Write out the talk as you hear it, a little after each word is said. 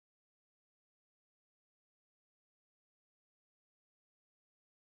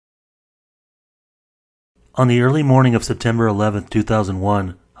On the early morning of September 11,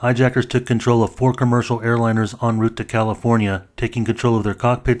 2001, hijackers took control of 4 commercial airliners en route to California, taking control of their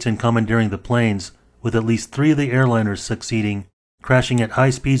cockpits and commandeering the planes, with at least 3 of the airliners succeeding, crashing at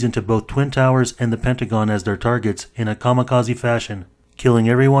high speeds into both Twin Towers and the Pentagon as their targets in a kamikaze fashion, killing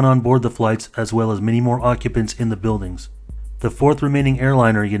everyone on board the flights as well as many more occupants in the buildings. The 4th remaining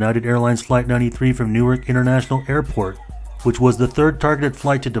airliner, United Airlines Flight 93 from Newark International Airport, which was the 3rd targeted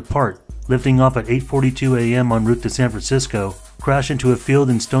flight to depart, lifting off at 8:42 a.m. en route to San Francisco, crashed into a field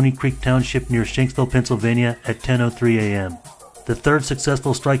in Stony Creek Township near Shanksville, Pennsylvania at 10:03 a.m. The 3rd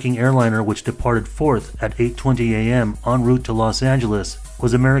successful striking airliner, which departed 4th at 8:20 a.m. en route to Los Angeles,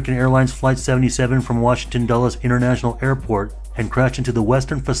 was American Airlines Flight 77 from Washington Dulles International Airport and crashed into the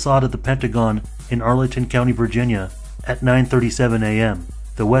western facade of the Pentagon in Arlington County, Virginia at 9:37 a.m.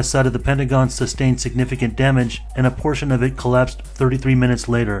 The west side of the Pentagon sustained significant damage, and a portion of it collapsed 33 minutes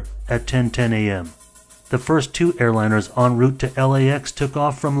later at 10:10 a.m. The first 2 airliners en route to LAX took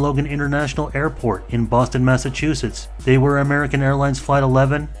off from Logan International Airport in Boston, Massachusetts. They were American Airlines Flight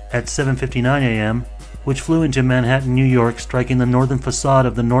 11 at 7:59 a.m., which flew into Manhattan, New York, striking the northern facade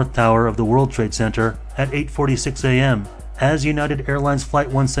of the North Tower of the World Trade Center at 8:46 a.m., as United Airlines Flight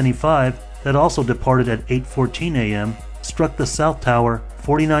 175, that also departed at 8:14 a.m., struck the South Tower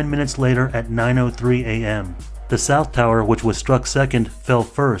 49 minutes later at 9:03 a.m. The South Tower, which was struck second, fell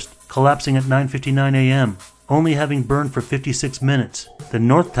first, collapsing at 9:59 a.m., only having burned for 56 minutes. The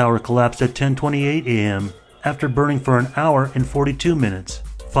North Tower collapsed at 10:28 a.m. after burning for an hour and 42 minutes.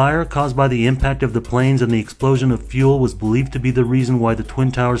 Fire caused by the impact of the planes and the explosion of fuel was believed to be the reason why the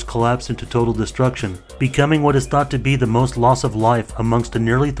Twin Towers collapsed into total destruction, becoming what is thought to be the most loss of life amongst the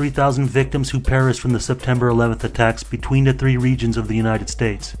nearly 3,000 victims who perished from the September 11th attacks between the 3 regions of the United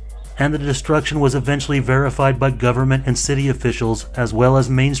States. And the destruction was eventually verified by government and city officials, as well as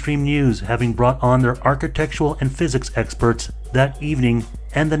mainstream news, having brought on their architectural and physics experts that evening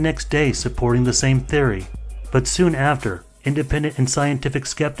and the next day supporting the same theory. But soon after, independent and scientific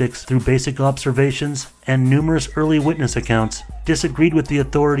skeptics, through basic observations and numerous early witness accounts, disagreed with the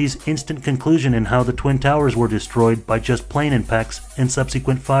authorities' instant conclusion in how the Twin Towers were destroyed by just plane impacts and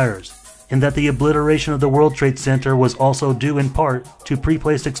subsequent fires, and that the obliteration of the World Trade Center was also due in part to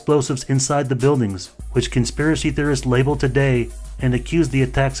pre-placed explosives inside the buildings, which conspiracy theorists label today and accuse the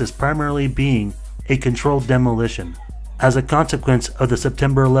attacks as primarily being a controlled demolition. As a consequence of the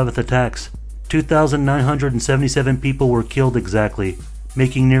September 11th attacks, 2,977 people were killed exactly,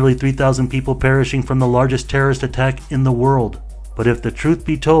 making nearly 3,000 people perishing from the largest terrorist attack in the world. But if the truth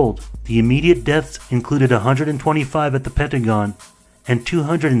be told, the immediate deaths included 125 at the Pentagon and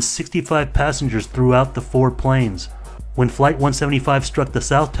 265 passengers throughout the 4 planes. When Flight 175 struck the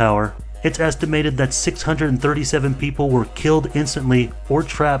South Tower, it's estimated that 637 people were killed instantly or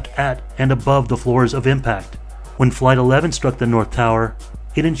trapped at and above the floors of impact. When Flight 11 struck the North Tower,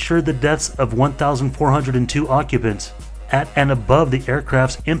 it ensured the deaths of 1,402 occupants at and above the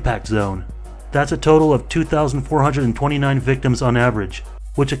aircraft's impact zone. That's a total of 2,429 victims on average,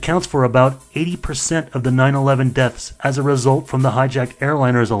 which accounts for about 80% of the 9/11 deaths as a result from the hijacked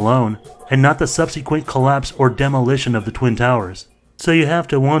airliners alone, and not the subsequent collapse or demolition of the Twin Towers. So you have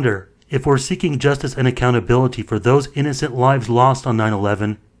to wonder, if we're seeking justice and accountability for those innocent lives lost on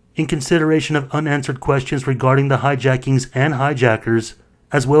 9/11, in consideration of unanswered questions regarding the hijackings and hijackers,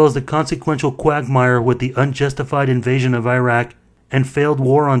 as well as the consequential quagmire with the unjustified invasion of Iraq and failed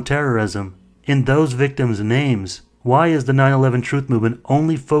war on terrorism, in those victims' names, why is the 9/11 Truth Movement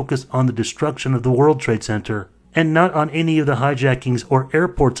only focused on the destruction of the World Trade Center, and not on any of the hijackings or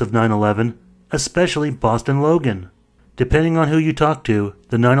airports of 9/11, especially Boston Logan? Depending on who you talk to,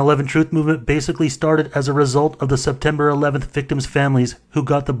 the 9/11 Truth Movement basically started as a result of the September 11th victims' families who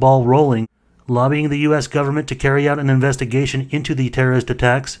got the ball rolling, lobbying the U.S. government to carry out an investigation into the terrorist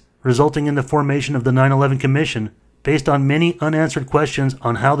attacks, resulting in the formation of the 9/11 Commission, based on many unanswered questions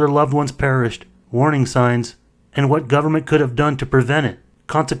on how their loved ones perished, warning signs, and what government could have done to prevent it.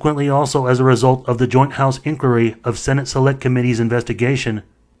 Consequently, also as a result of the Joint House Inquiry of Senate Select Committee's investigation,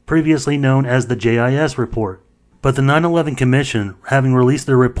 previously known as the JIS report. But the 9/11 Commission, having released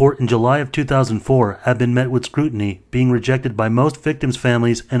their report in July of 2004, have been met with scrutiny, being rejected by most victims'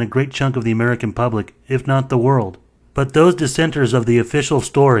 families and a great chunk of the American public, if not the world. But those dissenters of the official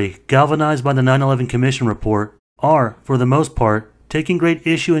story, galvanized by the 9/11 Commission report, are, for the most part, taking great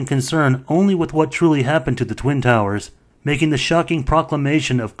issue and concern only with what truly happened to the Twin Towers, making the shocking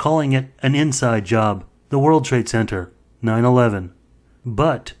proclamation of calling it an inside job, the World Trade Center, 9/11.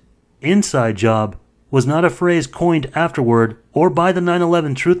 But inside job was not a phrase coined afterward or by the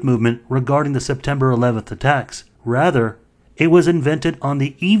 9/11 Truth Movement regarding the September 11th attacks. Rather, it was invented on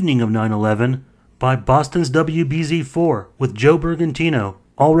the evening of 9/11 by Boston's WBZ-4 with Joe Bergantino,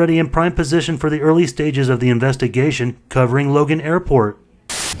 already in prime position for the early stages of the investigation covering Logan Airport.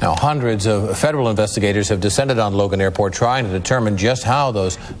 Now, hundreds of federal investigators have descended on Logan Airport trying to determine just how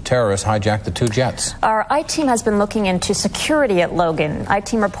those terrorists hijacked the two jets. Our I-Team has been looking into security at Logan.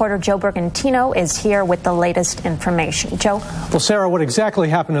 I-Team reporter Joe Bergantino is here with the latest information. Joe? Well, Sarah, what exactly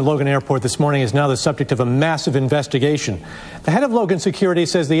happened at Logan Airport this morning is now the subject of a massive investigation. The head of Logan Security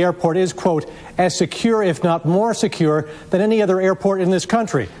says the airport is, quote, as secure, if not more secure, than any other airport in this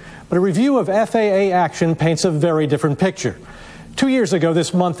country. But a review of FAA action paints a very different picture. 2 years ago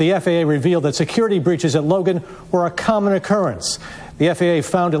this month, the FAA revealed that security breaches at Logan were a common occurrence. The FAA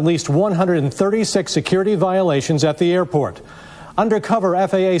found at least 136 security violations at the airport. Undercover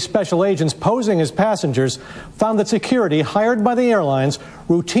FAA special agents posing as passengers found that security hired by the airlines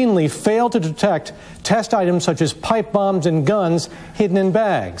routinely failed to detect test items such as pipe bombs and guns hidden in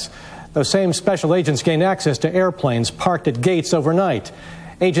bags. Those same special agents gained access to airplanes parked at gates overnight.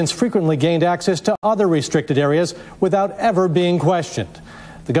 Agents frequently gained access to other restricted areas without ever being questioned.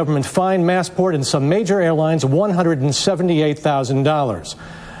 The government fined Massport and some major airlines $178,000.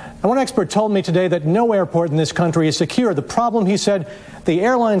 And one expert told me today that no airport in this country is secure. The problem, he said, the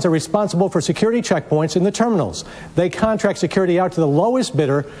airlines are responsible for security checkpoints in the terminals. They contract security out to the lowest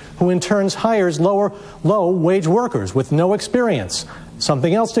bidder, who in turn hires low-wage workers with no experience.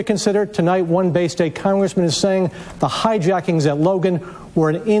 Something else to consider. Tonight, one Bay State congressman is saying the hijackings at Logan were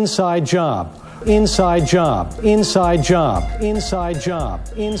an inside job. Inside job. Inside job. Inside job.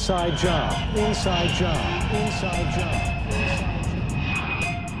 Inside job. Inside job. Inside job.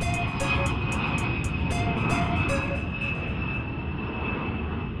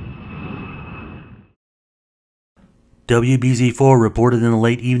 WBZ-4 reported in the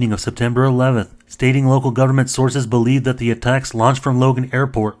late evening of September 11th, stating local government sources believed that the attacks launched from Logan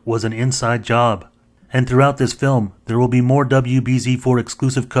Airport was an inside job. And throughout this film, there will be more WBZ-4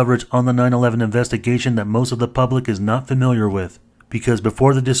 exclusive coverage on the 9/11 investigation that most of the public is not familiar with. Because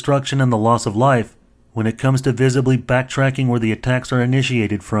before the destruction and the loss of life, when it comes to visibly backtracking where the attacks are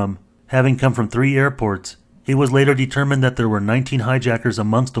initiated from, having come from 3 airports, it was later determined that there were 19 hijackers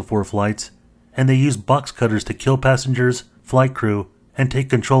amongst the 4 flights, and they used box cutters to kill passengers, flight crew, and take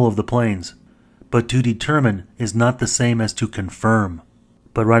control of the planes. But to determine is not the same as to confirm.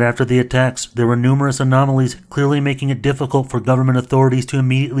 But right after the attacks, there were numerous anomalies, clearly making it difficult for government authorities to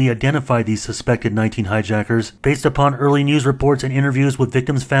immediately identify these suspected 19 hijackers, based upon early news reports and interviews with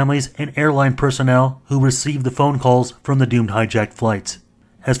victims' families and airline personnel who received the phone calls from the doomed hijacked flights.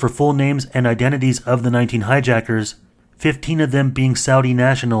 As for full names and identities of the 19 hijackers, 15 of them being Saudi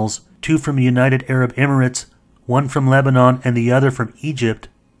nationals, 2 from the United Arab Emirates, 1 from Lebanon and the other from Egypt.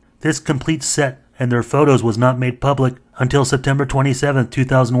 This complete set and their photos was not made public until September 27,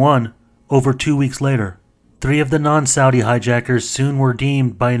 2001, over 2 weeks later. 3 of the non-Saudi hijackers soon were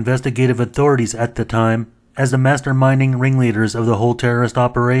deemed by investigative authorities at the time as the masterminding ringleaders of the whole terrorist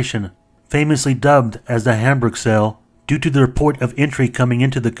operation, famously dubbed as the Hamburg Cell due to their port of entry coming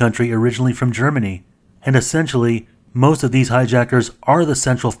into the country originally from Germany. And essentially, most of these hijackers are the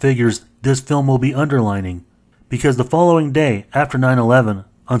central figures this film will be underlining, because the following day after 9/11,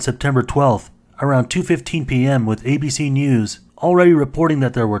 on September 12th, around 2:15 p.m. with ABC News already reporting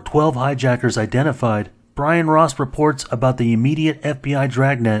that there were 12 hijackers identified, Brian Ross reports about the immediate FBI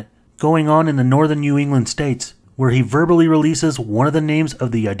dragnet going on in the northern New England states, where he verbally releases one of the names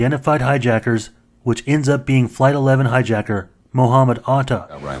of the identified hijackers, which ends up being Flight 11 hijacker Mohamed Atta.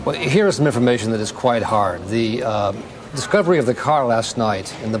 Well, here is some information that is quite hard. The discovery of the car last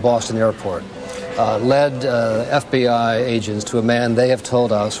night in the Boston airport led FBI agents to a man they have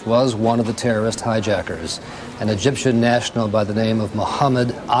told us was one of the terrorist hijackers, an Egyptian national by the name of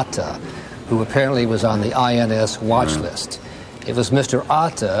Mohamed Atta, who apparently was on the INS watch list. It was Mr.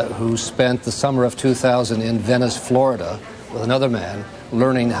 Atta who spent the summer of 2000 in Venice, Florida, with another man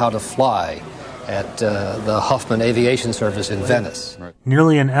learning how to fly at the Huffman Aviation Service in Venice.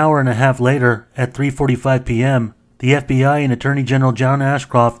 Nearly an hour and a half later, at 3:45 p.m., the FBI and Attorney General John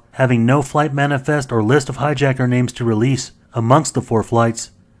Ashcroft, having no flight manifest or list of hijacker names to release amongst the 4 flights,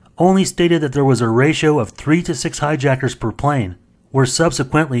 only stated that there was a ratio of 3 to 6 hijackers per plane, where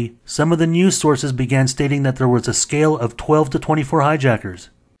subsequently some of the news sources began stating that there was a scale of 12 to 24 hijackers.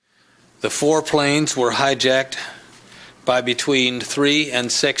 The 4 planes were hijacked by between 3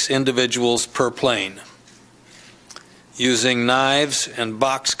 and 6 individuals per plane, using knives and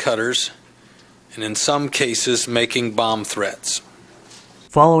box cutters, and in some cases making bomb threats.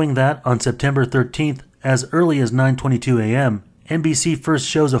 Following that, on September 13th, as early as 9:22 a.m., NBC first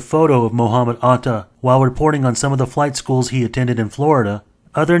shows a photo of Mohamed Atta while reporting on some of the flight schools he attended in Florida,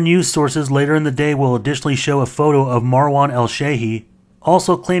 Other news sources later in the day will additionally show a photo of Marwan al-Shehi,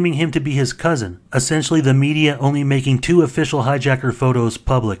 also claiming him to be his cousin, essentially the media only making 2 official hijacker photos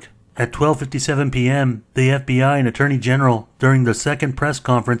public. At 12:57 p.m., the FBI and Attorney General, during the second press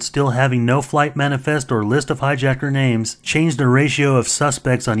conference still having no flight manifest or list of hijacker names, changed the ratio of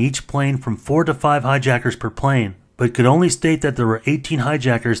suspects on each plane from 4 to 5 hijackers per plane, but could only state that there were 18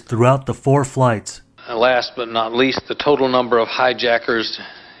 hijackers throughout the 4 flights. Last but not least, the total number of hijackers,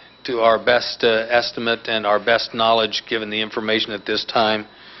 to our best estimate and our best knowledge given the information at this time,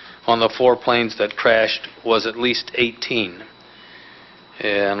 on the 4 planes that crashed was at least 18.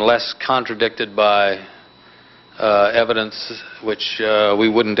 Unless contradicted by evidence which we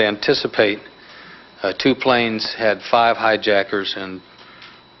wouldn't anticipate, 2 planes had 5 hijackers and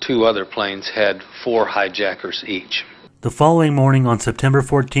 2 other planes had 4 hijackers each. The following morning on September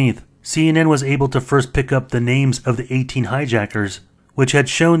 14th, CNN was able to first pick up the names of the 18 hijackers, which had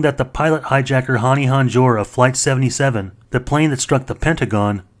shown that the pilot hijacker Hani Hanjour of Flight 77, the plane that struck the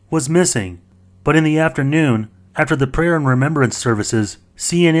Pentagon, was missing. But in the afternoon, after the prayer and remembrance services,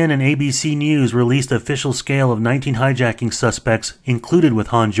 CNN and ABC News released official scale of 19 hijacking suspects included with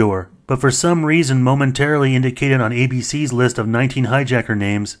Hanjour, but for some reason momentarily indicated on ABC's list of 19 hijacker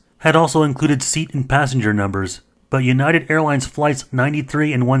names had also included seat and passenger numbers, but United Airlines flights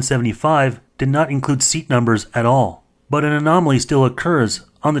 93 and 175 did not include seat numbers at all. But an anomaly still occurs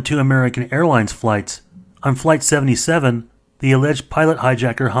on the 2 American Airlines flights. On Flight 77, the alleged pilot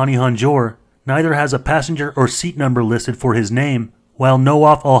hijacker Hani Hanjour neither has a passenger or seat number listed for his name, while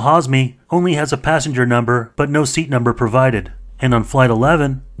Nawaf al-Hazmi only has a passenger number but no seat number provided. And on Flight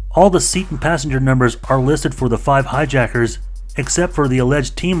 11, all the seat and passenger numbers are listed for the 5 hijackers except for the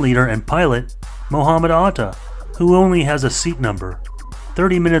alleged team leader and pilot, Mohamed Atta, who only has a seat number.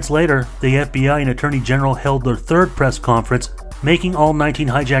 30 minutes later, the FBI and Attorney General held their 3rd press conference, making all 19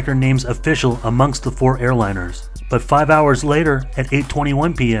 hijacker names official amongst the 4 airliners. But 5 hours later, at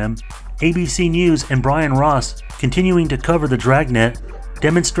 8:21 p.m., ABC News and Brian Ross, continuing to cover the dragnet,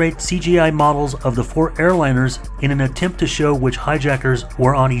 demonstrate CGI models of the 4 airliners in an attempt to show which hijackers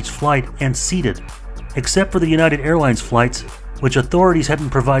were on each flight and seated, except for the United Airlines flights, which authorities hadn't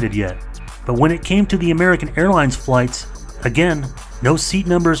provided yet. But when it came to the American Airlines flights, again, no seat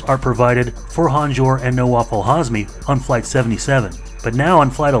numbers are provided for Hanjour and Nawaf al-Hazmi on Flight 77. But now on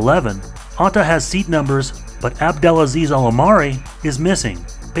Flight 11, Atta has seat numbers, but Abdelaziz al-Omari is missing,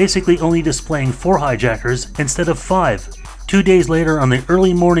 basically only displaying 4 hijackers instead of 5. 2 days later, on the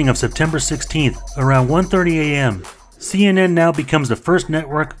early morning of September 16th, around 1:30 a.m., CNN now becomes the first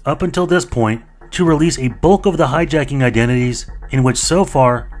network up until this point to release a bulk of the hijacking identities, in which so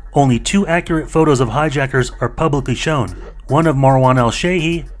far only 2 accurate photos of hijackers are publicly shown, one of Marwan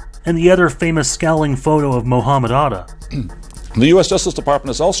al-Shehi and the other famous scowling photo of Mohamed Atta. The U.S. Justice Department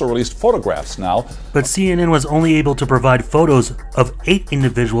has also released photographs now. But CNN was only able to provide photos of 8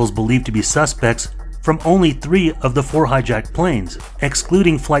 individuals believed to be suspects from only 3 of the 4 hijacked planes,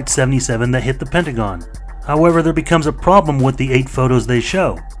 excluding Flight 77 that hit the Pentagon. However, there becomes a problem with the 8 photos they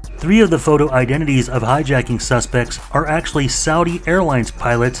show. 3 of the photo identities of hijacking suspects are actually Saudi Airlines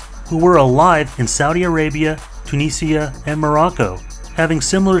pilots who were alive in Saudi Arabia, Tunisia, and Morocco, having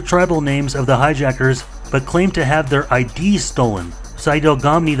similar tribal names of the hijackers but claimed to have their IDs stolen. Said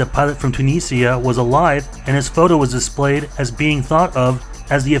al-Ghamdi, the pilot from Tunisia, was alive and his photo was displayed as being thought of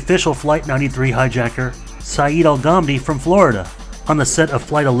as the official Flight 93 hijacker, Said al-Ghamdi from Florida. On the set of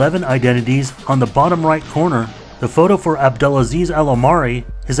Flight 11 identities, on the bottom right corner, the photo for Abdelaziz al-Omari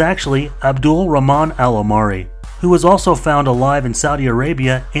is actually Abdul Rahman al-Omari, who was also found alive in Saudi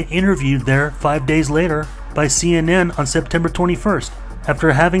Arabia and interviewed there 5 days later by CNN on September 21st,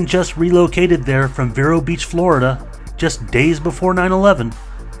 after having just relocated there from Vero Beach, Florida, just days before 9/11.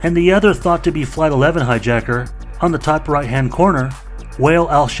 And the other thought to be Flight 11 hijacker, on the top right-hand corner, Wael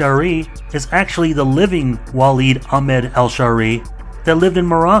al-Shari, is actually the living Walid Ahmed al-Shari that lived in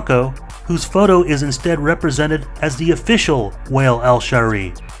Morocco, whose photo is instead represented as the official Wael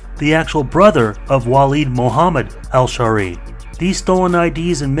al-Shari, the actual brother of Walid Mohammed al-Shari. These stolen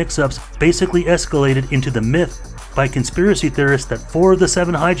IDs and mix-ups basically escalated into the myth by conspiracy theorists that 4 of the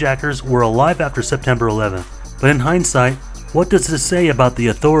 7 hijackers were alive after September 11th. But in hindsight, what does this say about the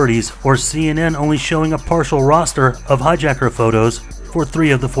authorities or CNN only showing a partial roster of hijacker photos for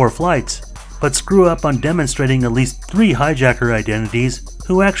 3 of the 4 flights, but screw up on demonstrating at least 3 hijacker identities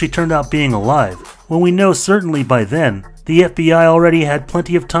who actually turned out being alive? when we know certainly by then the FBI already had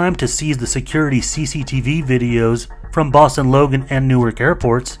plenty of time to seize the security CCTV videos from Boston Logan and Newark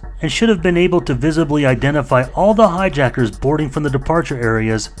airports, and should have been able to visibly identify all the hijackers boarding from the departure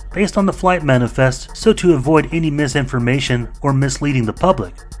areas based on the flight manifest, so to avoid any misinformation or misleading the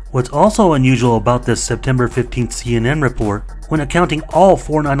public. What's also unusual about this September 15th CNN report, when accounting all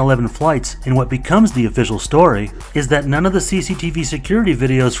 4 9/11 flights in what becomes the official story, is that none of the CCTV security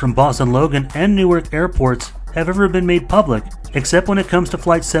videos from Boston Logan and Newark airports have ever been made public, except when it comes to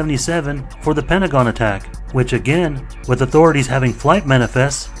Flight 77 for the Pentagon attack, which again, with authorities having flight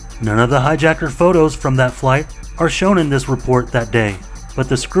manifests, none of the hijacker photos from that flight are shown in this report that day. But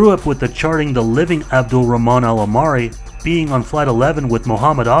the screw-up with the charting the living Abdul Rahman al-Omari being on Flight 11 with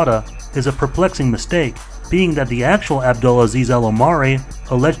Mohamed Atta is a perplexing mistake, being that the actual Abdulaziz al-Omari,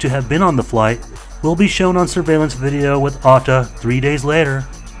 alleged to have been on the flight, will be shown on surveillance video with Atta 3 days later.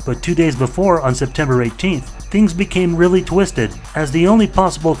 But 2 days before, on September 18th, things became really twisted, as the only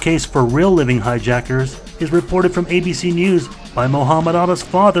possible case for real living hijackers is reported from ABC News by Mohamed Atta's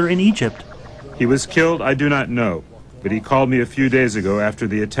father in Egypt. He was killed, I do not know, but he called me a few days ago after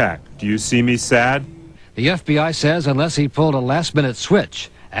the attack. Do you see me sad? The FBI says unless he pulled a last-minute switch,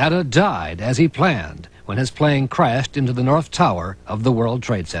 Atta died as he planned when his plane crashed into the North Tower of the World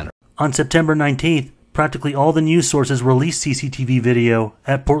Trade Center. On September 19th, practically all the news sources released CCTV video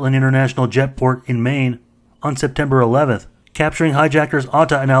at Portland International Jetport in Maine. On September 11th, capturing hijackers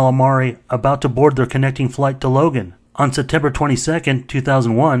Atta and al-Omari about to board their connecting flight to Logan. On September 22nd,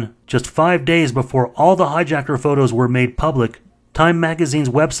 2001, just 5 days before all the hijacker photos were made public, Time magazine's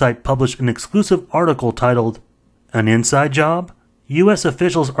website published an exclusive article titled, "An Inside Job? U.S.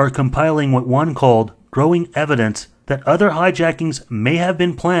 officials are compiling what one called growing evidence that other hijackings may have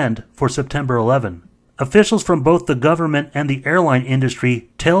been planned for September 11. Officials from both the government and the airline industry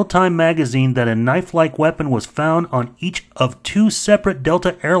tell Time magazine that a knife-like weapon was found on each of 2 separate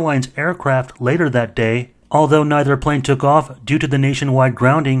Delta Airlines aircraft later that day, although neither plane took off due to the nationwide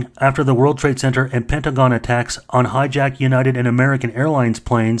grounding after the World Trade Center and Pentagon attacks on hijacked United and American Airlines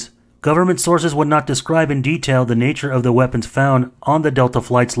planes. Government sources would not describe in detail the nature of the weapons found on the Delta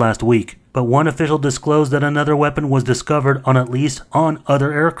flights last week, but one official disclosed that another weapon was discovered on at least on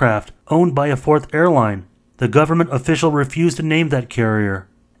other aircraft owned by a 4th airline. The government official refused to name that carrier.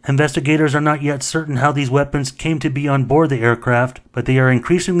 Investigators are not yet certain how these weapons came to be on board the aircraft, but they are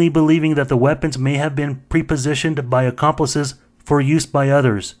increasingly believing that the weapons may have been prepositioned by accomplices for use by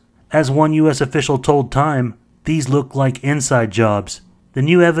others. As one U.S. official told Time, these look like inside jobs. The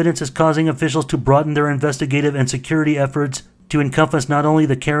new evidence is causing officials to broaden their investigative and security efforts to encompass not only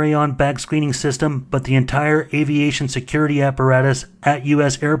the carry-on bag screening system, but the entire aviation security apparatus at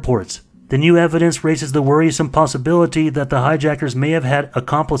U.S. airports. The new evidence raises the worrisome possibility that the hijackers may have had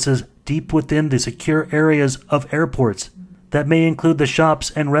accomplices deep within the secure areas of airports. That may include the shops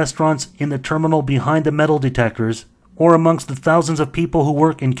and restaurants in the terminal behind the metal detectors, or amongst the thousands of people who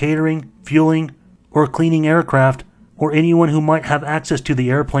work in catering, fueling, or cleaning aircraft, or anyone who might have access to the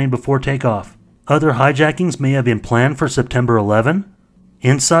airplane before takeoff. Other hijackings may have been planned for September 11?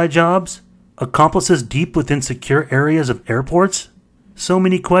 Inside jobs? Accomplices deep within secure areas of airports? So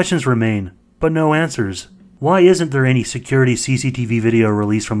many questions remain, but no answers. Why isn't there any security CCTV video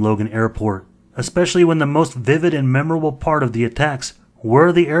released from Logan Airport, especially when the most vivid and memorable part of the attacks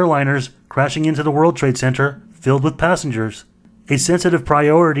were the airliners crashing into the World Trade Center filled with passengers? A sensitive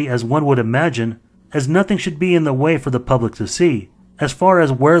priority, as one would imagine, as nothing should be in the way for the public to see, as far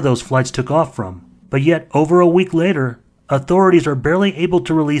as where those flights took off from. But yet, over a week later, authorities are barely able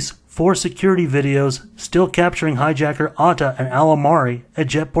to release 4 security videos still capturing hijacker Atta and al-Omari at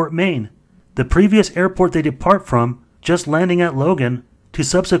Jetport, Maine, the previous airport they depart from, just landing at Logan, to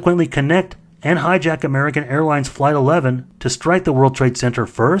subsequently connect and hijack American Airlines Flight 11 to strike the World Trade Center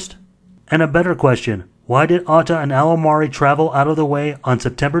first? And a better question, why did Atta and al-Omari travel out of the way on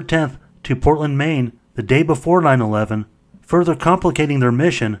September 10th to Portland, Maine, the day before 9/11, further complicating their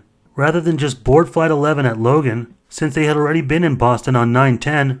mission, rather than just board Flight 11 at Logan, since they had already been in Boston on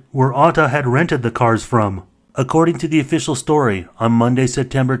 9/10, where Atta had rented the cars from? According to the official story, on Monday,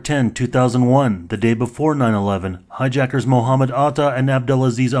 September 10, 2001, the day before 9/11, hijackers Mohamed Atta and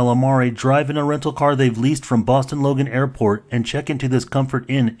Abdulaziz al-Omari drive in a rental car they've leased from Boston Logan Airport and check into this Comfort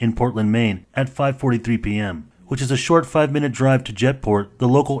Inn in Portland, Maine at 5:43 p.m., which is a short 5-minute drive to Jetport, the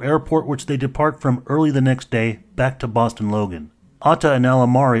local airport which they depart from early the next day back to Boston Logan. Atta and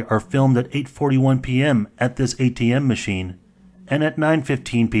al-Omari are filmed at 8:41 p.m. at this ATM machine, and at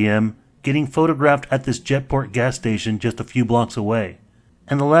 9:15 p.m. getting photographed at this Jetport gas station just a few blocks away.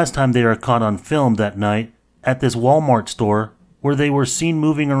 And the last time they are caught on film that night, at this Walmart store, where they were seen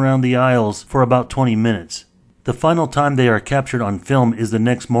moving around the aisles for about 20 minutes. The final time they are captured on film is the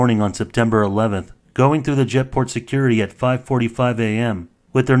next morning on September 11th, going through the Jetport security at 5:45 a.m.,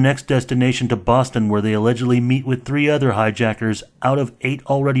 with their next destination to Boston, where they allegedly meet with 3 other hijackers out of 8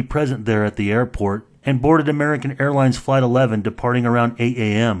 already present there at the airport, and boarded American Airlines Flight 11 departing around 8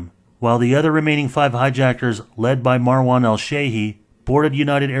 a.m., while the other remaining 5 hijackers, led by Marwan al-Shehi, boarded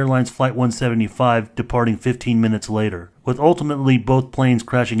United Airlines Flight 175 departing 15 minutes later, with ultimately both planes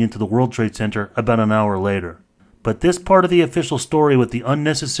crashing into the World Trade Center about an hour later. But this part of the official story with the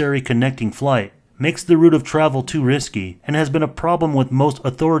unnecessary connecting flight makes the route of travel too risky and has been a problem with most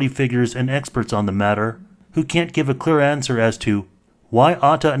authority figures and experts on the matter, who can't give a clear answer as to why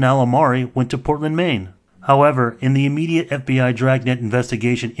Atta and al-Omari went to Portland, Maine. However, in the immediate FBI Dragnet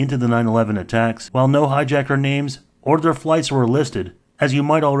investigation into the 9/11 attacks, while no hijacker names or their flights were listed, as you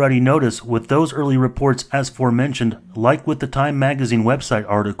might already notice with those early reports as aforementioned, like with the Time magazine website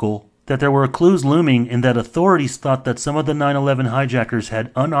article, that there were clues looming in that authorities thought that some of the 9/11 hijackers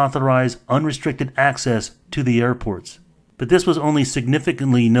had unauthorized, unrestricted access to the airports. But this was only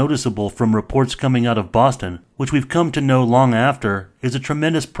significantly noticeable from reports coming out of Boston, which we've come to know long after is a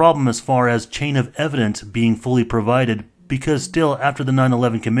tremendous problem as far as chain of evidence being fully provided, because still after the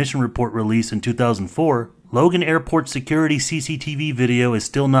 9/11 Commission report release in 2004, Logan Airport security CCTV video is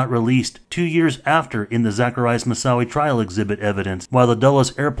still not released 2 years after in the Zacharias Moussaoui trial exhibit evidence, while the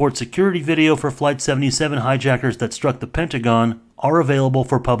Dulles Airport security video for Flight 77 hijackers that struck the Pentagon are available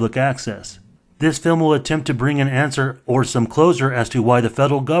for public access. This film will attempt to bring an answer or some closure as to why the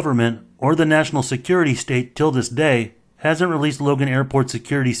federal government or the national security state till this day hasn't released Logan Airport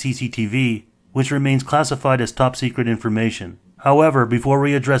security CCTV, which remains classified as top secret information. However, before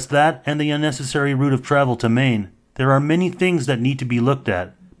we address that and the unnecessary route of travel to Maine, there are many things that need to be looked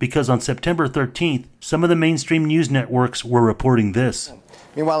at, because on September 13th, some of the mainstream news networks were reporting this.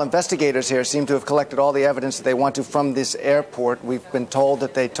 Meanwhile, investigators here seem to have collected all the evidence that they want to from this airport. We've been told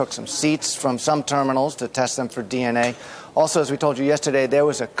that they took some seats from some terminals to test them for DNA. Also, as we told you yesterday, there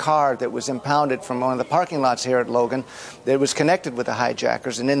was a car that was impounded from one of the parking lots here at Logan that was connected with the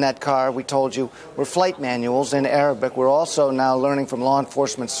hijackers. And in that car, we told you, were flight manuals in Arabic. We're also now learning from law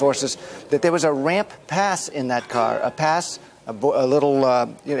enforcement sources that there was a ramp pass in that car, a pass, a little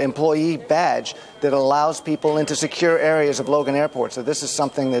employee badge that allows people into secure areas of Logan Airport. So this is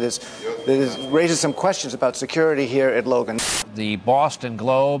something that raises some questions about security here at Logan. The Boston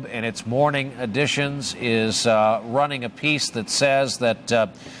Globe, in its morning editions, is running a piece that says that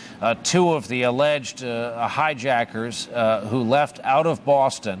 2 of the alleged hijackers who left out of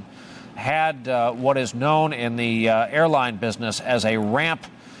Boston had what is known in the airline business as a ramp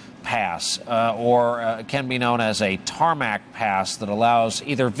pass, or can be known as a tarmac pass, that allows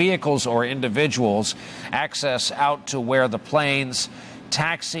either vehicles or individuals access out to where the planes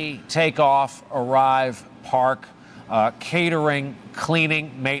taxi, take off, arrive, park, catering,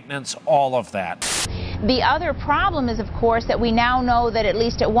 cleaning, maintenance, all of that. The other problem is, of course, that we now know that at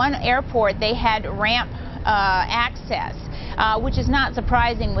least at one airport they had ramp access, which is not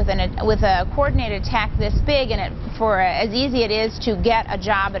surprising with a coordinated attack this big, and for as easy it is to get a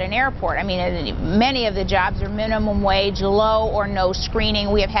job at an airport. I mean, many of the jobs are minimum wage, low or no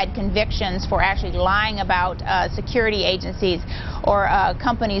screening. We have had convictions for actually lying about security agencies or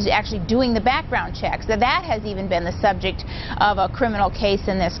companies actually doing the background checks. That has even been the subject of a criminal case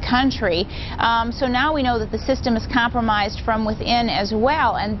in this country. So now we know that the system is compromised from within as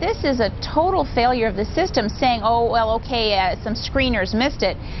well, and this is a total failure of the system, saying, oh, well, okay, some screeners missed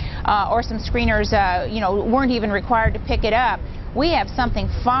it, or some screeners, weren't even required to pick it up. We have something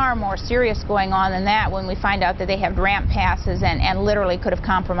far more serious going on than that when we find out that they have ramp passes and literally could have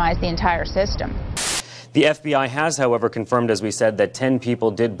compromised the entire system. The FBI has, however, confirmed, as we said, that 10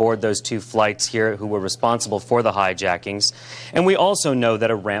 people did board those 2 flights here who were responsible for the hijackings. And we also know that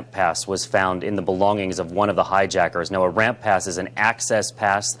a ramp pass was found in the belongings of one of the hijackers. Now, a ramp pass is an access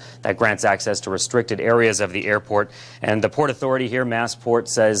pass that grants access to restricted areas of the airport. And the Port Authority here, Massport,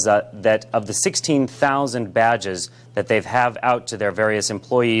 says that of the 16,000 badges that they have out to their various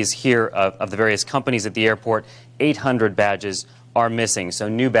employees here of the various companies at the airport, 800 badges are missing. So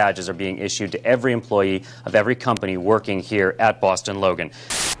new badges are being issued to every employee of every company working here at Boston Logan.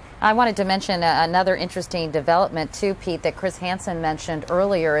 I wanted to mention another interesting development too, Pete, that Chris Hansen mentioned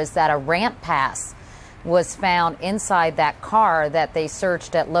earlier, is that a ramp pass was found inside that car that they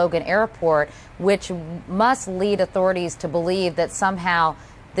searched at Logan Airport, which must lead authorities to believe that somehow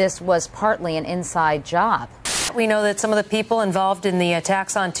this was partly an inside job. We know that some of the people involved in the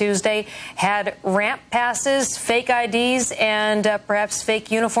attacks on Tuesday had ramp passes, fake IDs, and perhaps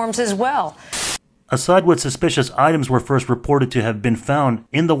fake uniforms as well. Aside what suspicious items were first reported to have been found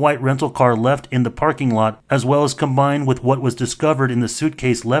in the white rental car left in the parking lot, as well as combined with what was discovered in the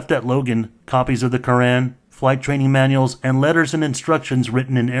suitcase left at Logan, copies of the Quran, flight training manuals, and letters and instructions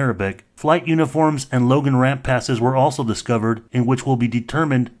written in Arabic, flight uniforms and Logan ramp passes were also discovered, in which will be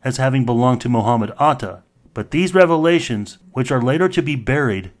determined as having belonged to Mohamed Atta. But these revelations, which are later to be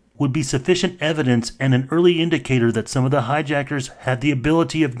buried, would be sufficient evidence and an early indicator that some of the hijackers had the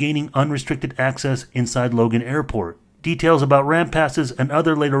ability of gaining unrestricted access inside Logan Airport. Details about ramp passes and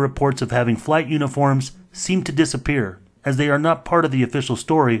other later reports of having flight uniforms seem to disappear, as they are not part of the official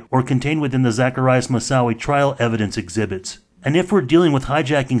story or contained within the Zacharias Moussaoui trial evidence exhibits. And if we're dealing with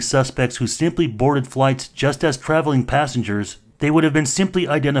hijacking suspects who simply boarded flights just as traveling passengers, they would have been simply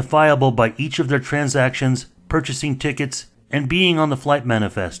identifiable by each of their transactions, purchasing tickets, and being on the flight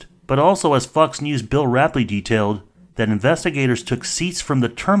manifest. But also, as Fox News' Bill Rapley detailed, that investigators took seats from the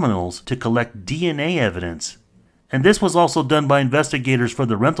terminals to collect DNA evidence. And this was also done by investigators for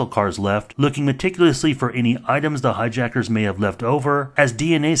the rental cars left, looking meticulously for any items the hijackers may have left over, as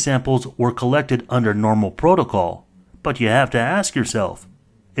DNA samples were collected under normal protocol. But you have to ask yourself,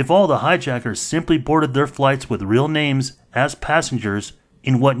 if all the hijackers simply boarded their flights with real names as passengers,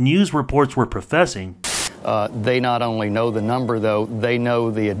 in what news reports were professing, they not only know the number, though, they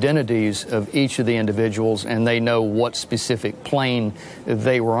know the identities of each of the individuals, and they know what specific plane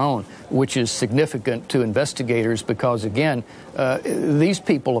they were on, which is significant to investigators because, again, these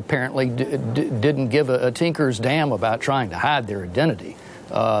people apparently didn't give a tinker's damn about trying to hide their identity.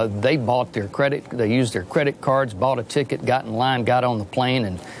 They bought their credit, they used their credit cards, bought a ticket, got in line, got on the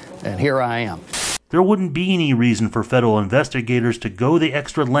plane, and here I am. There wouldn't be any reason for federal investigators to go the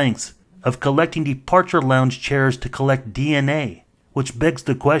extra lengths of collecting departure lounge chairs to collect DNA, which begs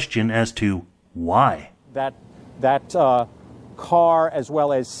the question as to why. That car, as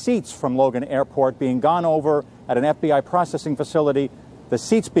well as seats from Logan Airport being gone over at an FBI processing facility, the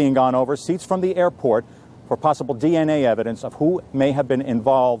seats being gone over, seats from the airport, for possible DNA evidence of who may have been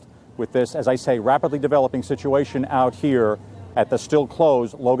involved with this, as I say, rapidly developing situation out here at the still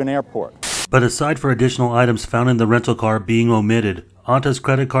closed Logan Airport. But aside for additional items found in the rental car being omitted, Atta's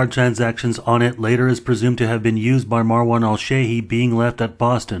credit card transactions on it later is presumed to have been used by Marwan al-Shehi being left at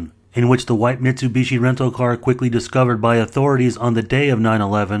Boston, in which the white Mitsubishi rental car quickly discovered by authorities on the day of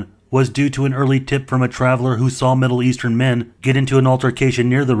 9/11 was due to an early tip from a traveler who saw Middle Eastern men get into an altercation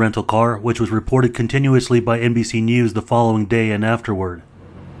near the rental car, which was reported continuously by NBC News the following day and afterward.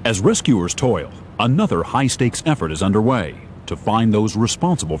 As rescuers toil, another high-stakes effort is underway to find those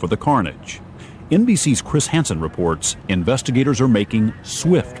responsible for the carnage. NBC's Chris Hansen reports investigators are making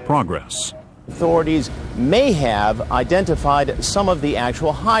swift progress. Authorities may have identified some of the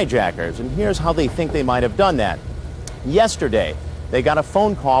actual hijackers, and here's how they think they might have done that. Yesterday, they got a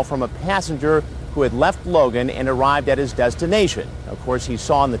phone call from a passenger who had left Logan and arrived at his destination. Of course, he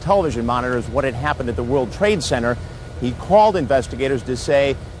saw on the television monitors what had happened at the World Trade Center. He called investigators to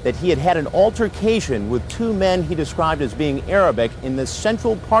say that he had had an altercation with two men he described as being Arabic in the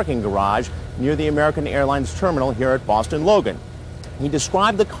central parking garage near the American Airlines terminal here at Boston Logan. He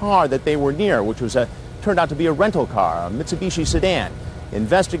described the car that they were near, which was turned out to be a rental car, a Mitsubishi sedan.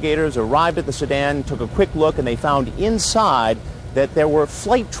 Investigators arrived at the sedan, took a quick look, and they found inside that there were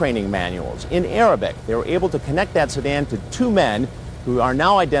flight training manuals in Arabic. They were able to connect that sedan to two men who are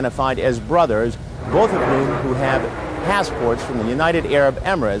now identified as brothers, both of whom have passports from the United Arab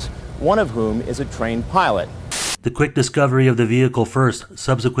Emirates, one of whom is a trained pilot. The quick discovery of the vehicle first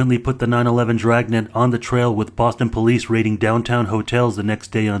subsequently put the 9/11 dragnet on the trail, with Boston police raiding downtown hotels the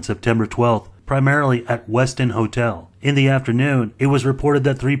next day on September 12th, primarily at Westin Hotel. In the afternoon, it was reported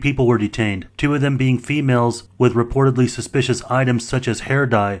that 3 people were detained, 2 of them being females with reportedly suspicious items such as hair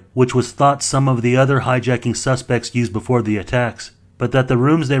dye, which was thought some of the other hijacking suspects used before the attacks, but that the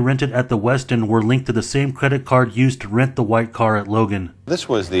rooms they rented at the Westin were linked to the same credit card used to rent the white car at Logan. This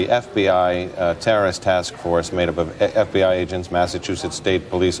was the FBI terrorist task force made up of FBI agents, Massachusetts State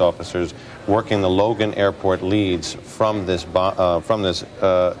police officers, working the Logan Airport leads from this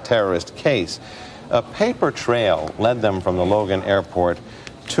terrorist case. A paper trail led them from the Logan Airport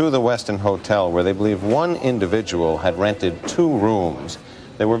to the Westin Hotel, where they believe one individual had rented 2 rooms.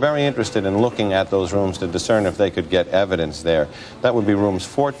 They were very interested in looking at those rooms to discern if they could get evidence there. That would be rooms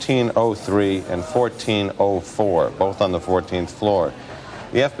 1403 and 1404, both on the 14th floor.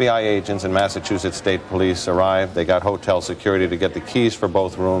 The FBI agents and Massachusetts State Police arrived. They got hotel security to get the keys for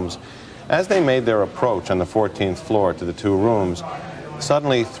both rooms. As they made their approach on the 14th floor to the 2 rooms,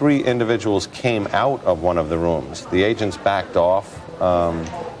 suddenly 3 individuals came out of one of the rooms. The agents backed off,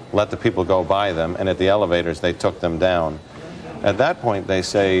 let the people go by them, and at the elevators they took them down. At that point, they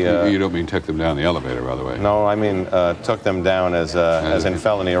say... you don't mean took them down the elevator, by the way. No, I mean took them down as in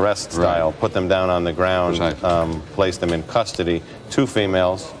felony arrest style. Right. Put them down on the ground, placed them in custody, 2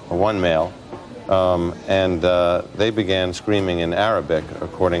 females, 1 male, and they began screaming in Arabic,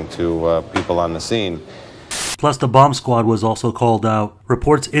 according to people on the scene. Plus, the bomb squad was also called out.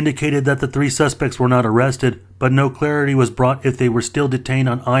 Reports indicated that the 3 suspects were not arrested, but no clarity was brought if they were still detained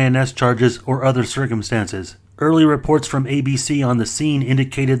on INS charges or other circumstances. Early reports from ABC on the scene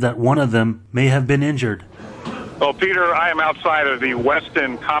indicated that one of them may have been injured. Well, Peter, I am outside of the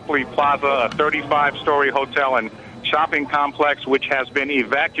Westin Copley Plaza, a 35-story hotel and shopping complex which has been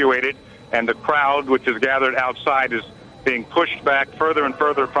evacuated, and the crowd which is gathered outside is being pushed back further and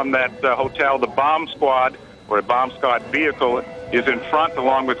further from that hotel. The bomb squad, or a bomb squad vehicle, is in front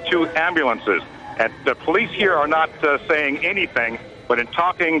along with 2 ambulances. And the police here are not saying anything, but in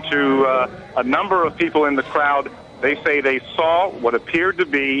talking to a number of people in the crowd, they say they saw what appeared to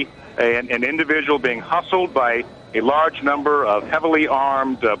be an individual being hustled by a large number of heavily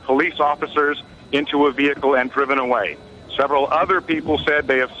armed police officers into a vehicle and driven away. Several other people said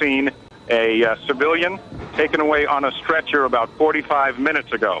they have seen a civilian taken away on a stretcher about 45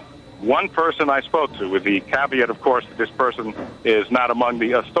 minutes ago. One person I spoke to, with the caveat, of course, that this person is not among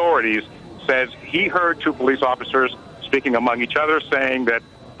the authorities, says he heard 2 police officers speaking among each other, saying that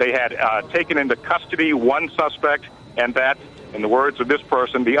they had taken into custody 1 suspect, and that, in the words of this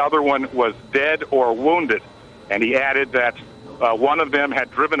person, the other one was dead or wounded. And he added that one of them had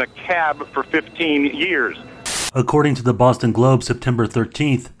driven a cab for 15 years. According to the Boston Globe, September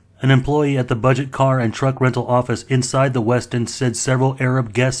 13th, an employee at the budget car and truck rental office inside the Westin said several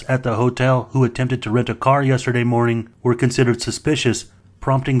Arab guests at the hotel who attempted to rent a car yesterday morning were considered suspicious,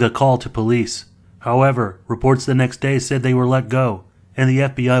 prompting the call to police. However, reports the next day said they were let go, and the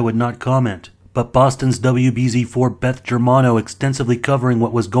FBI would not comment. But Boston's WBZ4 Beth Germano extensively covering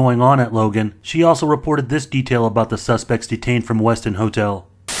what was going on at Logan, she also reported this detail about the suspects detained from Westin Hotel.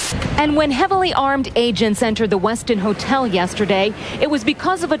 And when heavily armed agents entered the Westin Hotel yesterday, it was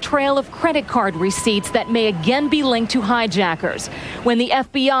because of a trail of credit card receipts that may again be linked to hijackers. When the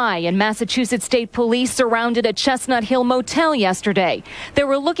FBI and Massachusetts State Police surrounded a Chestnut Hill motel yesterday, they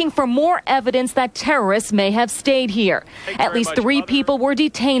were looking for more evidence that terrorists may have stayed here. At least 3 people were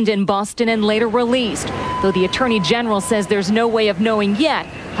detained in Boston and later released, though the Attorney General says there's no way of knowing yet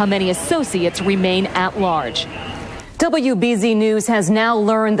how many associates remain at large. WBZ News has now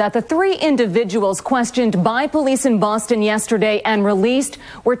learned that the 3 individuals questioned by police in Boston yesterday and released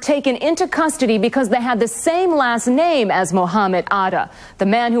were taken into custody because they had the same last name as Mohamed Atta, the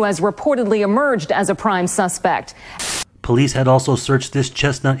man who has reportedly emerged as a prime suspect. Police had also searched this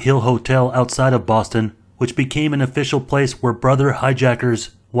Chestnut Hill hotel outside of Boston, which became an official place where brother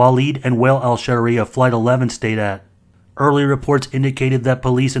hijackers Waleed and Wael al-Shari of Flight 11 stayed at. Early reports indicated that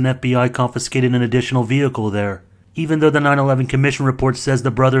police and FBI confiscated an additional vehicle there, even though the 9/11 Commission report says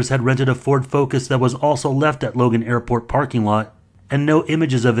the brothers had rented a Ford Focus that was also left at Logan Airport parking lot, and no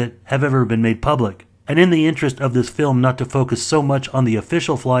images of it have ever been made public. And in the interest of this film not to focus so much on the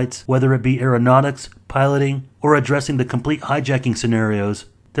official flights, whether it be aeronautics, piloting, or addressing the complete hijacking scenarios,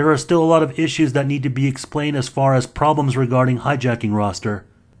 there are still a lot of issues that need to be explained as far as problems regarding hijacking roster,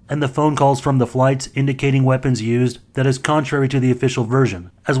 and the phone calls from the flights indicating weapons used that is contrary to the official version,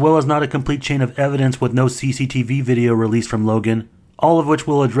 as well as not a complete chain of evidence with no CCTV video released from Logan, all of which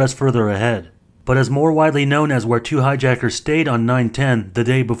we'll address further ahead. But as more widely known as where 2 hijackers stayed on 9/10, the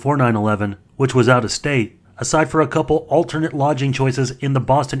day before 9/11, which was out of state, aside for a couple alternate lodging choices in the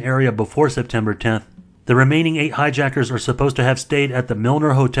Boston area before September 10th, the remaining 8 hijackers are supposed to have stayed at the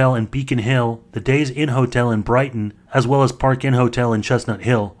Milner Hotel in Beacon Hill, the Days Inn Hotel in Brighton, as well as Park Inn Hotel in Chestnut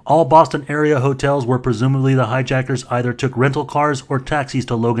Hill. All Boston area hotels where presumably the hijackers either took rental cars or taxis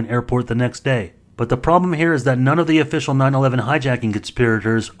to Logan Airport the next day. But the problem here is that none of the official 9/11 hijacking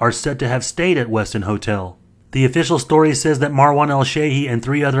conspirators are said to have stayed at Westin Hotel. The official story says that Marwan al-Shehhi and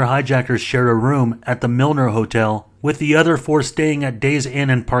 3 other hijackers shared a room at the Milner Hotel, with the other 4 staying at Days Inn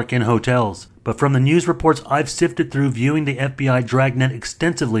and Park Inn hotels. But from the news reports I've sifted through viewing the FBI dragnet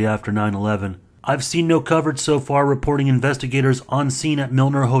extensively after 9/11, I've seen no coverage so far reporting investigators on scene at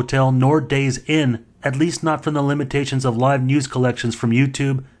Milner Hotel nor Days Inn, at least not from the limitations of live news collections from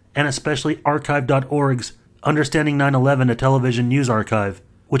YouTube and especially archive.org's Understanding 9/11, a television news archive,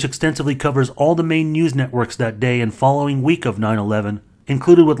 which extensively covers all the main news networks that day and following week of 9/11,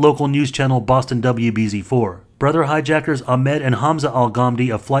 included with local news channel Boston WBZ4. Brother hijackers Ahmed and Hamza al-Ghamdi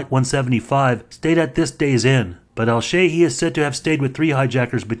of Flight 175 stayed at this Days Inn, but al-Shehhi is said to have stayed with 3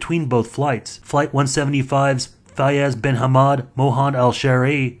 hijackers between both flights, Flight 175's Fayez Banihammad, Mohamed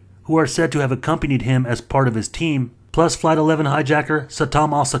al-Shari, who are said to have accompanied him as part of his team, plus Flight 11 hijacker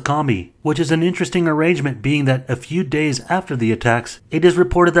Satam al-Sakami, which is an interesting arrangement being that a few days after the attacks, it is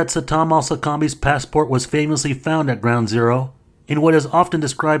reported that Satam al-Sakami's passport was famously found at Ground Zero in what is often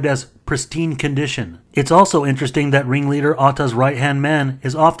described as pristine condition. It's also interesting that ringleader Atta's right-hand man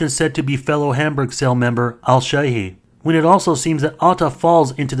is often said to be fellow Hamburg cell member al-Shayhi, when it also seems that Atta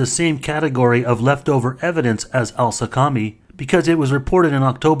falls into the same category of leftover evidence as al-Sakami, because it was reported in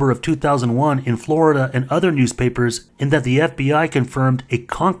October of 2001 in Florida and other newspapers in that the FBI confirmed a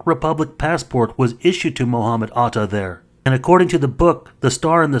Conch Republic passport was issued to Mohamed Atta there. And according to the book The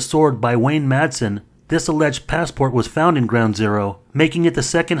Star and the Sword by Wayne Madsen, this alleged passport was found in Ground Zero, making it the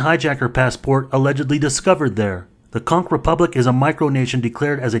second hijacker passport allegedly discovered there. The Conch Republic is a micronation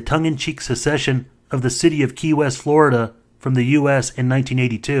declared as a tongue-in-cheek secession of the city of Key West, Florida from the U.S. in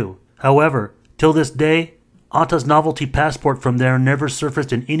 1982. However, till this day, Atta's novelty passport from there never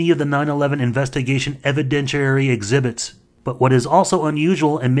surfaced in any of the 9/11 investigation evidentiary exhibits. But what is also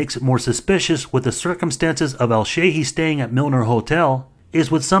unusual and makes it more suspicious with the circumstances of al-Shayhi staying at Milner Hotel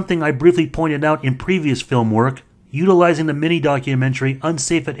is with something I briefly pointed out in previous film work, utilizing the mini-documentary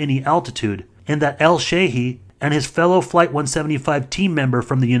Unsafe at Any Altitude, in that al-Shayhi and his fellow Flight 175 team member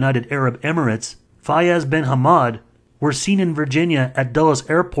from the United Arab Emirates, Fayez Banihammad, were seen in Virginia at Dulles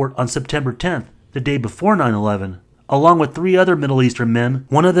Airport on September 10th, the day before 9/11, along with 3 other Middle Eastern men,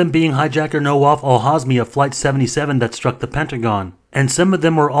 one of them being hijacker Nawaf al-Hazmi of Flight 77 that struck the Pentagon, and some of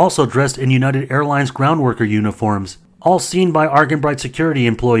them were also dressed in United Airlines ground worker uniforms, all seen by Argenbright security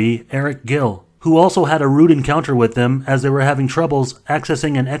employee Eric Gill, who also had a rude encounter with them as they were having troubles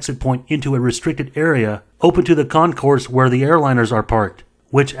accessing an exit point into a restricted area open to the concourse where the airliners are parked,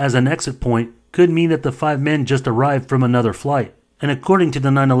 which as an exit point could mean that the 5 men just arrived from another flight. And according to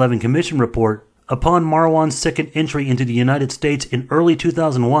the 9/11 Commission report, upon Marwan's second entry into the United States in early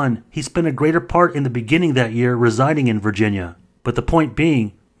 2001, he spent a greater part in the beginning that year residing in Virginia. But the point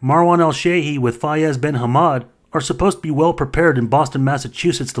being, Marwan al-Shayhi with Fayez Banihammad are supposed to be well prepared in Boston,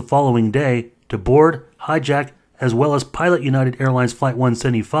 Massachusetts the following day to board, hijack, as well as pilot United Airlines Flight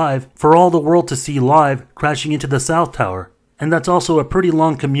 175 for all the world to see live, crashing into the South Tower. And that's also a pretty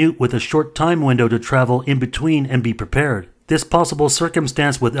long commute with a short time window to travel in between and be prepared. This possible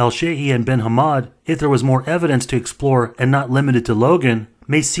circumstance with al-Shayhi and Banihammad, if there was more evidence to explore and not limited to Logan,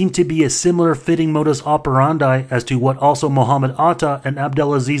 may seem to be a similar fitting modus operandi as to what also Mohamed Atta and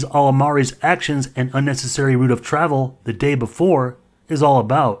Abdelaziz al-Omari's actions and unnecessary route of travel the day before is all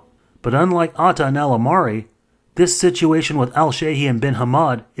about. But unlike Atta and al-Omari, this situation with al-Shayhi and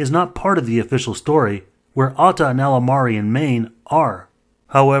Banihammad is not part of the official story, where Atta and al-Omari in Maine are.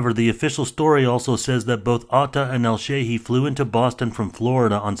 However, the official story also says that both Atta and al-Shayhi flew into Boston from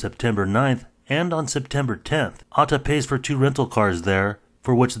Florida on September 9th and on September 10th. Atta pays for 2 rental cars there,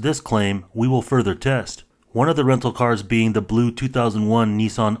 for which this claim we will further test. One of the rental cars being the blue 2001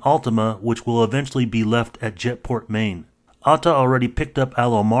 Nissan Altima, which will eventually be left at Jetport, Maine. Atta already picked up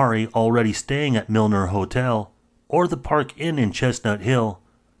al-Omari already staying at Milner Hotel, or the Park Inn in Chestnut Hill,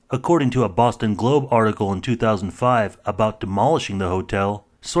 according to a Boston Globe article in 2005 about demolishing the hotel,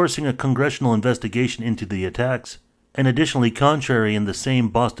 sourcing a congressional investigation into the attacks. And additionally, contrary in the same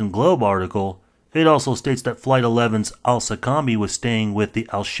Boston Globe article, it also states that Flight 11's al-Sakami was staying with the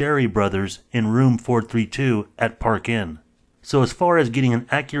al-Shari brothers in room 432 at Park Inn. So as far as getting an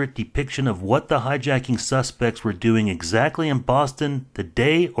accurate depiction of what the hijacking suspects were doing exactly in Boston the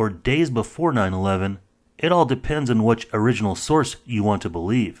day or days before 9/11, it all depends on which original source you want to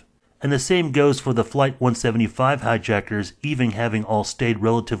believe. And the same goes for the Flight 175 hijackers even having all stayed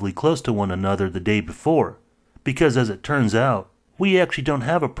relatively close to one another the day before. Because as it turns out, we actually don't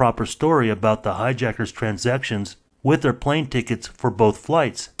have a proper story about the hijackers' transactions with their plane tickets for both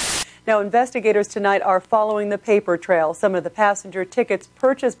flights. Now, investigators tonight are following the paper trail. Some of the passenger tickets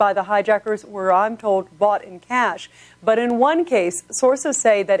purchased by the hijackers were, I'm told, bought in cash. But in one case, sources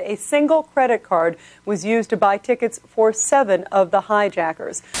say that a single credit card was used to buy tickets for 7 of the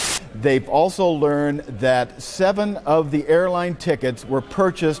hijackers. They've also learned that 7 of the airline tickets were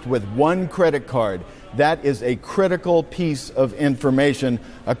purchased with 1 credit card. That is a critical piece of information,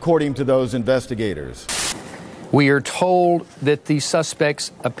 according to those investigators. We are told that the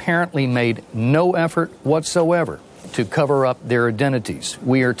suspects apparently made no effort whatsoever to cover up their identities.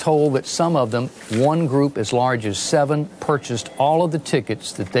 We are told that some of them, one group as large as 7, purchased all of the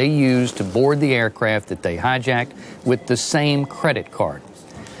tickets that they used to board the aircraft that they hijacked with the same credit card.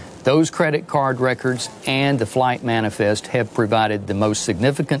 Those credit card records and the flight manifest have provided the most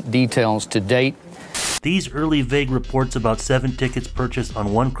significant details to date. These early vague reports about 7 tickets purchased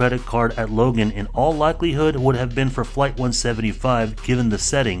on one credit card at Logan in all likelihood would have been for Flight 175 given the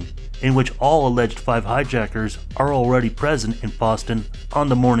setting, in which all alleged 5 hijackers are already present in Boston on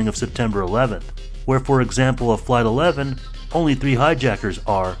the morning of September 11th, where for example of Flight 11, only 3 hijackers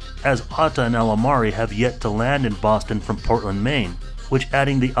are, as Atta and al-Omari have yet to land in Boston from Portland, Maine, which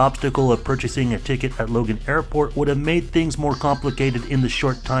adding the obstacle of purchasing a ticket at Logan Airport would have made things more complicated in the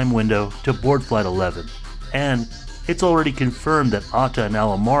short time window to board Flight 11. And it's already confirmed that Atta and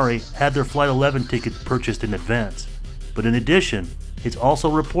al-Omari had their Flight 11 tickets purchased in advance. But in addition, it's also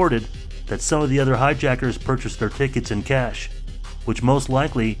reported that some of the other hijackers purchased their tickets in cash, which most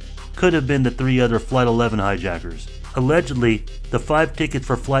likely could have been the 3 other Flight 11 hijackers. Allegedly, the 5 tickets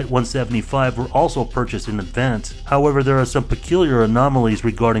for Flight 175 were also purchased in advance. However, there are some peculiar anomalies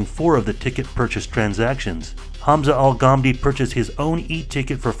regarding 4 of the ticket purchase transactions. Hamza al-Ghamdi purchased his own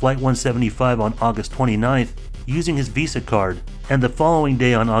e-ticket for Flight 175 on August 29th using his Visa card, and the following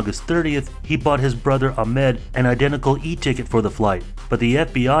day on August 30th, he bought his brother Ahmed an identical e-ticket for the flight. But the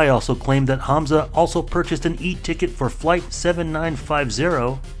FBI also claimed that Hamza also purchased an e-ticket for Flight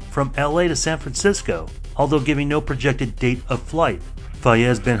 7950 from LA to San Francisco, although giving no projected date of flight.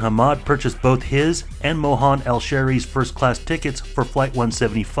 Fayez Banihammad purchased both his and Mohan al-Shari's first-class tickets for Flight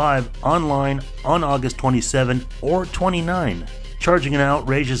 175 online on August 27 or 29, charging an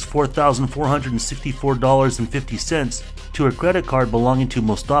outrageous $4,464.50 to a credit card belonging to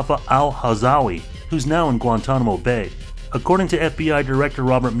Mustafa al-Hazawi, who's now in Guantanamo Bay. According to FBI Director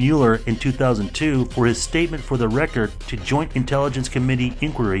Robert Mueller in 2002 for his statement for the record to Joint Intelligence Committee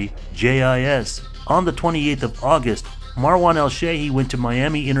Inquiry, JIS, on the 28th of August, Marwan al-Shehi went to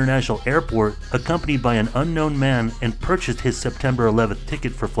Miami International Airport accompanied by an unknown man and purchased his September 11th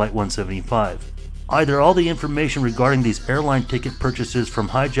ticket for Flight 175. Either all the information regarding these airline ticket purchases from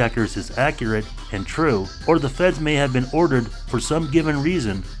hijackers is accurate and true, or the feds may have been ordered for some given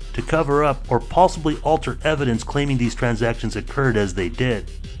reason to cover up or possibly alter evidence claiming these transactions occurred as they did,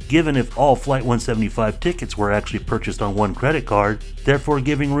 given if all Flight 175 tickets were actually purchased on one credit card, therefore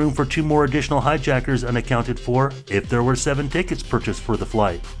giving room for 2 more additional hijackers unaccounted for if there were 7 tickets purchased for the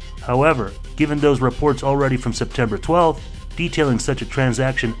flight. However, given those reports already from September 12th, detailing such a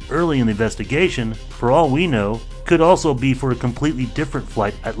transaction early in the investigation, for all we know, could also be for a completely different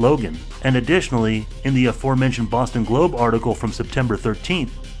flight at Logan. And additionally, in the aforementioned Boston Globe article from September 13th,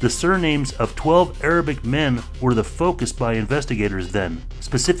 the surnames of 12 Arabic men were the focus by investigators then,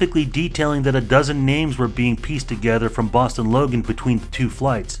 specifically detailing that a dozen names were being pieced together from Boston Logan between the 2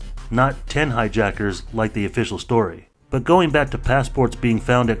 flights, not 10 hijackers like the official story. But going back to passports being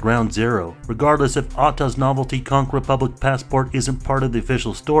found at Ground Zero, regardless if Atta's novelty Conch Republic passport isn't part of the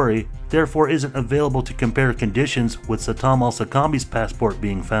official story, therefore isn't available to compare conditions with Satam al-Sakambi's passport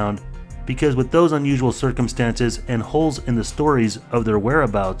being found, because with those unusual circumstances and holes in the stories of their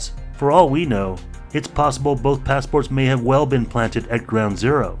whereabouts, for all we know, it's possible both passports may have well been planted at Ground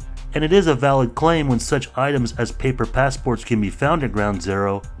Zero. And it is a valid claim when such items as paper passports can be found at Ground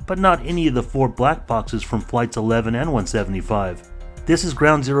Zero, but not any of the 4 black boxes from Flights 11 and 175. This is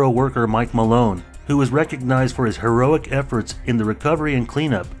Ground Zero worker Mike Malone, who was recognized for his heroic efforts in the recovery and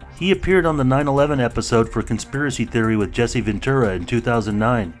cleanup. He appeared on the 9/11 episode for Conspiracy Theory with Jesse Ventura in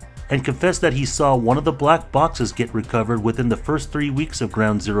 2009, and confessed that he saw one of the black boxes get recovered within the first 3 weeks of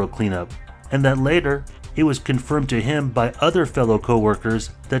Ground Zero cleanup, and that later, it was confirmed to him by other fellow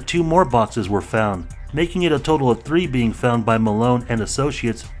co-workers that 2 more boxes were found, making it a total of 3 being found by Malone and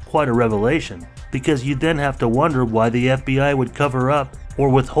associates. Quite a revelation, because you then have to wonder why the FBI would cover up or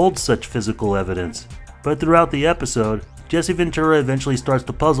withhold such physical evidence. But throughout the episode, Jesse Ventura eventually starts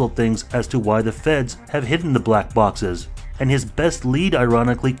to puzzle things as to why the feds have hidden the black boxes, and his best lead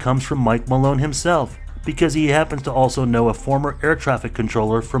ironically comes from Mike Malone himself, because he happens to also know a former air traffic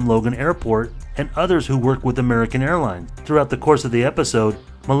controller from Logan Airport and others who work with American Airlines. Throughout the course of the episode,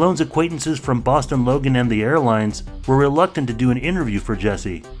 Malone's acquaintances from Boston Logan and the airlines were reluctant to do an interview for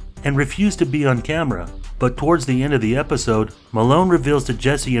Jesse and refused to be on camera. But towards the end of the episode, Malone reveals to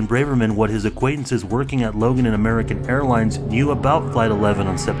Jesse and Braverman what his acquaintances working at Logan and American Airlines knew about Flight 11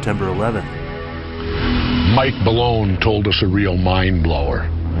 on September 11th. Mike Malone told us a real mind blower.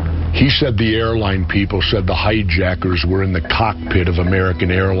 He said the airline people said the hijackers were in the cockpit of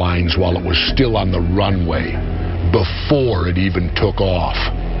American Airlines while it was still on the runway, before it even took off.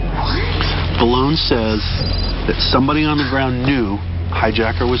 What? Malone says that somebody on the ground knew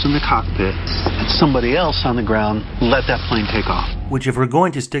hijacker was in the cockpit, and somebody else on the ground let that plane take off. Which, if we're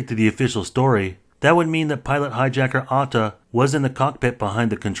going to stick to the official story, that would mean that pilot hijacker Atta was in the cockpit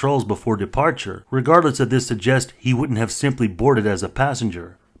behind the controls before departure. Regardless of this suggests he wouldn't have simply boarded as a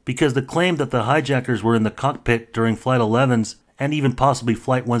passenger. because the claim that the hijackers were in the cockpit during Flight 11's and even possibly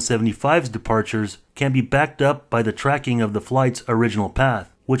Flight 175's departures can be backed up by the tracking of the flight's original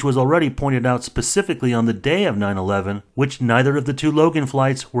path, which was already pointed out specifically on the day of 9/11, which neither of the two Logan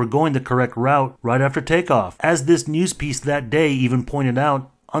flights were going the correct route right after takeoff, as this news piece that day even pointed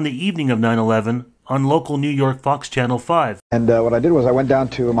out on the evening of 9/11 on local New York Fox Channel 5. And what I did was I went down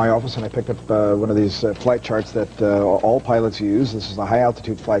to my office and I picked up one of these flight charts that all pilots use. This is a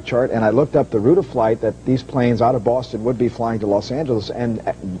high-altitude flight chart, and I looked up the route of flight that these planes out of Boston would be flying to Los Angeles, and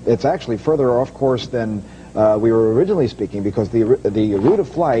it's actually further off course than we were originally speaking, because the route of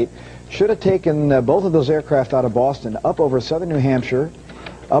flight should have taken both of those aircraft out of Boston up over southern New Hampshire,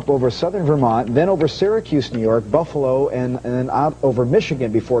 up over southern Vermont, then over Syracuse, New York, Buffalo, and then out over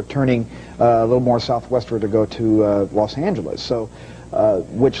Michigan before turning a little more southwestward to go to Los Angeles. So,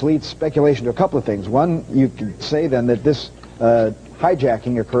 which leads speculation to a couple of things. One, you could say then that this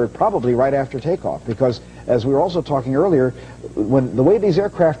hijacking occurred probably right after takeoff, because as we were also talking earlier, when the way these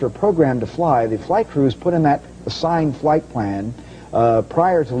aircraft are programmed to fly, the flight crews put in that assigned flight plan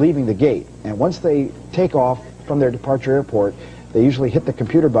prior to leaving the gate, and once they take off from their departure airport, they usually hit the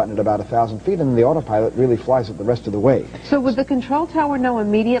computer button at about 1,000 feet, and then the autopilot really flies it the rest of the way. So would the control tower know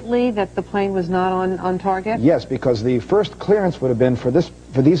immediately that the plane was not on target? Yes, because the first clearance would have been for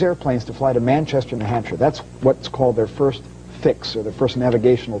these airplanes to fly to Manchester, New Hampshire. That's what's called their first fix, or their first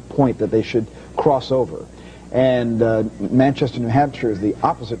navigational point that they should cross over. And Manchester, New Hampshire is the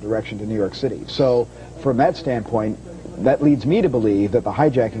opposite direction to New York City. So from that standpoint, that leads me to believe that the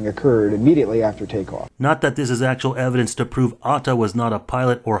hijacking occurred immediately after takeoff. Not that this is actual evidence to prove Atta was not a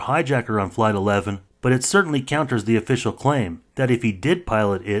pilot or hijacker on Flight 11, but it certainly counters the official claim that if he did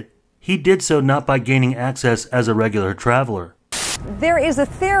pilot it, he did so not by gaining access as a regular traveler. There is a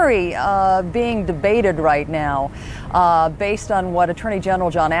theory being debated right now based on what Attorney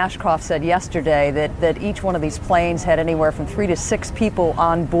General John Ashcroft said yesterday, that each one of these planes had anywhere from 3 to 6 people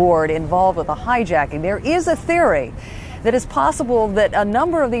on board involved with a hijacking. There is a theory that it's possible that a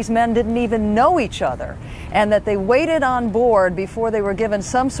number of these men didn't even know each other, and that they waited on board before they were given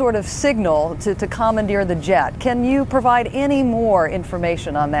some sort of signal to commandeer the jet. Can you provide any more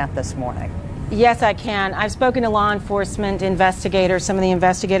information on that this morning? Yes, I can. I've spoken to law enforcement investigators, some of the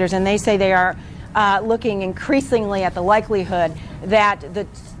investigators, and they say they are looking increasingly at the likelihood that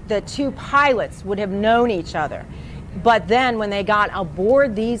the two pilots would have known each other. But then when they got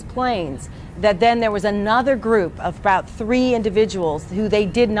aboard these planes, that then there was another group of about 3 individuals who they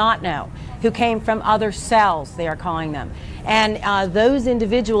did not know, who came from other cells, they are calling them. And those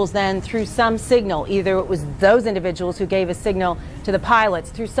individuals then, through some signal, either it was those individuals who gave a signal to the pilots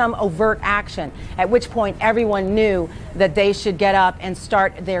through some overt action, at which point everyone knew that they should get up and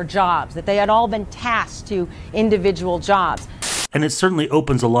start their jobs, that they had all been tasked to individual jobs. And it certainly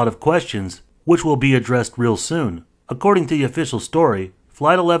opens a lot of questions, which will be addressed real soon. According to the official story,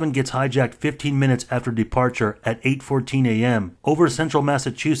 Flight 11 gets hijacked 15 minutes after departure at 8:14 a.m. over central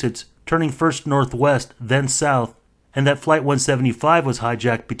Massachusetts, turning first northwest, then south, and that Flight 175 was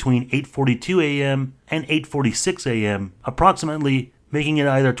hijacked between 8:42 a.m. and 8:46 a.m., approximately making it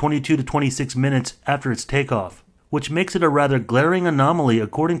either 22 to 26 minutes after its takeoff, which makes it a rather glaring anomaly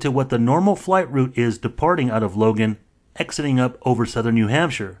according to what the normal flight route is departing out of Logan, exiting up over southern New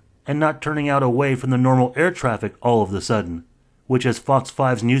Hampshire, and not turning out away from the normal air traffic all of the sudden, which, as Fox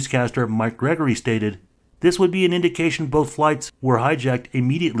 5's newscaster Mike Gregory stated, this would be an indication both flights were hijacked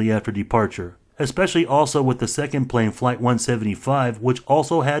immediately after departure, especially also with the second plane, Flight 175, which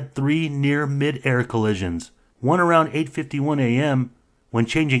also had 3 near mid-air collisions. One around 8:51 a.m., when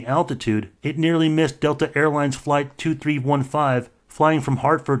changing altitude, it nearly missed Delta Airlines Flight 2315 flying from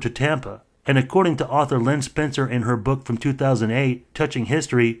Hartford to Tampa. And according to author Lynn Spencer in her book from 2008, Touching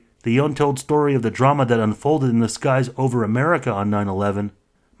History, The Untold Story of the Drama That Unfolded in the Skies Over America on 9/11,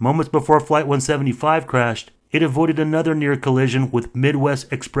 moments before Flight 175 crashed, it avoided another near collision with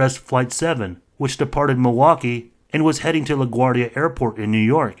Midwest Express Flight 7, which departed Milwaukee and was heading to LaGuardia Airport in New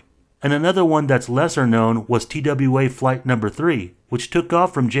York. And another one that's lesser known was TWA Flight number 3, which took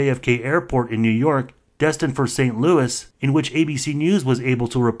off from JFK Airport in New York, destined for St. Louis, in which ABC News was able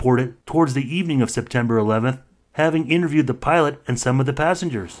to report it towards the evening of September 11th, having interviewed the pilot and some of the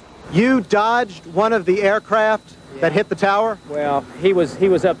passengers. You dodged one of the aircraft that hit the tower? Well, he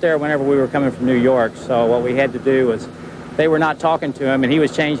was up there whenever we were coming from New York, so what we had to do was, they were not talking to him, and he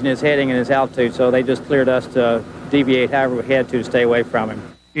was changing his heading and his altitude, so they just cleared us to deviate however we had to stay away from him.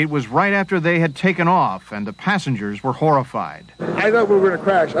 It was right after they had taken off, and the passengers were horrified. I thought we were going to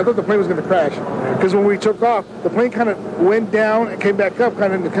crash. I thought the plane was going to crash, because when we took off, the plane kind of went down and came back up,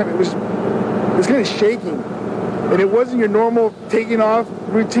 it was kind of shaking. and it wasn't your normal taking off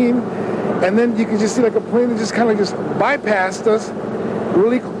routine. And then you could just see like a plane that just kind of just bypassed us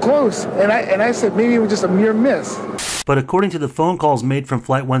really close. And I said maybe it was just a mere miss. But according to the phone calls made from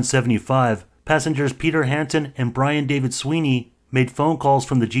Flight 175, passengers Peter Hansen and Brian David Sweeney made phone calls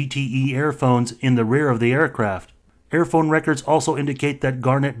from the GTE airphones in the rear of the aircraft. Airphone records also indicate that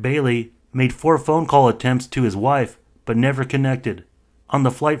Garnett Bailey made 4 phone call attempts to his wife, but never connected. On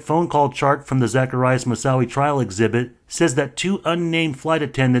the flight phone call chart from the Zacharias Moussaoui trial exhibit says that 2 unnamed flight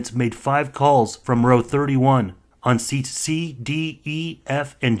attendants made 5 calls from row 31 on seats C, D, E,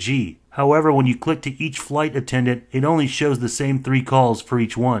 F, and G. However, when you click to each flight attendant, it only shows the same 3 calls for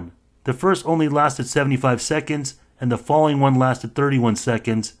each one. The first only lasted 75 seconds, and the following one lasted 31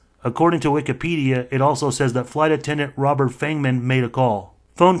 seconds. According to Wikipedia, it also says that flight attendant Robert Fangman made a call.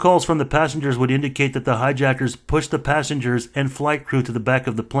 Phone calls from the passengers would indicate that the hijackers pushed the passengers and flight crew to the back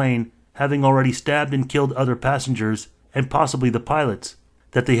of the plane, having already stabbed and killed other passengers, and possibly the pilots,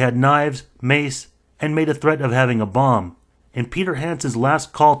 that they had knives, mace, and made a threat of having a bomb. In Peter Hansen's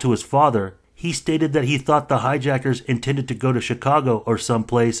last call to his father, he stated that he thought the hijackers intended to go to Chicago or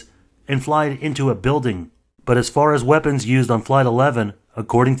someplace and fly it into a building. But as far as weapons used on Flight 11,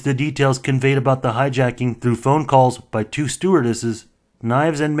 according to the details conveyed about the hijacking through phone calls by 2 stewardesses,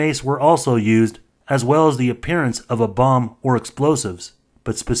 knives and mace were also used, as well as the appearance of a bomb or explosives.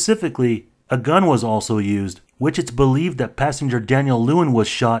 But specifically, a gun was also used, which it's believed that passenger Daniel Lewin was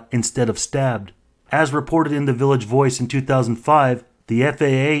shot instead of stabbed. As reported in the Village Voice in 2005, the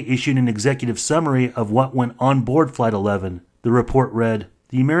FAA issued an executive summary of what went on board Flight 11. The report read,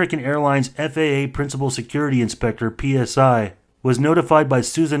 "The American Airlines FAA Principal Security Inspector, PSI, was notified by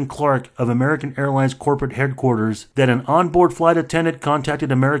Susan Clark of American Airlines Corporate Headquarters that an onboard flight attendant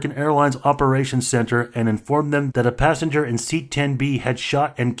contacted American Airlines Operations Center and informed them that a passenger in Seat 10B had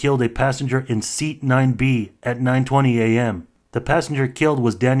shot and killed a passenger in Seat 9B at 9:20 a.m. The passenger killed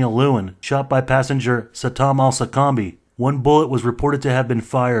was Daniel Lewin, shot by passenger Satam al-Sakambi. 1 bullet was reported to have been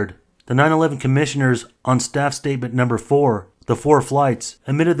fired." The 9/11 commissioners, on Staff Statement Number 4, the 4 flights,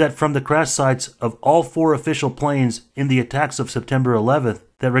 admitted that from the crash sites of all 4 official planes in the attacks of September 11th,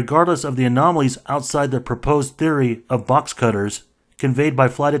 that regardless of the anomalies outside the proposed theory of box cutters, conveyed by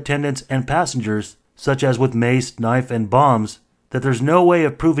flight attendants and passengers, such as with mace, knife, and bombs, that there's no way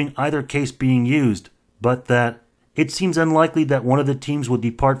of proving either case being used, but that it seems unlikely that one of the teams would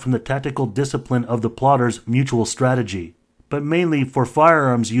depart from the tactical discipline of the plotters' mutual strategy. But mainly for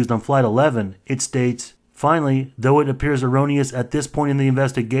firearms used on Flight 11, it states, "Finally, though it appears erroneous at this point in the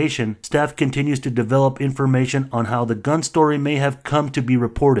investigation, staff continues to develop information on how the gun story may have come to be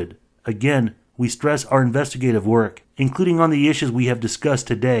reported. Again, we stress our investigative work, including on the issues we have discussed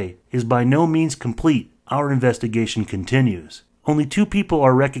today, is by no means complete. Our investigation continues." Only 2 people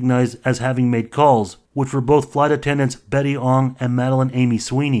are recognized as having made calls, which were both flight attendants Betty Ong and Madeline Amy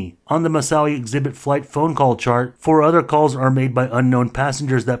Sweeney. On the Moussaoui exhibit flight phone call chart, 4 other calls are made by unknown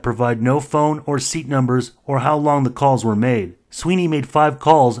passengers that provide no phone or seat numbers or how long the calls were made. Sweeney made 5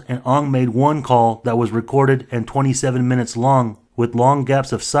 calls and Ong made 1 call that was recorded and 27 minutes long, with long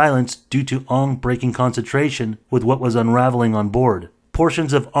gaps of silence due to Ong breaking concentration with what was unraveling on board.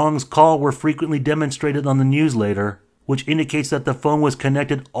 Portions of Ong's call were frequently demonstrated on the news later, which indicates that the phone was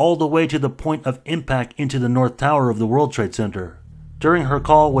connected all the way to the point of impact into the North Tower of the World Trade Center. During her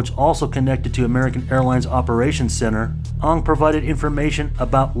call, which also connected to American Airlines Operations Center, Ong provided information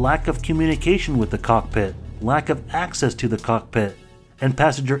about lack of communication with the cockpit, lack of access to the cockpit, and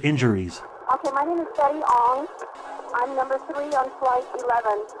passenger injuries. Okay, my name is Betty Ong. I'm number 3 on Flight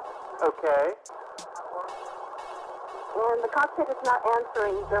 11. Okay. And the cockpit is not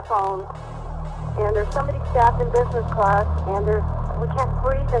answering their phone. And there's somebody staffed in business class, and we can't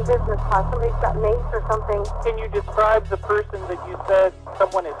breathe in business class. Somebody's got mace or something. Can you describe the person that you said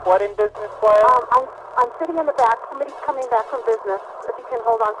someone is what in business class? I'm sitting in the back. Somebody's coming back from business. If you can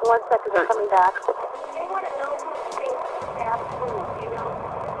hold on for 1 second, they're coming back. They want to know who's staffed who, you know?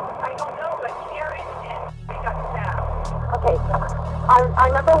 I don't know, but here they got staffed. Okay, our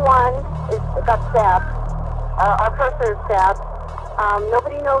number 1 got stabbed. Our purser is stabbed.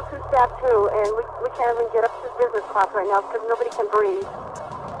 Nobody knows who stabbed who, and we can't even get up to business class right now because nobody can breathe.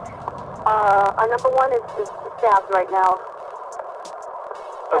 Our number 1 is stabbed right now.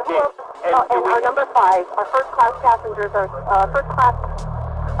 Okay. And our number 5, our first class passengers, our first class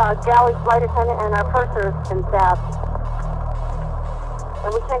galley flight attendant, and our purser has been stabbed.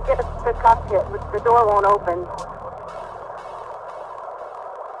 And we can't get to the cockpit. The door won't open.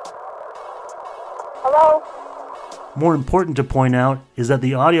 Hello? More important to point out is that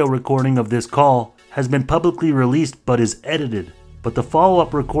the audio recording of this call has been publicly released but is edited. But the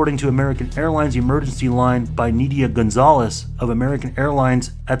follow-up recording to American Airlines emergency line by Nidia Gonzalez of American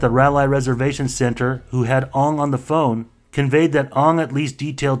Airlines at the Raleigh Reservation Center, who had Ong on the phone, conveyed that Ong at least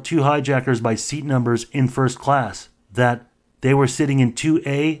detailed 2 hijackers by seat numbers in first class, that they were sitting in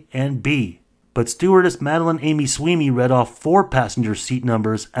 2A and B. But stewardess Madeline Amy Sweeney read off 4 passenger seat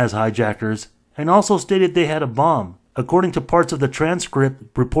numbers as hijackers and also stated they had a bomb, according to parts of the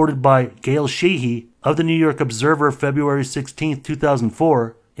transcript reported by Gail Sheehy of the New York Observer February 16,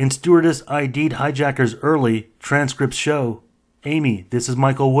 2004, and stewardess ID'd hijackers early, transcripts show. Amy, this is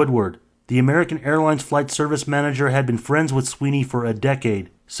Michael Woodward. The American Airlines flight service manager had been friends with Sweeney for a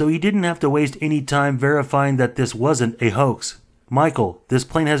decade, so he didn't have to waste any time verifying that this wasn't a hoax. Michael, this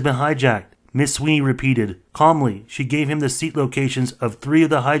plane has been hijacked. Miss Sweeney repeated. Calmly, she gave him the seat locations of 3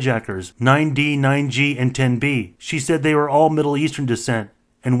 of the hijackers, 9D, 9G, and 10B. She said they were all Middle Eastern descent,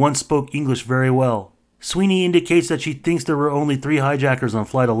 and one spoke English very well. Sweeney indicates that she thinks there were only 3 hijackers on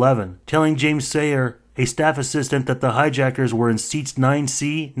Flight 11, telling James Sayer, a staff assistant, that the hijackers were in seats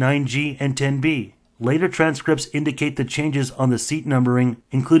 9C, 9G, and 10B. Later transcripts indicate the changes on the seat numbering,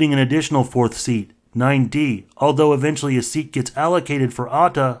 including an additional 4th seat, 9D, although eventually a seat gets allocated for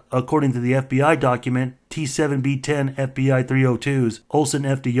Atta, according to the FBI document T7B10 FBI 302s, Olson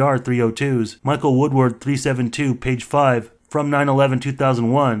FDR 302s, Michael Woodward 372, page 5, from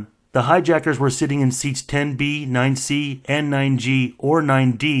 9/11/2001. The hijackers were sitting in seats 10B, 9C, and 9G, or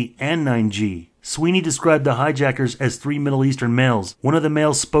 9D and 9G. Sweeney described the hijackers as 3 Middle Eastern males. One of the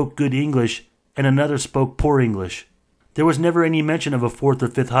males spoke good English, and another spoke poor English. There was never any mention of a 4th or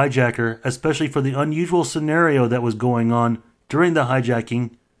 5th hijacker, especially for the unusual scenario that was going on during the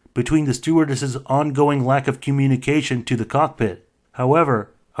hijacking between the stewardess's ongoing lack of communication to the cockpit.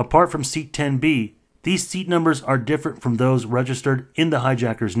 However, apart from seat 10B, these seat numbers are different from those registered in the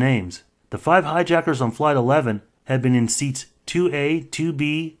hijackers' names. The 5 hijackers on Flight 11 had been in seats 2A,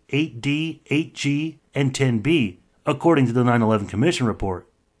 2B, 8D, 8G, and 10B, according to the 9/11 Commission report.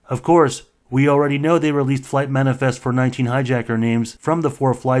 Of course, we already know they released flight manifests for 19 hijacker names from the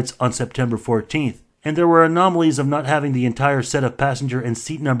 4 flights on September 14th, and there were anomalies of not having the entire set of passenger and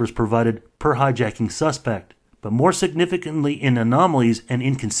seat numbers provided per hijacking suspect. But more significantly in anomalies and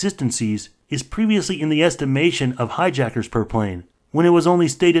inconsistencies is previously in the estimation of hijackers per plane, when it was only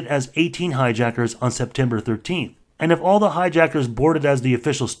stated as 18 hijackers on September 13th. And if all the hijackers boarded, as the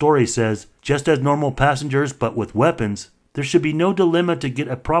official story says, just as normal passengers but with weapons, there should be no dilemma to get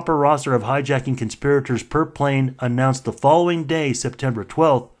a proper roster of hijacking conspirators per plane announced the following day, September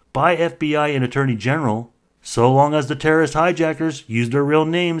 12th, by FBI and Attorney General, so long as the terrorist hijackers use their real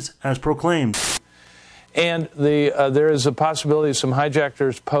names as proclaimed. And there is a possibility some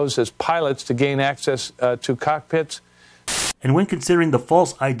hijackers pose as pilots to gain access to cockpits. And when considering the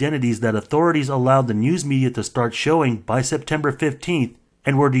false identities that authorities allowed the news media to start showing by September 15th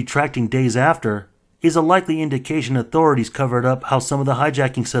and were detracting days after, is a likely indication authorities covered up how some of the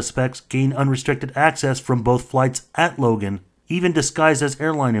hijacking suspects gained unrestricted access from both flights at Logan, even disguised as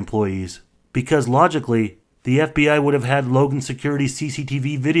airline employees. Because logically, the FBI would have had Logan Security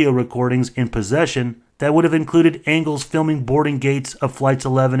CCTV video recordings in possession that would have included angles filming boarding gates of Flights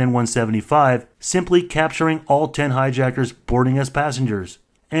 11 and 175, simply capturing all 10 hijackers boarding as passengers.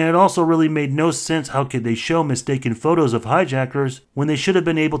 And it also really made no sense how could they show mistaken photos of hijackers when they should have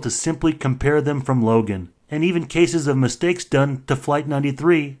been able to simply compare them from Logan, and even cases of mistakes done to Flight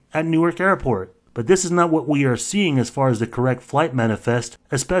 93 at Newark Airport. But this is not what we are seeing as far as the correct flight manifest,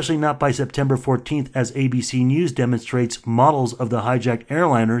 especially not by September 14th, as ABC News demonstrates models of the hijacked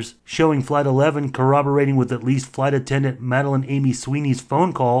airliners, showing Flight 11 corroborating with at least flight attendant Madeline Amy Sweeney's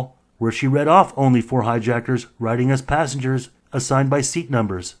phone call, where she read off only 4 hijackers riding as passengers assigned by seat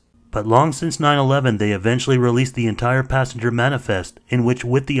numbers. But long since 9/11, they eventually released the entire passenger manifest, in which,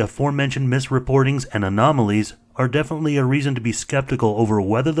 with the aforementioned misreportings and anomalies, are definitely a reason to be skeptical over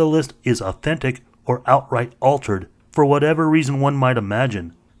whether the list is authentic or outright altered, for whatever reason one might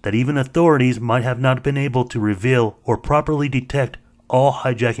imagine, that even authorities might have not been able to reveal or properly detect all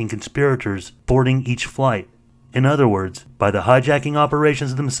hijacking conspirators boarding each flight. In other words, by the hijacking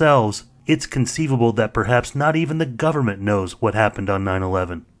operations themselves, it's conceivable that perhaps not even the government knows what happened on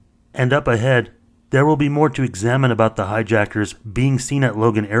 9/11. And up ahead, there will be more to examine about the hijackers being seen at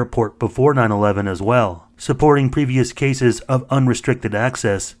Logan Airport before 9/11 as well, supporting previous cases of unrestricted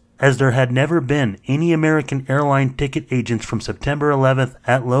access, as there had never been any American airline ticket agents from September 11th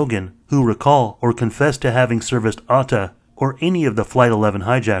at Logan who recall or confess to having serviced Atta or any of the Flight 11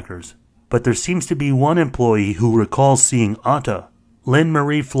 hijackers. But there seems to be one employee who recalls seeing Atta. Lynn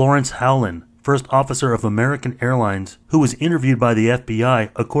Marie Florence Howland, first officer of American Airlines, who was interviewed by the FBI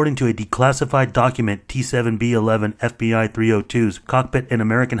according to a declassified document T7B11 FBI 302's Cockpit and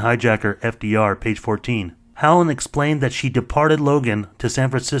American Hijacker FDR, page 14. Howland explained that she departed Logan to San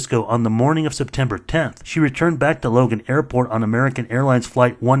Francisco on the morning of September 10th. She returned back to Logan Airport on American Airlines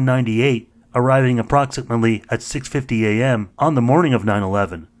Flight 198, arriving approximately at 6:50 a.m. on the morning of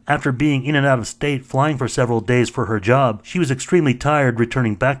 9/11. After being in and out of state flying for several days for her job, she was extremely tired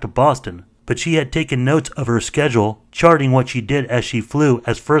returning back to Boston. But she had taken notes of her schedule, charting what she did as she flew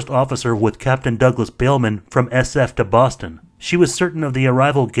as first officer with Captain Douglas Bailman from SF to Boston. She was certain of the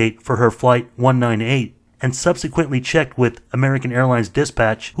arrival gate for her Flight 198, and subsequently checked with American Airlines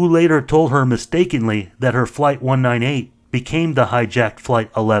dispatch, who later told her mistakenly that her Flight 198 became the hijacked Flight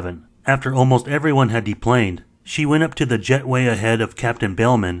 11. After almost everyone had deplaned, she went up to the jetway ahead of Captain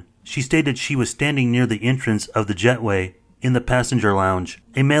Bailman. She stated she was standing near the entrance of the jetway in the passenger lounge.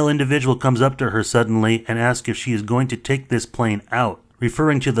 A male individual comes up to her suddenly and asks if she is going to take this plane out,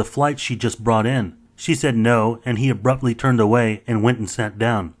 referring to the flight she just brought in. She said no, and he abruptly turned away and went and sat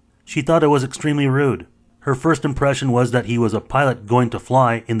down. She thought it was extremely rude. Her first impression was that he was a pilot going to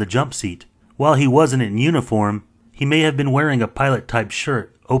fly in the jump seat. While he wasn't in uniform, he may have been wearing a pilot-type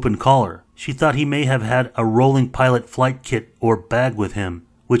shirt, open collar. She thought he may have had a rolling pilot flight kit or bag with him,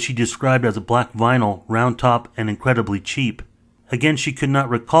 which she described as a black vinyl, round top, and incredibly cheap. Again, she could not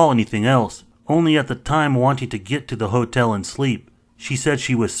recall anything else, only at the time wanting to get to the hotel and sleep. She said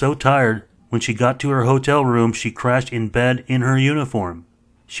she was so tired, when she got to her hotel room, she crashed in bed in her uniform.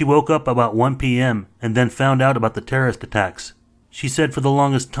 She woke up about 1 p.m. and then found out about the terrorist attacks. She said for the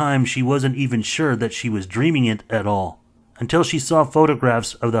longest time she wasn't even sure that she was dreaming it at all. Until she saw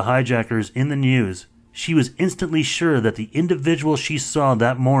photographs of the hijackers in the news, she was instantly sure that the individual she saw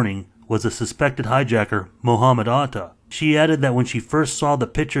that morning was the suspected hijacker, Mohamed Atta. She added that when she first saw the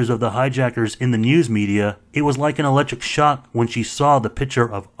pictures of the hijackers in the news media, it was like an electric shock when she saw the picture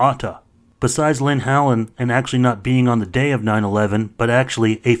of Atta. Besides Lynn Howland and actually not being on the day of 9/11, but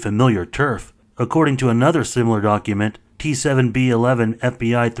actually a familiar turf, according to another similar document, T7B11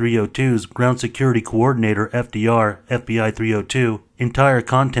 FBI 302's Ground Security Coordinator FDR, FBI 302, entire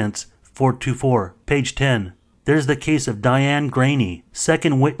contents 424, page 10. There's the case of Diane Graney,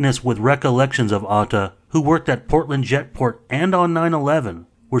 second witness with recollections of Atta, who worked at Portland Jetport and on 9/11,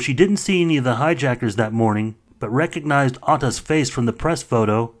 where she didn't see any of the hijackers that morning, but recognized Atta's face from the press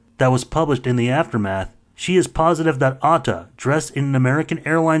photo that was published in the aftermath. She is positive that Atta, dressed in an American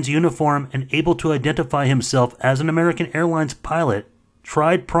Airlines uniform and able to identify himself as an American Airlines pilot,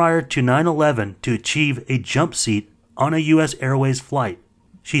 tried prior to 9/11 to achieve a jump seat on a U.S. Airways flight.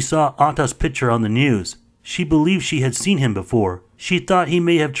 She saw Atta's picture on the news. She believed she had seen him before. She thought he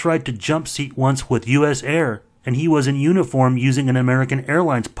may have tried to jump seat once with U.S. Air, and he was in uniform using an American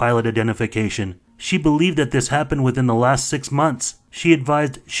Airlines pilot identification. She believed that this happened within the last 6 months. She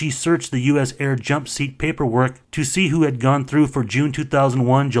advised she searched the U.S. Air jump seat paperwork to see who had gone through for June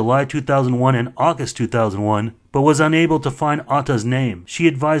 2001, July 2001, and August 2001, but was unable to find Atta's name. She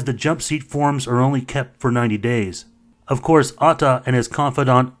advised the jump seat forms are only kept for 90 days. Of course, Atta and his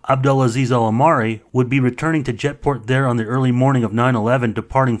confidant Abdulaziz al-Omari would be returning to Jetport there on the early morning of 9/11,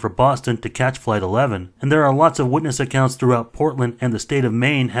 departing for Boston to catch Flight 11. And there are lots of witness accounts throughout Portland and the state of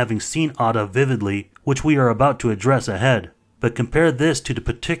Maine having seen Atta vividly, which we are about to address ahead. But compare this to the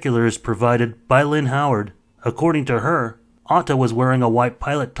particulars provided by Lynn Howard. According to her, Atta was wearing a white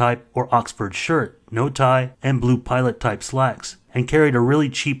pilot type or Oxford shirt, no tie, and blue pilot type slacks, and carried a really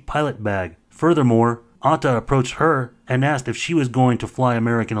cheap pilot bag. Furthermore, Atta approached her and asked if she was going to fly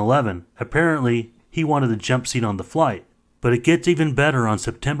American 11. Apparently, he wanted a jump seat on the flight. But it gets even better. On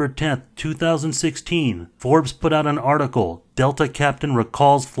September 10th, 2016, Forbes put out an article, Delta Captain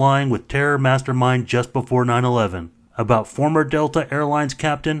Recalls Flying with Terror Mastermind Just Before 9/11, about former Delta Airlines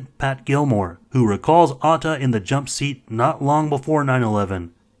Captain Pat Gilmore, who recalls Atta in the jump seat not long before 9/11.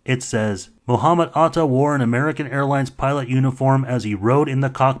 It says, Mohamed Atta wore an American Airlines pilot uniform as he rode in the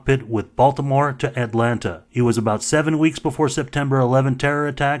cockpit with Baltimore to Atlanta. It was about 7 weeks before September 11 terror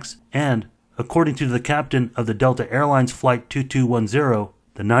attacks, and, according to the captain of the Delta Airlines Flight 2210,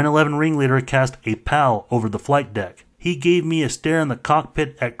 the 9/11 ringleader cast a pall over the flight deck. He gave me a stare in the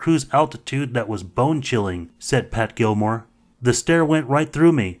cockpit at cruise altitude that was bone-chilling, said Pat Gilmore. The stare went right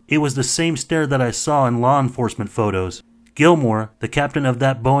through me. It was the same stare that I saw in law enforcement photos. Gilmore, the captain of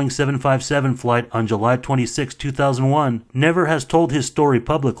that Boeing 757 flight on July 26, 2001, never has told his story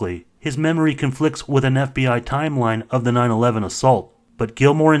publicly. His memory conflicts with an FBI timeline of the 9/11 assault. but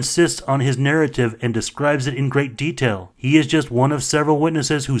Gilmore insists on his narrative and describes it in great detail. He is just one of several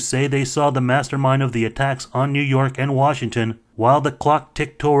witnesses who say they saw the mastermind of the attacks on New York and Washington while the clock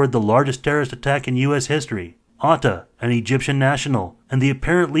ticked toward the largest terrorist attack in U.S. history. Atta, an Egyptian national, and the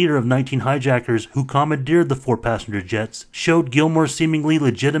apparent leader of 19 hijackers who commandeered the 4-passenger jets, showed Gilmore seemingly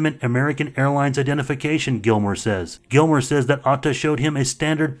legitimate American Airlines identification, Gilmore says. Gilmore says that Atta showed him a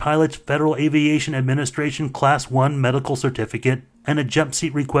standard pilot's Federal Aviation Administration Class 1 medical certificate and a jump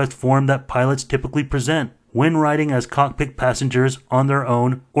seat request form that pilots typically present when riding as cockpit passengers on their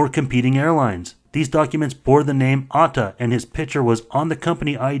own or competing airlines. These documents bore the name Atta and his picture was on the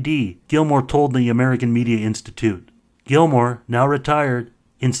company ID, Gilmore told the American Media Institute. Gilmore, now retired,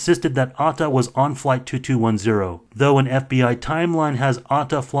 insisted that Atta was on Flight 2210, though an FBI timeline has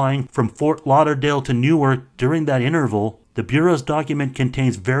Atta flying from Fort Lauderdale to Newark during that interval. The Bureau's document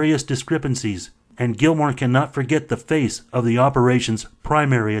contains various discrepancies, and Gilmore cannot forget the face of the operation's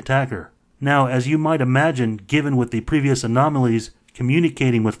primary attacker. Now, as you might imagine, given with the previous anomalies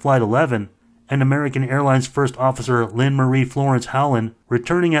communicating with Flight 11, and American Airlines First Officer Lynn Marie Florence Howland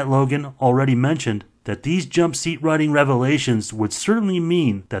returning at Logan already mentioned that these jump seat riding revelations would certainly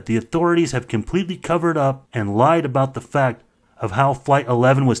mean that the authorities have completely covered up and lied about the fact of how Flight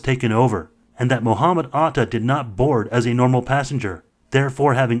 11 was taken over, and that Mohamed Atta did not board as a normal passenger,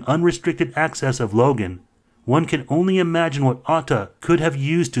 therefore having unrestricted access of Logan. One can only imagine what Atta could have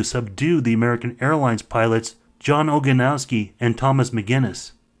used to subdue the American Airlines pilots John Oganowski and Thomas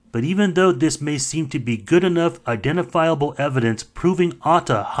McGinnis. But even though this may seem to be good enough identifiable evidence proving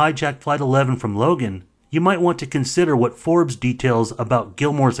Atta hijacked Flight 11 from Logan, you might want to consider what Forbes details about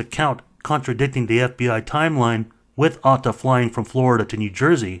Gilmore's account contradicting the FBI timeline with Atta flying from Florida to New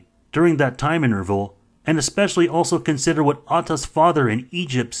Jersey during that time interval, and especially also consider what Atta's father in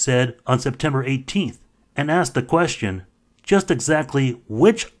Egypt said on September 18th, and ask the question, just exactly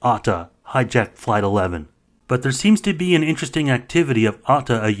which Atta hijacked Flight 11? But there seems to be an interesting activity of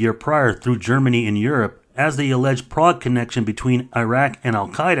Atta a year prior through Germany and Europe, as the alleged Prague connection between Iraq and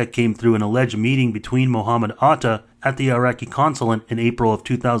al-Qaeda came through an alleged meeting between Mohamed Atta at the Iraqi consulate in April of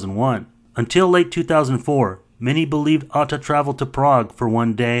 2001. Until late 2004, many believed Atta traveled to Prague for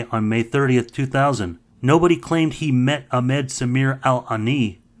one day on May 30th, 2000. Nobody claimed he met Ahmed Samir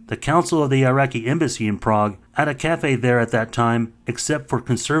al-Ani, the counsel of the Iraqi embassy in Prague, at a cafe there at that time, except for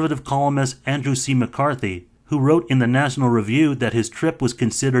conservative columnist Andrew C. McCarthy, who wrote in the National Review that his trip was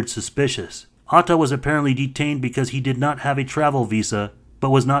considered suspicious. Atta was apparently detained because he did not have a travel visa, but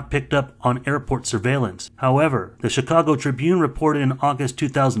was not picked up on airport surveillance. However, the Chicago Tribune reported in August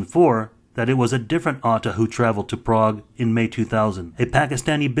 2004 that it was a different Atta who traveled to Prague in May 2000, a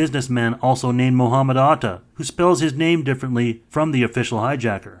Pakistani businessman also named Mohamed Atta, who spells his name differently from the official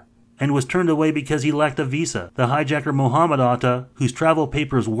hijacker, and was turned away because he lacked a visa. The hijacker Mohamed Atta, whose travel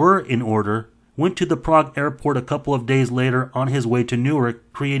papers were in order, went to the Prague airport a couple of days later on his way to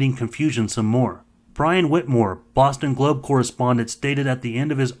Newark, creating confusion some more. Brian Whitmore, Boston Globe correspondent, stated at the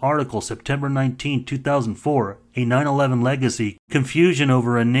end of his article September 19, 2004, a 9/11 legacy, confusion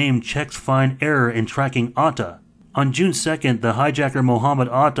over a name checks find error in tracking Atta. On June 2nd, the hijacker Mohamed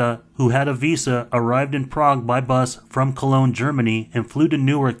Atta, who had a visa, arrived in Prague by bus from Cologne, Germany, and flew to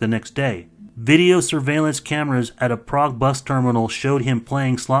Newark the next day. Video surveillance cameras at a Prague bus terminal showed him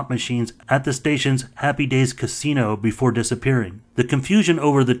playing slot machines at the station's Happy Days casino before disappearing. The confusion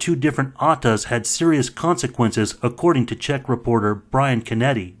over the two different Attas had serious consequences, according to Czech reporter Brian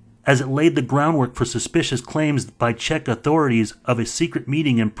Canetti, as it laid the groundwork for suspicious claims by Czech authorities of a secret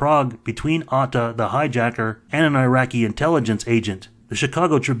meeting in Prague between Atta, the hijacker, and an Iraqi intelligence agent. The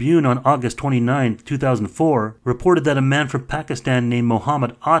Chicago Tribune on August 29, 2004, reported that a man from Pakistan named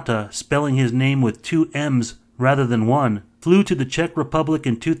Mohamed Atta, spelling his name with two M's rather than one, flew to the Czech Republic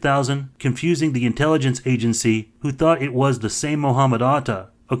in 2000, confusing the intelligence agency, who thought it was the same Mohamed Atta,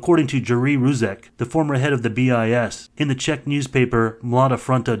 according to Jiri Ruzek, the former head of the BIS, in the Czech newspaper Mlada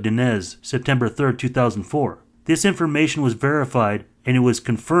Fronta Dnes, September 3, 2004. This information was verified, and it was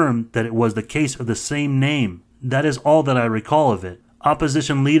confirmed that it was the case of the same name. That is all that I recall of it.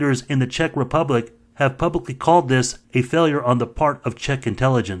 Opposition leaders in the Czech Republic have publicly called this a failure on the part of Czech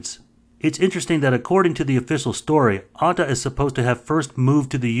intelligence. It's interesting that according to the official story, Atta is supposed to have first moved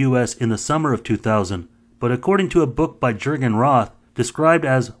to the U.S. in the summer of 2000, but according to a book by Jürgen Roth, described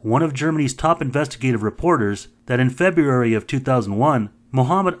as one of Germany's top investigative reporters, that in February of 2001,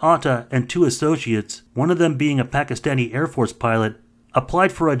 Mohamed Atta and two associates, one of them being a Pakistani Air Force pilot,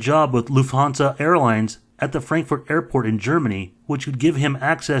 applied for a job with Lufthansa Airlines at the Frankfurt airport in Germany, which would give him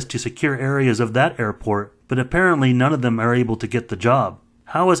access to secure areas of that airport, but apparently none of them are able to get the job.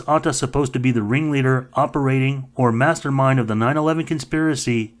 How is Atta supposed to be the ringleader, operating, or mastermind of the 9/11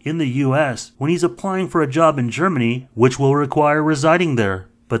 conspiracy in the U.S. when he's applying for a job in Germany, which will require residing there?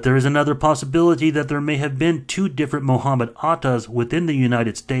 But there is another possibility that there may have been two different Mohamed Attas within the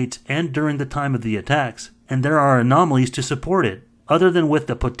United States and during the time of the attacks, and there are anomalies to support it, other than with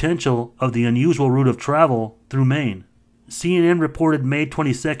the potential of the unusual route of travel through Maine. CNN reported May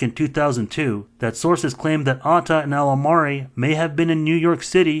 22, 2002, that sources claimed that Atta and al-Omari may have been in New York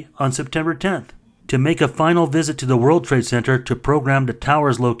City on September 10th to make a final visit to the World Trade Center to program the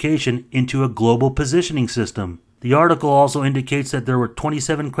tower's location into a global positioning system. The article also indicates that there were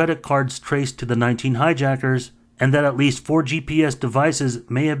 27 credit cards traced to the 19 hijackers, and that at least 4 GPS devices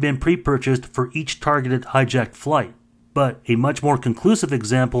may have been pre-purchased for each targeted hijacked flight. But a much more conclusive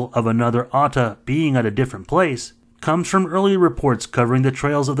example of another Atta being at a different place comes from early reports covering the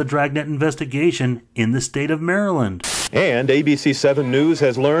trails of the Dragnet investigation in the state of Maryland. And ABC 7 News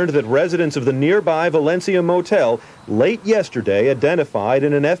has learned that residents of the nearby Valencia Motel late yesterday identified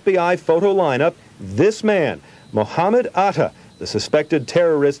in an FBI photo lineup this man, Mohamed Atta, the suspected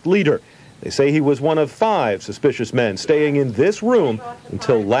terrorist leader. They say he was one of 5 suspicious men staying in this room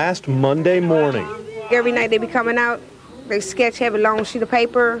until last Monday morning. Every night they be coming out, they sketch, have a long sheet of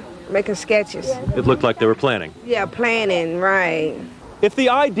paper, making sketches. It looked like they were planning. Yeah, planning, right. If the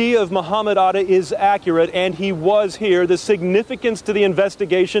idea of Mohamed Atta is accurate and he was here, the significance to the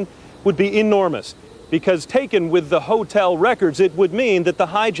investigation would be enormous. Because taken with the hotel records, it would mean that the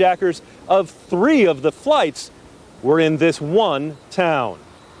hijackers of 3 of the flights were in this one town.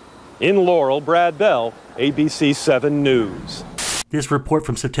 In Laurel, Brad Bell, ABC 7 News. This report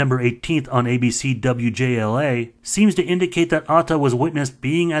from September 18th on ABC WJLA seems to indicate that Atta was witnessed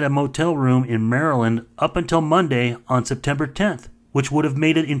being at a motel room in Maryland up until Monday on September 10th, which would have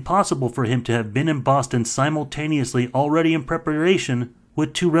made it impossible for him to have been in Boston simultaneously already in preparation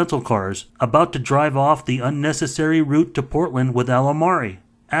with 2 rental cars, about to drive off the unnecessary route to Portland with al-Omari,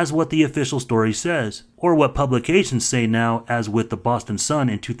 as what the official story says, or what publications say now as with the Boston Sun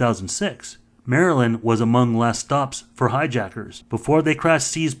in 2006. Maryland was among last stops for hijackers. Before they crashed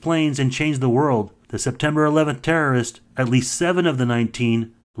seized planes and changed the world, the September 11th terrorists, at least 7 of the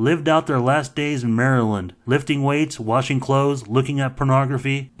 19, lived out their last days in Maryland, lifting weights, washing clothes, looking at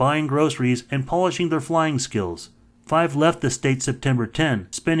pornography, buying groceries, and polishing their flying skills. 5 left the state September 10,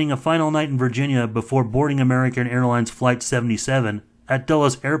 spending a final night in Virginia before boarding American Airlines Flight 77 at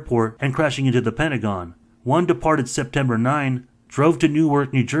Dulles Airport and crashing into the Pentagon. 1 departed September 9, drove to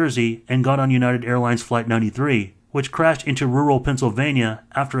Newark, New Jersey, and got on United Airlines Flight 93, which crashed into rural Pennsylvania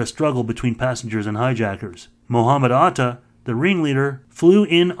after a struggle between passengers and hijackers. Mohamed Atta, the ringleader, flew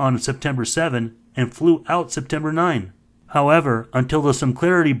in on September 7 and flew out September 9. However, until there's some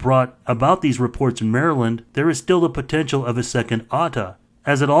clarity brought about these reports in Maryland, there is still the potential of a second Atta,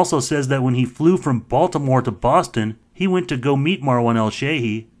 as it also says that when he flew from Baltimore to Boston, he went to go meet Marwan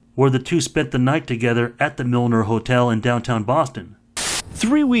al-Shehhi, where the two spent the night together at the Milner Hotel in downtown Boston.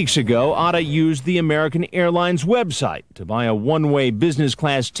 3 weeks ago, Atta used the American Airlines website to buy a one-way business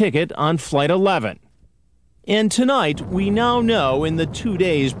class ticket on Flight 11. And tonight, we now know in the 2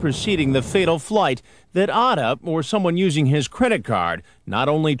 days preceding the fatal flight that Atta, or someone using his credit card, not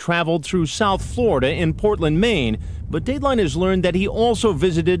only traveled through South Florida in Portland, Maine, but Dateline has learned that he also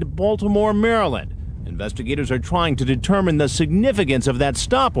visited Baltimore, Maryland. Investigators are trying to determine the significance of that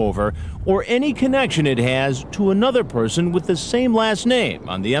stopover or any connection it has to another person with the same last name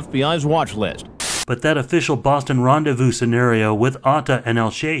on the FBI's watch list. But that official Boston rendezvous scenario with Atta and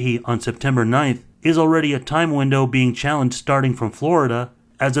al-Shehhi on September 9th is already a time window being challenged starting from Florida,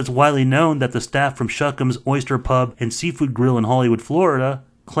 as it's widely known that the staff from Shuckham's Oyster Pub and Seafood Grill in Hollywood, Florida,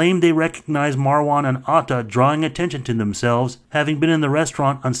 claimed they recognized Marwan and Atta drawing attention to themselves, having been in the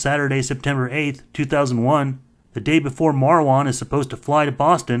restaurant on Saturday, September 8th, 2001, the day before Marwan is supposed to fly to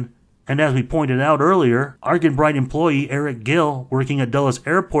Boston. And as we pointed out earlier, Argenbright employee Eric Gill, working at Dulles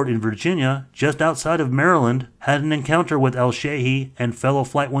Airport in Virginia, just outside of Maryland, had an encounter with al-Shehhi and fellow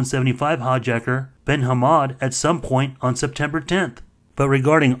Flight 175 hijacker Banihammad at some point on September 10th. But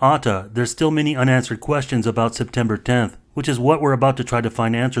regarding Atta, there's still many unanswered questions about September 10th, which is what we're about to try to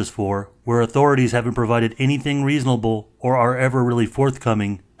find answers for, where authorities haven't provided anything reasonable or are ever really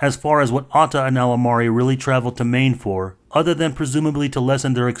forthcoming as far as what Atta and al-Omari really traveled to Maine for, other than presumably to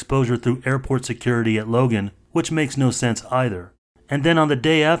lessen their exposure through airport security at Logan, which makes no sense either. And then on the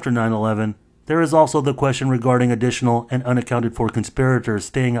day after 9/11, there is also the question regarding additional and unaccounted for conspirators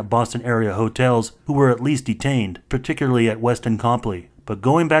staying at Boston area hotels who were at least detained, particularly at Westin Copley. But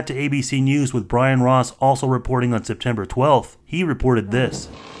going back to ABC News with Brian Ross also reporting on September 12th, he reported this.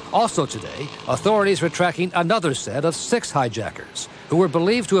 Also today, authorities were tracking another set of 6 hijackers. who were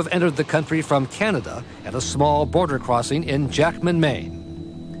believed to have entered the country from Canada at a small border crossing in Jackman,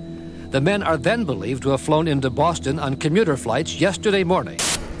 Maine. The men are then believed to have flown into Boston on commuter flights yesterday morning.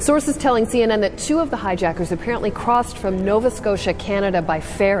 Sources telling CNN that two of the hijackers apparently crossed from Nova Scotia, Canada by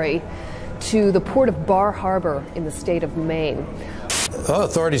ferry to the port of Bar Harbor in the state of Maine. Well,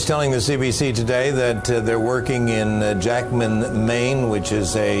 authorities telling the CBC today that they're working in Jackman, Maine, which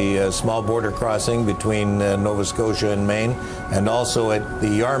is a small border crossing between Nova Scotia and Maine, and also at the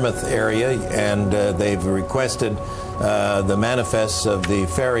Yarmouth area, and they've requested the manifests of the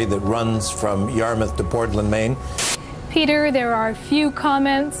ferry that runs from Yarmouth to Portland, Maine. Peter, there are few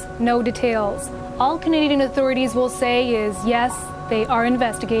comments, no details. All Canadian authorities will say is yes, they are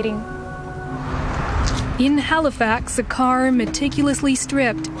investigating. In Halifax, a car meticulously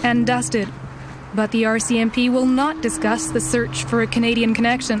stripped and dusted. But the RCMP will not discuss the search for a Canadian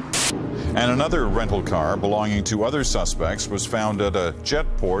connection. And another rental car belonging to other suspects was found at a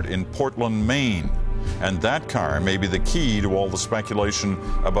Jetport in Portland, Maine. And that car may be the key to all the speculation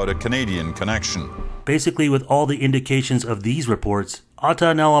about a Canadian connection. Basically, with all the indications of these reports, Atta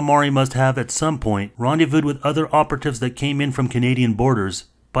and al-Omari must have at some point rendezvoused with other operatives that came in from Canadian borders,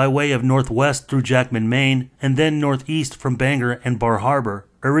 by way of northwest through Jackman, Maine, and then northeast from Bangor and Bar Harbor,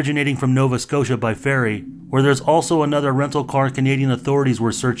 originating from Nova Scotia by ferry, where there's also another rental car Canadian authorities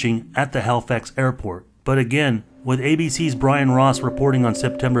were searching at the Halifax airport. But again, with ABC's Brian Ross reporting on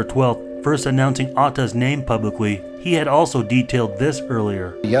September 12th, first announcing Atta's name publicly, he had also detailed this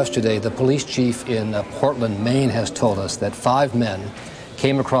earlier. Yesterday, the police chief in Portland, Maine has told us that 5 men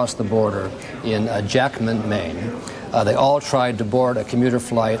came across the border in Jackman, Maine. They all tried to board a commuter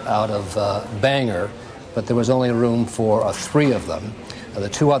flight out of Bangor, but there was only room for 3 of them. The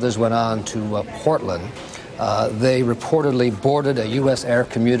 2 others went on to Portland. They reportedly boarded a U.S. air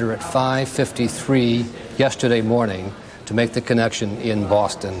commuter at 5:53 yesterday morning to make the connection in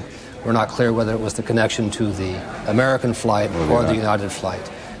Boston. We're not clear whether it was the connection to the American flight or the United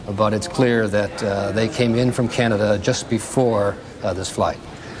flight, but it's clear that they came in from Canada just before this flight.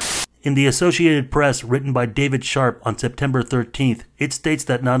 In the Associated Press, written by David Sharp on September 13th, it states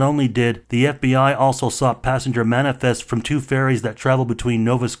that not only did the FBI also sought passenger manifests from 2 ferries that travel between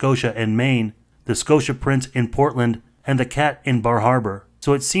Nova Scotia and Maine, the Scotia Prince in Portland and the Cat in Bar Harbor.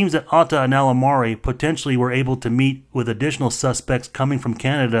 So it seems that Atta and al-Omari potentially were able to meet with additional suspects coming from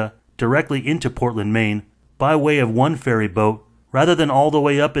Canada directly into Portland, Maine, by way of 1 ferry boat, rather than all the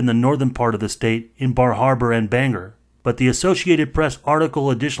way up in the northern part of the state in Bar Harbor and Bangor. But the Associated Press article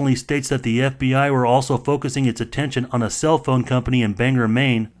additionally states that the FBI were also focusing its attention on a cell phone company in Bangor,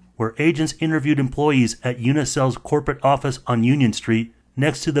 Maine, where agents interviewed employees at Unicell's corporate office on Union Street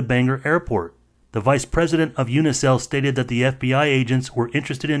next to the Bangor airport. The vice president of Unicell stated that the FBI agents were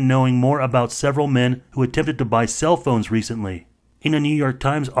interested in knowing more about several men who attempted to buy cell phones recently. In a New York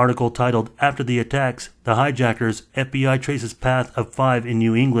Times article titled "After the Attacks, the Hijackers, FBI Traces Path of 5 in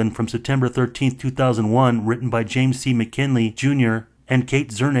New England" from September 13, 2001, written by James C. McKinley, Jr. and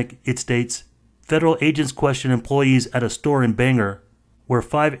Kate Zernick, it states, federal agents questioned employees at a store in Bangor, where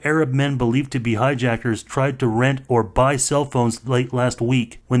 5 Arab men believed to be hijackers tried to rent or buy cell phones late last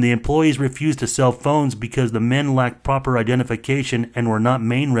week. When the employees refused to sell phones because the men lacked proper identification and were not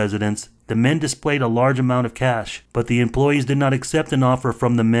Maine residents, the men displayed a large amount of cash, but the employees did not accept an offer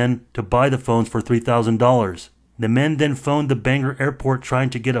from the men to buy the phones for $3,000. The men then phoned the Bangor airport trying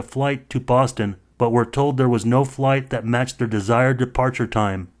to get a flight to Boston, but were told there was no flight that matched their desired departure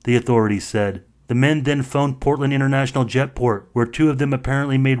time, the authorities said. The men then phoned Portland International Jetport, where 2 of them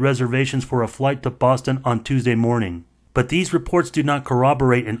apparently made reservations for a flight to Boston on Tuesday morning. But these reports do not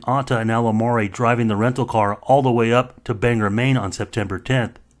corroborate an Atta and al-Omari driving the rental car all the way up to Bangor, Maine on September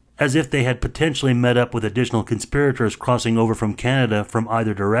 10th. As if they had potentially met up with additional conspirators crossing over from Canada from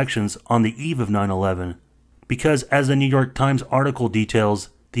either directions on the eve of 9/11. Because, as the New York Times article details,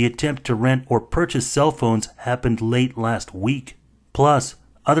 the attempt to rent or purchase cell phones happened late last week. Plus,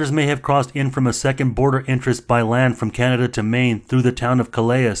 others may have crossed in from a second border interest by land from Canada to Maine through the town of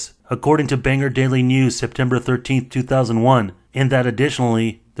Calais, according to Bangor Daily News, September 13, 2001, in that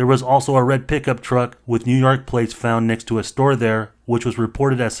additionally, there was also a red pickup truck with New York plates found next to a store there, which was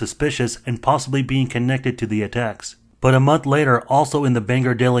reported as suspicious and possibly being connected to the attacks. But a month later, also in the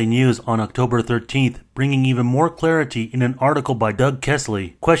Bangor Daily News on October 13th, bringing even more clarity in an article by Doug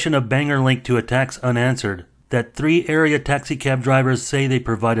Kessley, question of Bangor linked to attacks unanswered, that 3 area taxicab drivers say they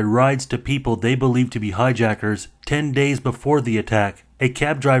provided rides to people they believe to be hijackers 10 days before the attack. A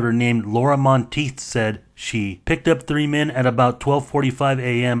cab driver named Laura Monteith said she picked up 3 men at about 12:45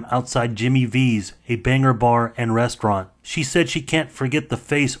 a.m. outside Jimmy V's, a Bangor bar and restaurant. She said she can't forget the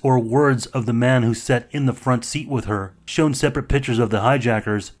face or words of the man who sat in the front seat with her. Shown separate pictures of the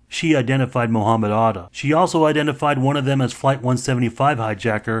hijackers, she identified Mohamed Atta. She also identified one of them as Flight 175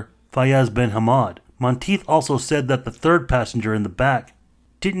 hijacker, Fayez Banihammad. Monteith also said that the third passenger in the back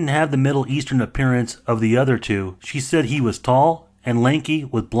didn't have the Middle Eastern appearance of the other 2. She said he was tall and lanky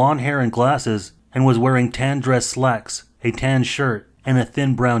with blonde hair and glasses and was wearing tan dress slacks, a tan shirt, and a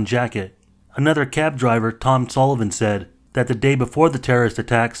thin brown jacket. Another cab driver, Tom Sullivan, said that the day before the terrorist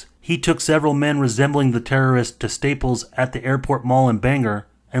attacks, he took several men resembling the terrorists to Staples at the Airport Mall in Bangor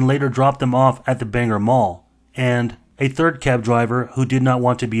and later dropped them off at the Bangor Mall. And a third cab driver, who did not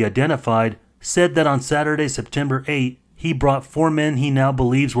want to be identified, said that on Saturday, September 8, he brought 4 men he now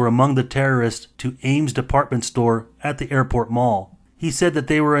believes were among the terrorists to Ames department store at the Airport Mall. He said that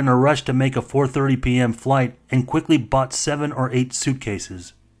they were in a rush to make a 4:30 p.m. flight and quickly bought 7 or 8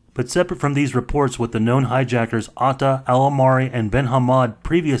 suitcases. But separate from these reports with the known hijackers Atta, al-Omari, and Banihammad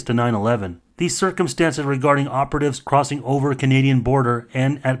previous to 9/11, these circumstances regarding operatives crossing over Canadian border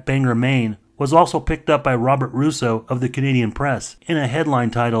and at Bangor, Maine, was also picked up by Robert Russo of the Canadian Press in a headline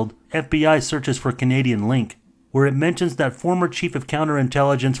titled FBI Searches for Canadian Link, where it mentions that former chief of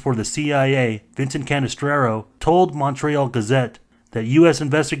counterintelligence for the CIA, Vincent Canestraro, told Montreal Gazette that U.S.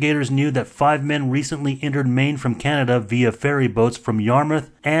 investigators knew that 5 men recently entered Maine from Canada via ferry boats from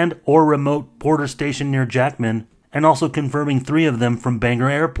Yarmouth and or remote border station near Jackman, and also confirming 3 of them from Bangor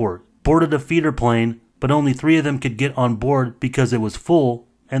Airport. Boarded a feeder plane, but only 3 of them could get on board because it was full,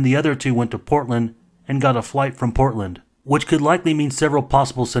 and the other 2 went to Portland and got a flight from Portland, which could likely mean several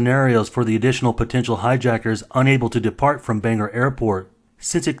possible scenarios for the additional potential hijackers unable to depart from Bangor Airport,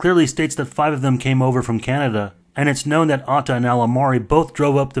 since it clearly states that 5 of them came over from Canada, and it's known that Atta and al-Omari both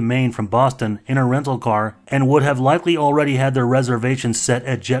drove up to Maine from Boston in a rental car and would have likely already had their reservations set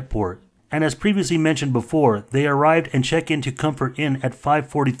at Jetport. And as previously mentioned before, they arrived and checked into Comfort Inn at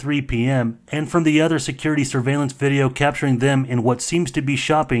 5:43 p.m., and from the other security surveillance video capturing them in what seems to be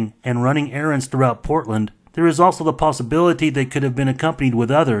shopping and running errands throughout Portland, there is also the possibility they could have been accompanied with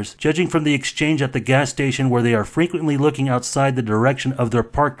others, judging from the exchange at the gas station where they are frequently looking outside the direction of their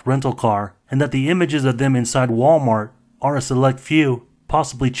parked rental car, and that the images of them inside Walmart are a select few,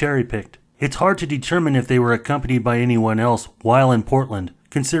 possibly cherry-picked. It's hard to determine if they were accompanied by anyone else while in Portland,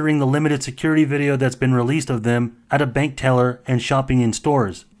 considering the limited security video that's been released of them at a bank teller and shopping in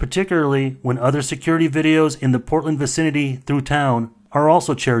stores, particularly when other security videos in the Portland vicinity through town are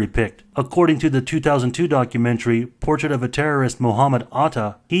also cherry-picked. According to the 2002 documentary Portrait of a Terrorist, Mohamed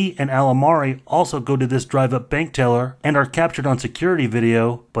Atta, he and al-Omari also go to this drive-up bank teller and are captured on security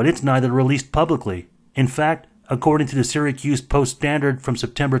video, but it's neither released publicly. In fact, according to the Syracuse Post-Standard from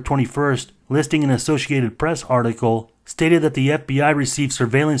September 21st, listing an Associated Press article, stated that the FBI received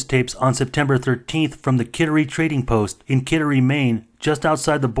surveillance tapes on September 13th from the Kittery Trading Post in Kittery, Maine, just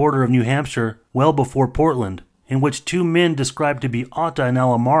outside the border of New Hampshire, well before Portland, in which 2 men described to be Atta and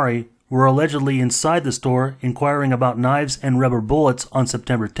al-Omari were allegedly inside the store inquiring about knives and rubber bullets on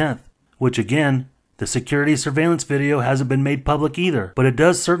September 10th, which again, the security surveillance video hasn't been made public either, but it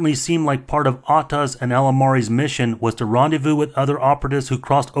does certainly seem like part of Atta's and al-Omari's mission was to rendezvous with other operatives who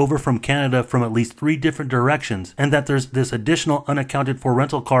crossed over from Canada from at least 3 different directions, and that there's this additional unaccounted for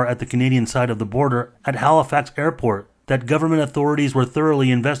rental car at the Canadian side of the border at Halifax Airport that government authorities were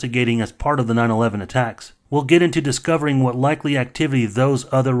thoroughly investigating as part of the 9/11 attacks. We'll get into discovering what likely activity those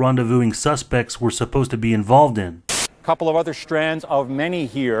other rendezvousing suspects were supposed to be involved in. A couple of other strands of many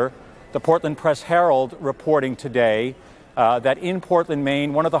here. The Portland Press-Herald reporting today that in Portland,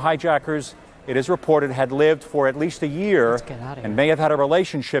 Maine, one of the hijackers, it is reported, had lived for at least a year and may have had a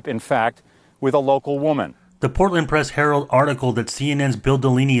relationship, in fact, with a local woman. The Portland Press-Herald article that CNN's Bill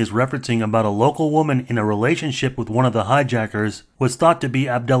Delaney is referencing about a local woman in a relationship with one of the hijackers was thought to be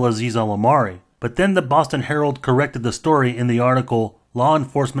Abdelaziz al-Omari. But then the Boston Herald corrected the story in the article, "Law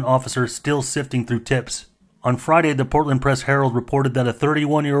enforcement officer still sifting through tips." On Friday, the Portland Press-Herald reported that a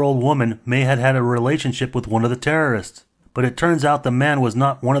 31-year-old woman may have had a relationship with one of the terrorists. But it turns out the man was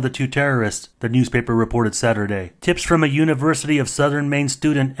not one of the 2 terrorists, the newspaper reported Saturday. Tips from a University of Southern Maine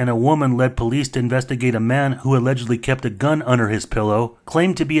student and a woman led police to investigate a man who allegedly kept a gun under his pillow,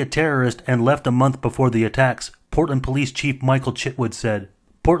 claimed to be a terrorist and left a month before the attacks, Portland Police Chief Michael Chitwood said.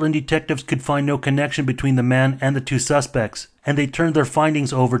 Portland detectives could find no connection between the man and the 2 suspects, and they turned their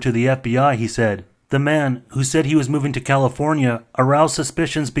findings over to the FBI, he said. The man, who said he was moving to California, aroused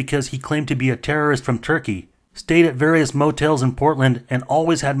suspicions because he claimed to be a terrorist from Turkey. stayed at various motels in Portland, and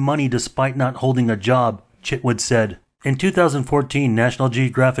always had money despite not holding a job, Chitwood said. In 2014, National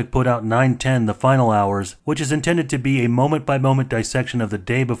Geographic put out 9/10 The Final Hours, which is intended to be a moment-by-moment dissection of the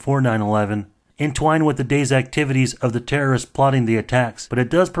day before 9/11, entwined with the day's activities of the terrorists plotting the attacks, but it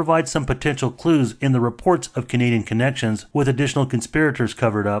does provide some potential clues in the reports of Canadian connections, with additional conspirators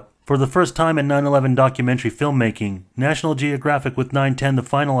covered up. For the first time in 9/11 documentary filmmaking, National Geographic with 9/10 The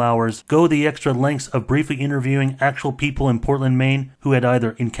Final Hours go the extra lengths of briefly interviewing actual people in Portland, Maine who had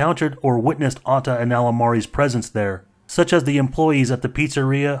either encountered or witnessed Atta and al-Omari's presence there, such as the employees at the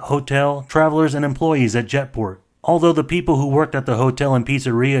pizzeria, hotel, travelers, and employees at Jetport. Although the people who worked at the hotel and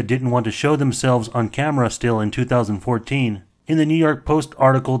pizzeria didn't want to show themselves on camera still in 2014, in the New York Post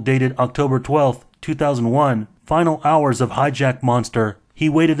article dated October 12, 2001, Final Hours of Hijack Monster, he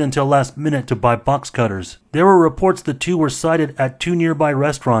waited until last minute to buy box cutters. There were reports the two were sighted at two nearby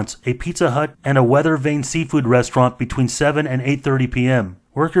restaurants, a Pizza Hut and a Weather Vane seafood restaurant, between 7 and 8:30 p.m.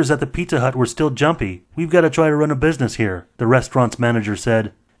 Workers at the Pizza Hut were still jumpy. "We've got to try to run a business here," the restaurant's manager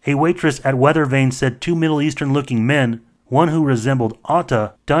said. A waitress at Weather Vane said two Middle Eastern-looking men, one who resembled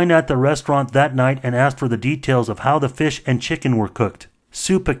Atta, dined at the restaurant that night and asked for the details of how the fish and chicken were cooked.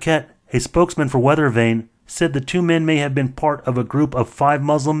 Sue Paquette, a spokesman for Weather Vane, said the two men may have been part of a group of 5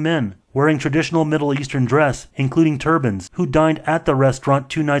 Muslim men, wearing traditional Middle Eastern dress, including turbans, who dined at the restaurant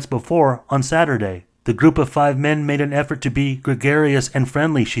 2 nights before, on Saturday. The group of 5 men made an effort to be gregarious and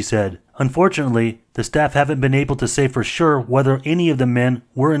friendly, she said. Unfortunately, the staff haven't been able to say for sure whether any of the men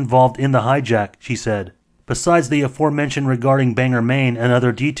were involved in the hijack, she said. Besides the aforementioned regarding Bangor, Maine, and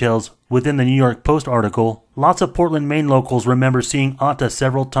other details within the New York Post article, lots of Portland, Maine locals remember seeing Atta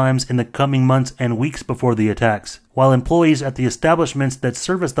several times in the coming months and weeks before the attacks, while employees at the establishments that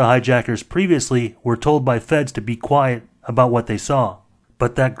serviced the hijackers previously were told by feds to be quiet about what they saw.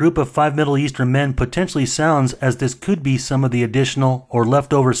 But that group of 5 Middle Eastern men potentially sounds as this could be some of the additional or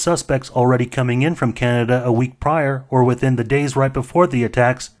leftover suspects already coming in from Canada a week prior or within the days right before the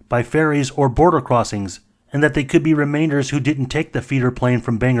attacks by ferries or border crossings, and that they could be remainders who didn't take the feeder plane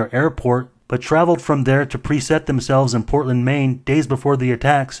from Bangor Airport, but traveled from there to preset themselves in Portland, Maine days before the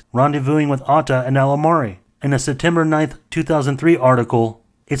attacks, rendezvousing with Atta and al-Omari. In a September 9, 2003 article,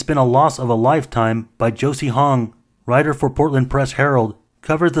 "It's Been a Loss of a Lifetime" by Josie Hong, writer for Portland Press Herald,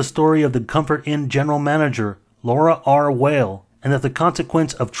 covers the story of the Comfort Inn general manager, Laura R. Whale, and that the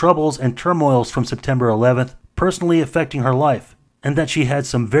consequence of troubles and turmoils from September 11th personally affecting her life, and that she had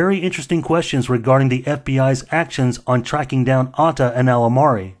some very interesting questions regarding the FBI's actions on tracking down Atta and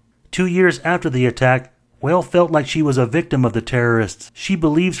al-Omari. 2 years after the attack, Whale felt like she was a victim of the terrorists. She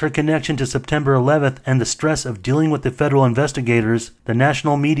believes her connection to September 11th and the stress of dealing with the federal investigators, the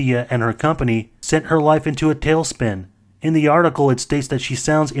national media, and her company sent her life into a tailspin. In the article, it states that she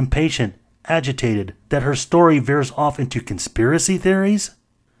sounds impatient, agitated, that her story veers off into conspiracy theories?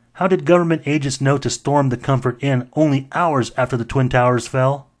 How did government agents know to storm the Comfort Inn only hours after the Twin Towers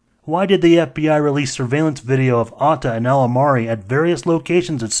fell? Why did the FBI release surveillance video of Atta and al-Omari at various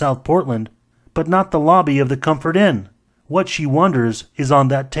locations in South Portland, but not the lobby of the Comfort Inn? What she wonders is on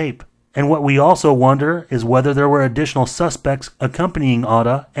that tape. And what we also wonder is whether there were additional suspects accompanying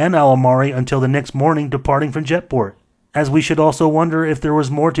Atta and al-Omari until the next morning departing from Jetport. As we should also wonder if there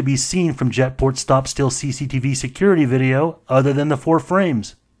was more to be seen from Jetport's stop-still CCTV security video other than the 4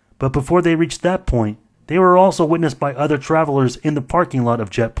 frames. But before they reached that point, they were also witnessed by other travelers in the parking lot of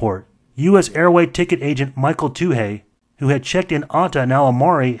Jetport. U.S. Airway ticket agent Michael Tuhey, who had checked in Atta and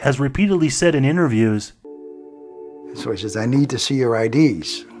al-Omari, has repeatedly said in interviews, so he says, "I need to see your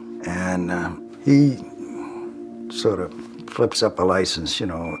IDs." And he sort of flips up a license, you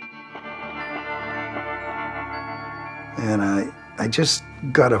know. And I just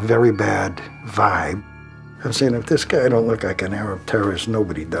got a very bad vibe. I'm saying, if this guy don't look like an Arab terrorist,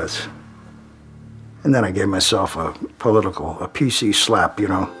 nobody does. And then I gave myself a PC slap, you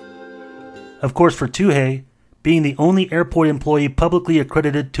know. Of course, for Tuhey, being the only airport employee publicly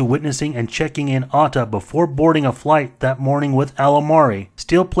accredited to witnessing and checking in Atta before boarding a flight that morning with al-Omari,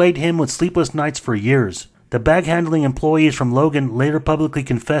 still plagued him with sleepless nights for years. The bag-handling employees from Logan later publicly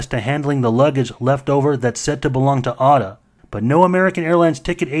confessed to handling the luggage left over that's said to belong to Atta, but no American Airlines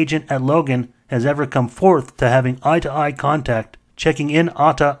ticket agent at Logan has ever come forth to having eye-to-eye contact checking in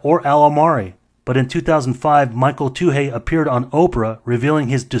Atta or al-Omari. But in 2005, Michael Tuhey appeared on Oprah revealing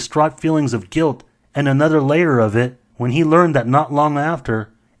his distraught feelings of guilt and another layer of it when he learned that not long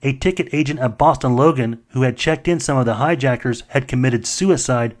after, a ticket agent at Boston Logan who had checked in some of the hijackers had committed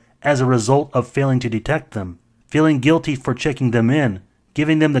suicide as a result of failing to detect them, feeling guilty for checking them in,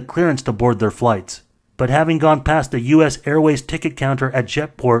 giving them the clearance to board their flights. But having gone past the U.S. Airways ticket counter at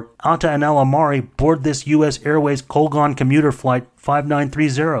Jetport, Atta and al-Omari board this U.S. Airways Colgan commuter flight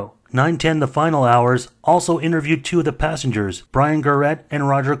 5930. 9:10 the final hours also interviewed two of the passengers, Brian Garrett and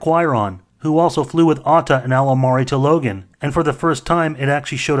Roger Quiron, who also flew with Atta and al-Omari to Logan, and for the first time it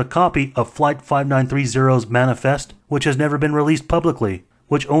actually showed a copy of Flight 5930's manifest, which has never been released publicly,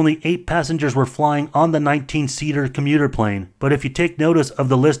 which only 8 passengers were flying on the 19-seater commuter plane. But if you take notice of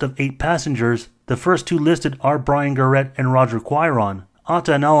the list of 8 passengers, the first 2 listed are Brian Garrett and Roger Quiron.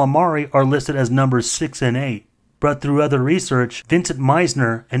 Atta and al-Omari are listed as numbers 6 and 8. But through other research, Vincent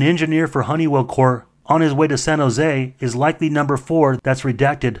Meisner, an engineer for Honeywell Corp, on his way to San Jose, is likely number 4 that's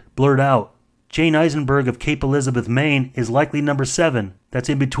redacted, blurred out. Jane Eisenberg of Cape Elizabeth, Maine, is likely number 7, that's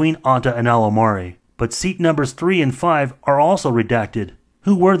in between Atta and al-Omari. But seat numbers 3 and 5 are also redacted.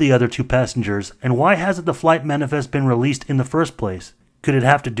 Who were the other 2 passengers, and why hasn't the flight manifest been released in the first place? Could it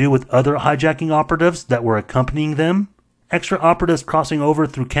have to do with other hijacking operatives that were accompanying them? Extra operatives crossing over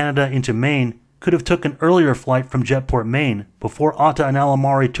through Canada into Maine could have took an earlier flight from Jetport, Maine, before Atta and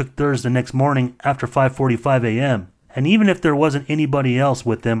al-Omari took theirs the next morning after 5:45 a.m. And even if there wasn't anybody else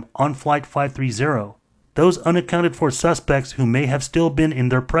with them on Flight 530, those unaccounted for suspects who may have still been in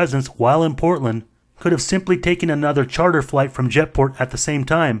their presence while in Portland could have simply taken another charter flight from Jetport at the same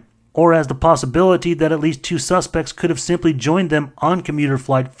time, or as the possibility that at least 2 suspects could have simply joined them on commuter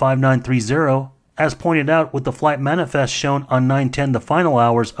flight 5930, as pointed out with the flight manifest shown on 9:10 the final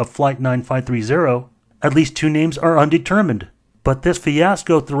hours of flight 9530. At least 2 names are undetermined. But this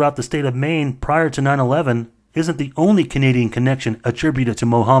fiasco throughout the state of Maine prior to 9/11 isn't the only Canadian connection attributed to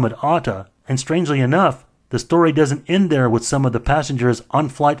Mohamed Atta, and strangely enough, the story doesn't end there with some of the passengers on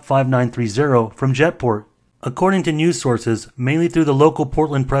Flight 5930 from Jetport. According to news sources, mainly through the local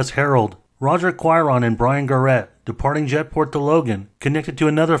Portland Press Herald, Roger Quiron and Brian Garrett, departing Jetport to Logan, connected to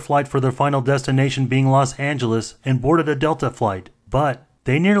another flight for their final destination being Los Angeles and boarded a Delta flight. But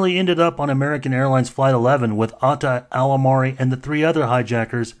they nearly ended up on American Airlines Flight 11 with Atta, al-Omari, and the 3 other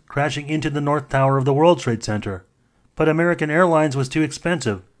hijackers crashing into the North Tower of the World Trade Center. But American Airlines was too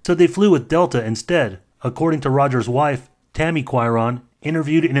expensive, so they flew with Delta instead, according to Roger's wife, Tammy Quiron,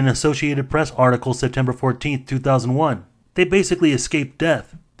 interviewed in an Associated Press article September 14, 2001. They basically escaped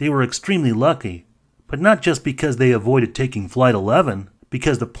death. They were extremely lucky. But not just because they avoided taking Flight 11,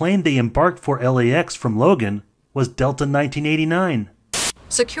 because the plane they embarked for LAX from Logan was Delta 1989.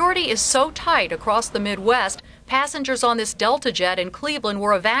 Security is so tight across the Midwest, passengers on this Delta jet in Cleveland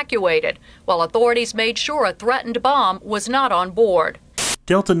were evacuated, while authorities made sure a threatened bomb was not on board.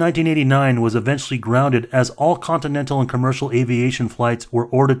 Delta 1989 was eventually grounded as all continental and commercial aviation flights were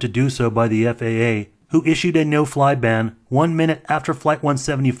ordered to do so by the FAA, who issued a no-fly ban 1 minute after Flight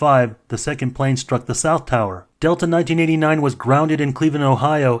 175, the second plane struck the South Tower. Delta 1989 was grounded in Cleveland,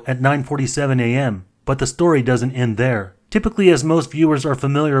 Ohio at 9:47 a.m., but the story doesn't end there. Typically, as most viewers are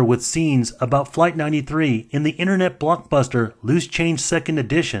familiar with scenes about Flight 93 in the internet blockbuster Loose Change 2nd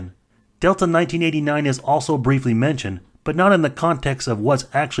Edition, Delta 1989 is also briefly mentioned, but not in the context of what's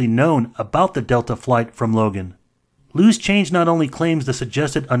actually known about the Delta flight from Logan. Loose Change not only claims the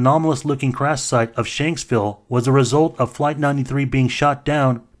suggested anomalous-looking crash site of Shanksville was a result of Flight 93 being shot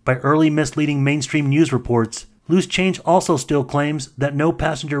down by early misleading mainstream news reports, Loose Change also still claims that no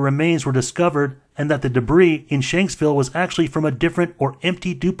passenger remains were discovered and that the debris in Shanksville was actually from a different or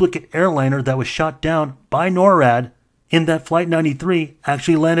empty duplicate airliner that was shot down by NORAD, in that Flight 93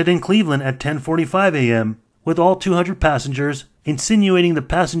 actually landed in Cleveland at 10:45 a.m., with all 200 passengers, insinuating the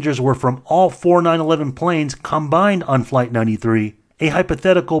passengers were from all 4 9/11 planes combined on Flight 93, a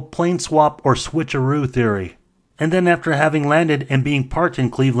hypothetical plane swap or switcheroo theory. And then after having landed and being parked in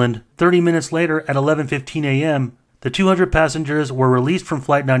Cleveland, 30 minutes later at 11:15 a.m., the 200 passengers were released from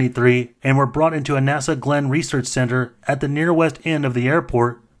Flight 93 and were brought into a NASA Glenn Research Center at the near west end of the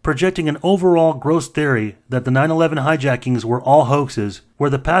airport, projecting an overall gross theory that the 9/11 hijackings were all hoaxes,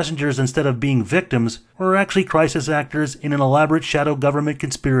 where the passengers, instead of being victims, were actually crisis actors in an elaborate shadow government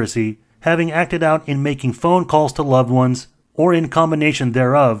conspiracy, having acted out in making phone calls to loved ones, or in combination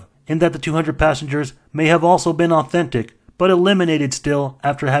thereof, and that the 200 passengers may have also been authentic, but eliminated still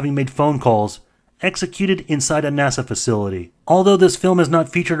after having made phone calls, executed inside a NASA facility. Although this film is not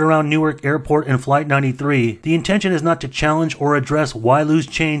featured around Newark Airport and Flight 93, the intention is not to challenge or address why Loose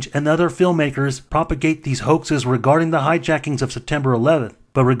Change and other filmmakers propagate these hoaxes regarding the hijackings of September 11th.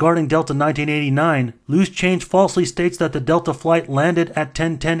 But regarding Delta 1989, Loose Change falsely states that the Delta flight landed at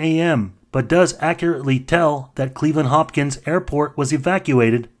 10:10 a.m., but does accurately tell that Cleveland Hopkins Airport was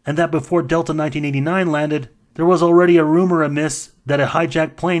evacuated and that before Delta 1989 landed, there was already a rumor amiss that a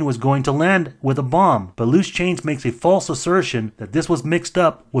hijacked plane was going to land with a bomb, but Loose Change makes a false assertion that this was mixed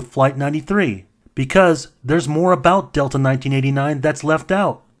up with Flight 93. because there's more about Delta 1989 that's left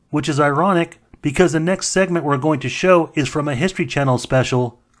out, which is ironic because the next segment we're going to show is from a History Channel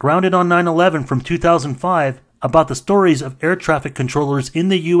special, Grounded on 9/11 from 2005, about the stories of air traffic controllers in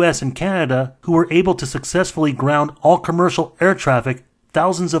the US and Canada who were able to successfully ground all commercial air traffic,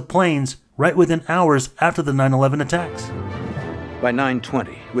 thousands of planes, right within hours after the 9/11 attacks. By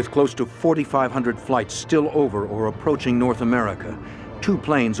 9:20, with close to 4,500 flights still over or approaching North America, 2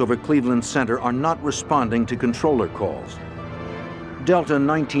 planes over Cleveland Center are not responding to controller calls. Delta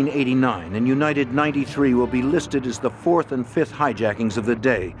 1989 and United 93 will be listed as the 4th and 5th hijackings of the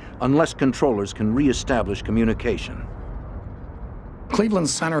day unless controllers can re-establish communication. Cleveland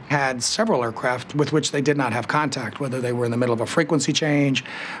Center had several aircraft with which they did not have contact, whether they were in the middle of a frequency change,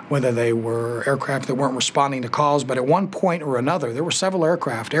 whether they were aircraft that weren't responding to calls, but at one point or another, there were several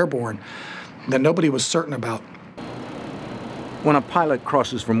aircraft airborne that nobody was certain about. When a pilot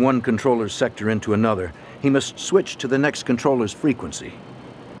crosses from one controller's sector into another, he must switch to the next controller's frequency.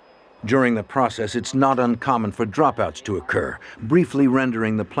 During the process, it's not uncommon for dropouts to occur, briefly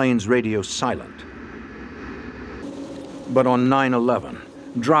rendering the plane's radio silent. But on 9/11,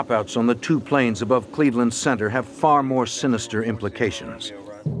 dropouts on the 2 planes above Cleveland Center have far more sinister implications.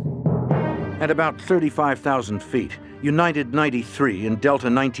 At about 35,000 feet, United 93 and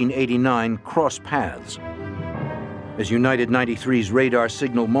Delta 1989 cross paths. As United 93's radar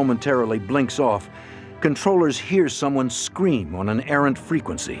signal momentarily blinks off, controllers hear someone scream on an errant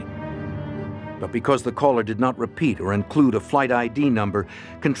frequency. But because the caller did not repeat or include a flight ID number,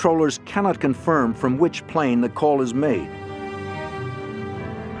 controllers cannot confirm from which plane the call is made.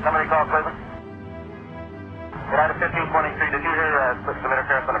 Somebody call Cleveland. United 1523, did you hear some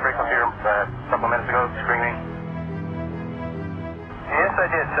interference on the frequency a couple minutes ago, screaming? Yes, I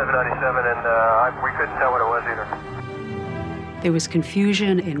did, 797, and we couldn't tell what it was either. There was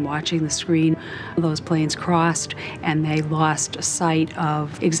confusion in watching the screen. Those planes crossed and they lost sight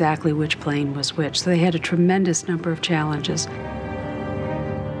of exactly which plane was which. So they had a tremendous number of challenges.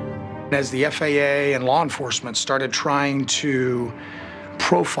 As the FAA and law enforcement started trying to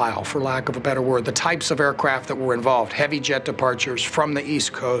profile, for lack of a better word, the types of aircraft that were involved, heavy jet departures from the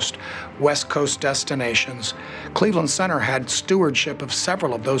East Coast, West Coast destinations, Cleveland Center had stewardship of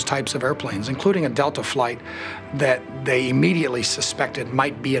several of those types of airplanes, including a Delta flight that they immediately suspected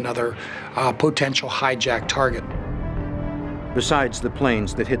might be another potential hijack target. Besides the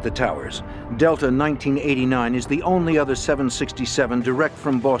planes that hit the towers, Delta 1989 is the only other 767 direct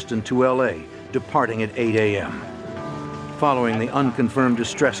from Boston to LA, departing at 8 a.m. Following the unconfirmed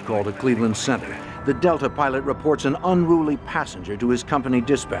distress call to Cleveland Center, the Delta pilot reports an unruly passenger to his company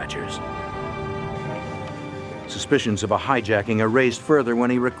dispatchers. Suspicions of a hijacking are raised further when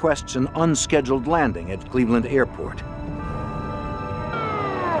he requests an unscheduled landing at Cleveland Airport.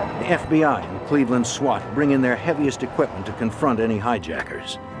 The FBI and Cleveland SWAT bring in their heaviest equipment to confront any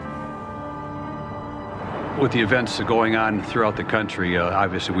hijackers. With the events going on throughout the country,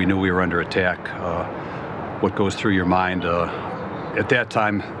 obviously we knew we were under attack. What goes through your mind? At that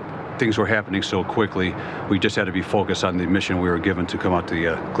time, things were happening so quickly, we just had to be focused on the mission we were given to come out to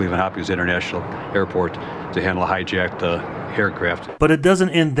the Cleveland Hopkins International Airport to handle a hijacked aircraft. But it doesn't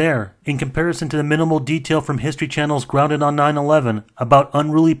end there. In comparison to the minimal detail from History Channel's Grounded on 9/11 about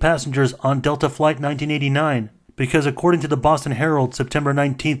unruly passengers on Delta Flight 1989, because according to the Boston Herald, September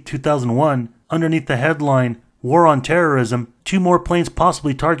 19, 2001, underneath the headline, War on Terrorism, 2 more planes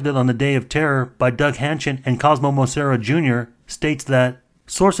possibly targeted on the Day of Terror by Doug Hanchin and Cosmo Mosera Jr., states that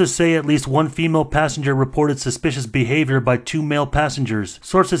sources say at least 1 female passenger reported suspicious behavior by 2 male passengers.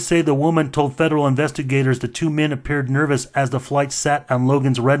 Sources say the woman told federal investigators the 2 men appeared nervous as the flight sat on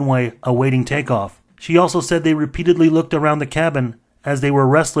Logan's runway awaiting takeoff. She also said they repeatedly looked around the cabin as they were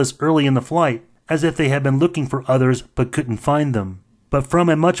restless early in the flight, as if they had been looking for others but couldn't find them. But from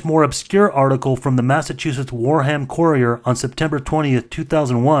a much more obscure article from the Massachusetts Wareham Courier on September 20th,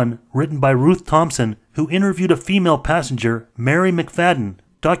 2001, written by Ruth Thompson, who interviewed a female passenger, Mary McFadden,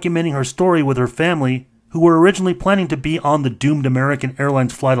 documenting her story with her family, who were originally planning to be on the doomed American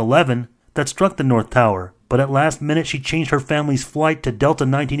Airlines Flight 11 that struck the North Tower, but at last minute she changed her family's flight to Delta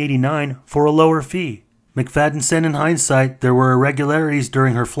 1989 for a lower fee. McFadden said in hindsight there were irregularities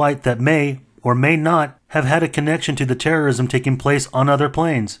during her flight that may, or may not, have had a connection to the terrorism taking place on other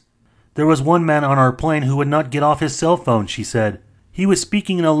planes. There was one man on our plane who would not get off his cell phone, she said. He was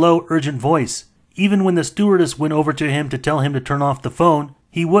speaking in a low, urgent voice. Even when the stewardess went over to him to tell him to turn off the phone,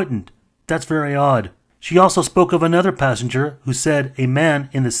 he wouldn't. That's very odd. She also spoke of another passenger who said a man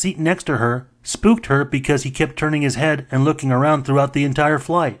in the seat next to her spooked her because he kept turning his head and looking around throughout the entire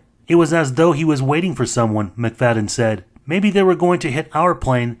flight. It was as though he was waiting for someone, McFadden said. Maybe they were going to hit our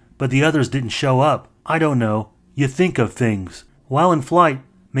plane, but the others didn't show up. I don't know. You think of things. While in flight,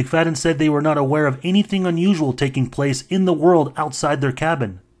 McFadden said they were not aware of anything unusual taking place in the world outside their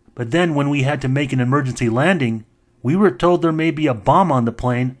cabin. But then when we had to make an emergency landing, we were told there may be a bomb on the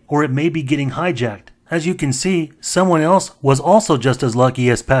plane or it may be getting hijacked. As you can see, someone else was also just as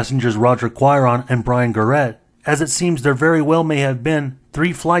lucky as passengers Roger Quiron and Brian Garrett, as it seems there very well may have been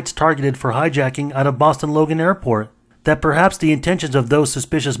 3 flights targeted for hijacking out of Boston Logan Airport. That perhaps the intentions of those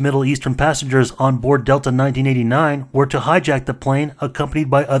suspicious Middle Eastern passengers on board Delta 1989 were to hijack the plane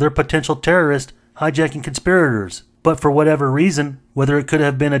accompanied by other potential terrorist hijacking conspirators. But for whatever reason, whether it could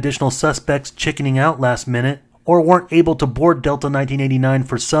have been additional suspects chickening out last minute, or weren't able to board Delta 1989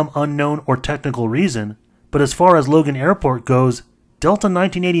 for some unknown or technical reason, but as far as Logan Airport goes, Delta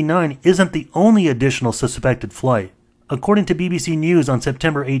 1989 isn't the only additional suspected flight. According to BBC News on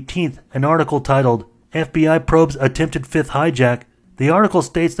September 18th, an article titled, FBI probes attempted 5th hijack, the article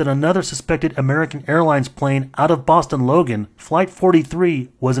states that another suspected American Airlines plane out of Boston Logan, Flight 43,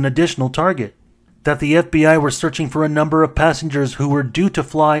 was an additional target. That the FBI were searching for a number of passengers who were due to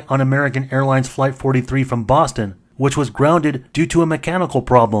fly on American Airlines Flight 43 from Boston, which was grounded due to a mechanical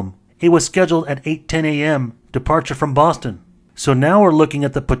problem. It was scheduled at 8:10 a.m., departure from Boston. So now we're looking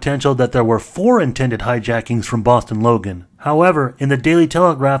at the potential that there were 4 intended hijackings from Boston Logan. However, in the Daily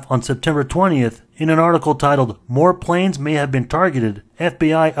Telegraph on September 20th, in an article titled, More Planes May Have Been Targeted,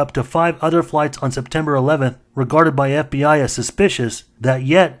 FBI up to 5 other flights on September 11th regarded by FBI as suspicious, that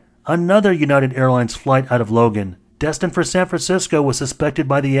yet another United Airlines flight out of Logan, destined for San Francisco, was suspected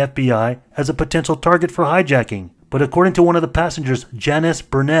by the FBI as a potential target for hijacking. But according to one of the passengers, Janice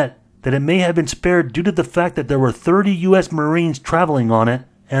Burnett, that it may have been spared due to the fact that there were 30 U.S. Marines traveling on it,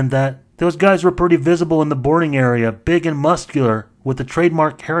 and that those guys were pretty visible in the boarding area, big and muscular, with the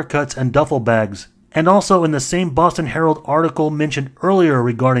trademark haircuts and duffel bags. And also in the same Boston Herald article mentioned earlier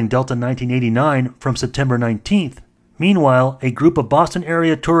regarding Delta 1989 from September 19th. Meanwhile, a group of Boston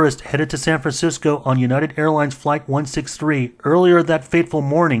area tourists headed to San Francisco on United Airlines Flight 163 earlier that fateful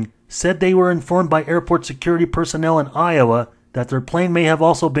morning said they were informed by airport security personnel in Iowa that their plane may have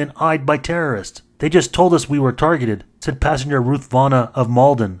also been eyed by terrorists. They just told us we were targeted, said passenger Ruth Vana of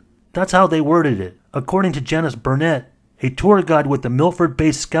Malden. That's how they worded it. According to Janice Burnett, a tour guide with the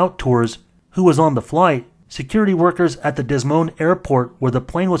Milford-based Scout Tours, who was on the flight, security workers at the Des Moines airport where the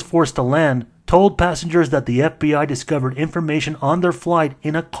plane was forced to land told passengers that the FBI discovered information on their flight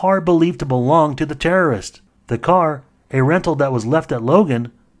in a car believed to belong to the terrorists. The car, a rental that was left at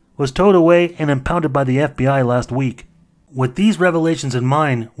Logan, was towed away and impounded by the FBI last week. With these revelations in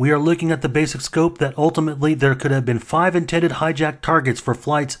mind, we are looking at the basic scope that ultimately there could have been 5 intended hijack targets for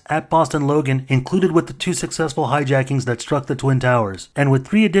flights at Boston Logan included with the 2 successful hijackings that struck the Twin Towers. And with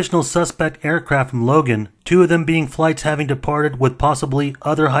 3 additional suspect aircraft from Logan, 2 of them being flights having departed with possibly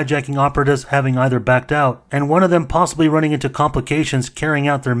other hijacking operatives having either backed out, and one of them possibly running into complications carrying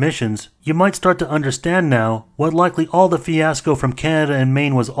out their missions, you might start to understand now what likely all the fiasco from Canada and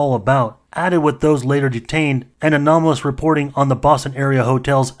Maine was all about, added with those later detained and anomalous reporting on the Boston area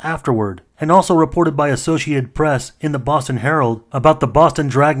hotels afterward, and also reported by Associated Press in the Boston Herald about the Boston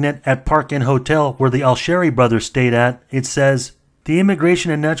dragnet at Park Inn Hotel where the Al-Shari brothers stayed at. It says, the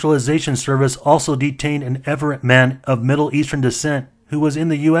Immigration and Naturalization Service also detained an Everett man of Middle Eastern descent who was in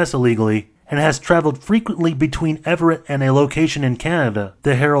the U.S. illegally and has traveled frequently between Everett and a location in Canada,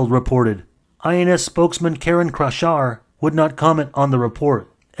 the Herald reported. INS spokesman Karen Krashar would not comment on the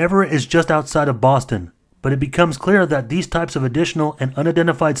report. Everett is just outside of Boston, but it becomes clear that these types of additional and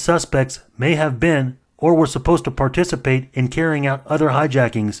unidentified suspects may have been or were supposed to participate in carrying out other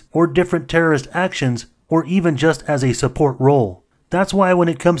hijackings or different terrorist actions or even just as a support role. That's why when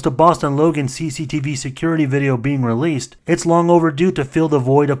it comes to Boston Logan CCTV security video being released, it's long overdue to fill the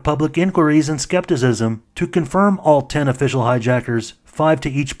void of public inquiries and skepticism to confirm all 10 official hijackers, 5 to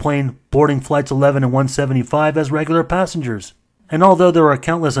each plane, boarding flights 11 and 175 as regular passengers. And although there are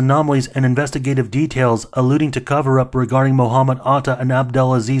countless anomalies and investigative details alluding to cover-up regarding Mohamed Atta and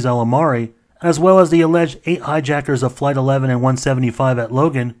Abdelaziz al-Omari, as well as the alleged 8 hijackers of Flight 11 and 175 at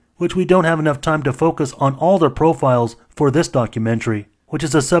Logan, which we don't have enough time to focus on all their profiles for this documentary, which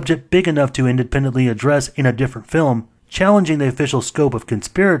is a subject big enough to independently address in a different film, challenging the official scope of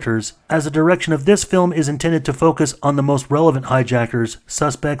conspirators, as the direction of this film is intended to focus on the most relevant hijackers,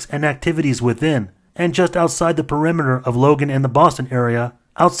 suspects, and activities within, and just outside the perimeter of Logan and the Boston area,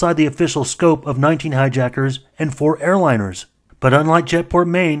 outside the official scope of 19 hijackers and 4 airliners. But unlike Jetport,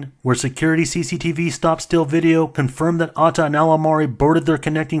 Maine, where security CCTV stop-still video confirmed that Atta and al-Omari boarded their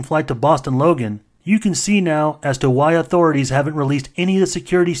connecting flight to Boston Logan, You can see now as to why authorities haven't released any of the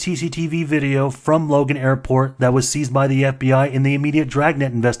security CCTV video from Logan Airport that was seized by the FBI in the immediate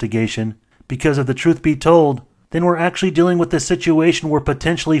Dragnet investigation, because if the truth be told, then we're actually dealing with a situation where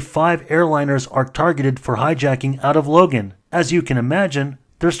potentially 5 airliners are targeted for hijacking out of Logan. As you can imagine,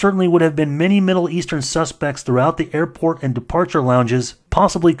 there certainly would have been many Middle Eastern suspects throughout the airport and departure lounges,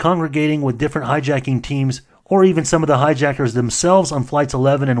 possibly congregating with different hijacking teams, or even some of the hijackers themselves on Flights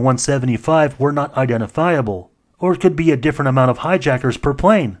 11 and 175 were not identifiable. Or it could be a different amount of hijackers per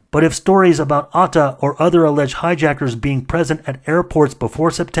plane. But if stories about Atta or other alleged hijackers being present at airports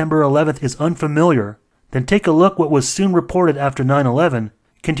before September 11th is unfamiliar, then take a look what was soon reported after 9/11,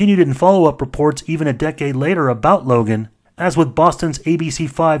 continued in follow-up reports even a decade later about Logan, as with Boston's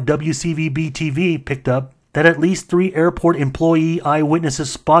ABC5 WCVB-TV picked up, that at least 3 airport employee eyewitnesses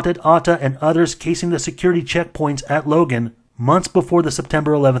spotted Atta and others casing the security checkpoints at Logan months before the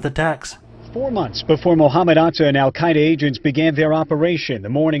September 11th attacks. 4 months before Mohamed Atta and al-Qaeda agents began their operation the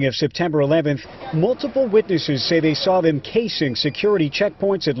morning of September 11th, multiple witnesses say they saw them casing security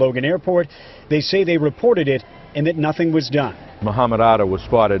checkpoints at Logan Airport. They say they reported it and that nothing was done. Mohamed Atta was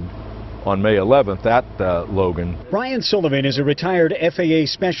spotted on May 11th at Logan. Brian Sullivan is a retired FAA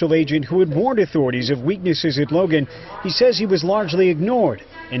special agent who had warned authorities of weaknesses at Logan. He says he was largely ignored.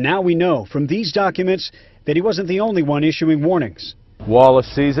 And now we know from these documents that he wasn't the only one issuing warnings.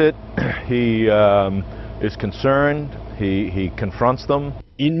 Wallace sees it. He is concerned. He confronts them.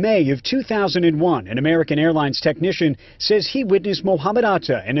 In May of 2001, an American Airlines technician says he witnessed Mohamed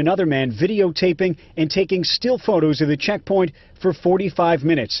Atta and another man videotaping and taking still photos of the checkpoint for 45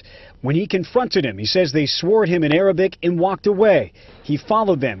 minutes. When he confronted him, he says they swore at him in Arabic and walked away. He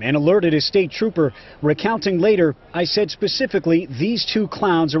followed them and alerted a state trooper, recounting later, "I said specifically, these 2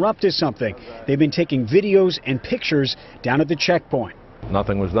 clowns are up to something. They've been taking videos and pictures down at the checkpoint."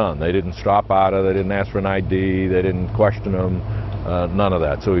 Nothing was done. They didn't stop Atta. They didn't ask for an ID. They didn't question him. None of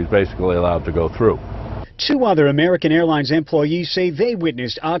that. So he's basically allowed to go through. 2 other American Airlines employees say they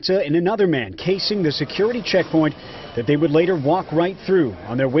witnessed Atta and another man casing the security checkpoint that they would later walk right through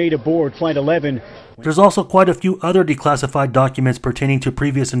on their way to board Flight 11. There's also quite a few other declassified documents pertaining to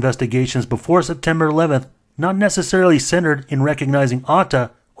previous investigations before September 11th, not necessarily centered in recognizing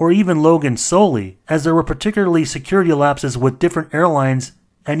Atta or even Logan solely, as there were particularly security lapses with different airlines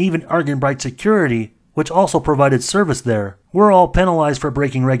and even Argenbright Security, which also provided service there, were all penalized for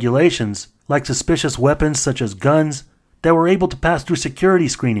breaking regulations, like suspicious weapons such as guns, that were able to pass through security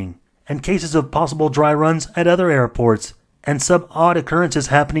screening, and cases of possible dry runs at other airports, and odd occurrences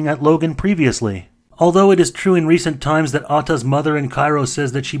happening at Logan previously. Although it is true in recent times that Atta's mother in Cairo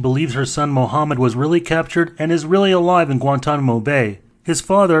says that she believes her son Mohammed was really captured and is really alive in Guantanamo Bay, his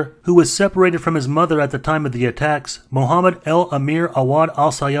father, who was separated from his mother at the time of the attacks, Mohammed el-Amir Awad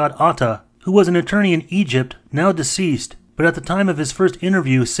al-Sayyad Atta, who was an attorney in Egypt, now deceased, but at the time of his first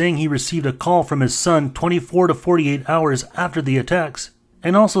interview saying he received a call from his son 24 to 48 hours after the attacks,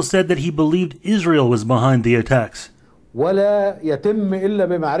 and also said that he believed Israel was behind the attacks. ولا يتم إلا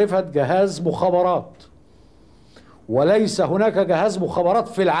بمعرفة جهاز مخابرات وليس هناك جهاز مخابرات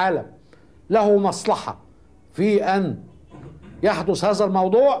في العالم له مصلحة في أن يحدث هذا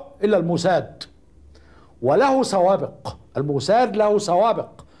الموضوع إلا الموساد وله سوابق. الموساد له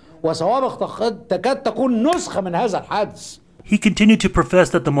سوابق وسوابق تكاد تكون نسخة من هذا الحادث. He continued to profess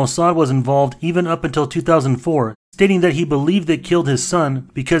that the Mossad was involved even up until 2004, stating that he believed they killed his son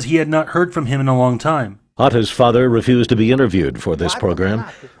because he had not heard from him in a long time. Atta's father refused to be interviewed for this program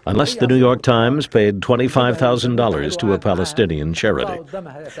unless the New York Times paid $25,000 to a Palestinian charity.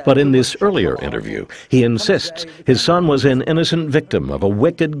 But in this earlier interview, he insists his son was an innocent victim of a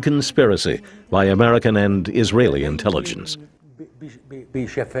wicked conspiracy by American and Israeli intelligence.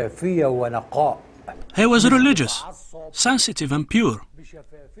 He was religious, sensitive and pure.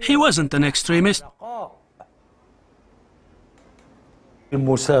 He wasn't an extremist.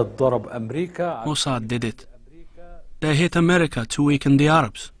 Mossad did it. They hit America to weaken the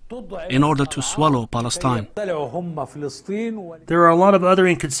Arabs in order to swallow Palestine. There are a lot of other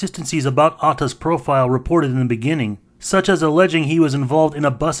inconsistencies about Atta's profile reported in the beginning, such as alleging he was involved in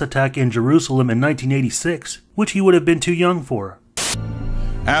a bus attack in Jerusalem in 1986, which he would have been too young for.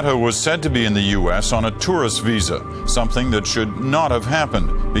 Atta was said to be in the U.S. on a tourist visa, something that should not have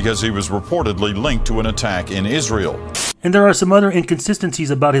happened because he was reportedly linked to an attack in Israel. And there are some other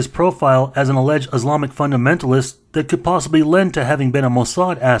inconsistencies about his profile as an alleged Islamic fundamentalist that could possibly lend to having been a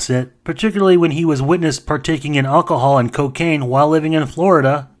Mossad asset, particularly when he was witnessed partaking in alcohol and cocaine while living in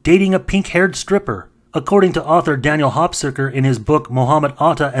Florida, dating a pink-haired stripper. According to author Daniel Hopsicker in his book Mohamed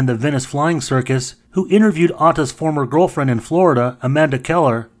Atta and the Venice Flying Circus, who interviewed Atta's former girlfriend in Florida, Amanda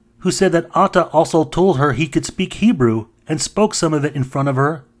Keller, who said that Atta also told her he could speak Hebrew and spoke some of it in front of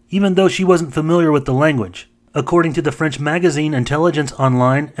her, even though she wasn't familiar with the language. According to the French magazine Intelligence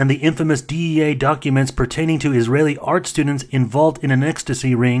Online and the infamous DEA documents pertaining to Israeli art students involved in an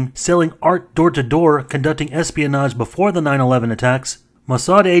ecstasy ring, selling art door-to-door, conducting espionage before the 9/11 attacks,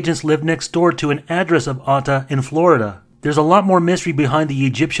 Mossad agents lived next door to an address of Atta in Florida. There's a lot more mystery behind the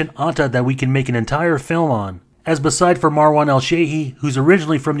Egyptian Atta that we can make an entire film on. As beside for Marwan al-Shehi, who's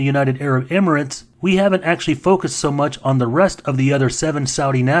originally from the United Arab Emirates, we haven't actually focused so much on the rest of the other 7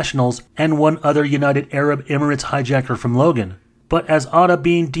 Saudi nationals and 1 other United Arab Emirates hijacker from Logan. But as Atta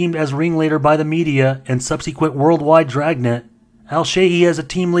being deemed as ringleader by the media and subsequent worldwide dragnet, al-Shehi as a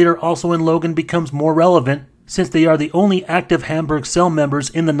team leader also in Logan becomes more relevant since they are the only active Hamburg cell members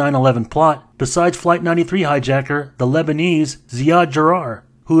in the 9/11 plot, besides Flight 93 hijacker, the Lebanese Ziad Jarrah,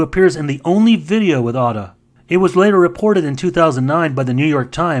 who appears in the only video with Atta. It was later reported in 2009 by the New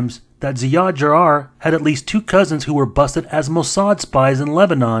York Times that Ziad Jarrah had at least 2 cousins who were busted as Mossad spies in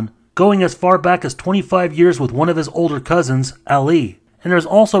Lebanon, going as far back as 25 years with one of his older cousins, Ali. And there's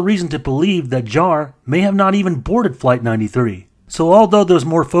also reason to believe that Jarrah may have not even boarded Flight 93. So although there's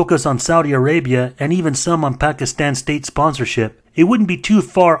more focus on Saudi Arabia and even some on Pakistan state sponsorship, it wouldn't be too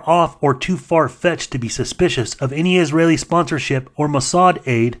far off or too far-fetched to be suspicious of any Israeli sponsorship or Mossad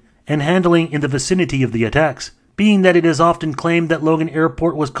aid and handling in the vicinity of the attacks, being that it is often claimed that Logan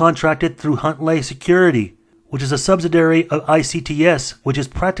Airport was contracted through Huntley Security, which is a subsidiary of ICTS, which is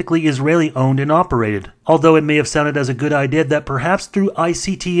practically Israeli-owned and operated. Although it may have sounded as a good idea that perhaps through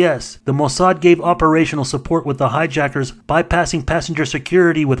ICTS, the Mossad gave operational support with the hijackers bypassing passenger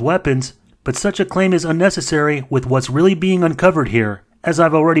security with weapons, but such a claim is unnecessary with what's really being uncovered here, as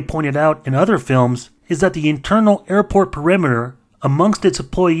I've already pointed out in other films, is that the internal airport perimeter amongst its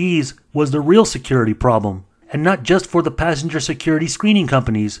employees was the real security problem, and not just for the passenger security screening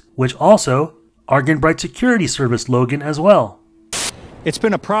companies, which also Argenbright Security serviced Logan as well. It's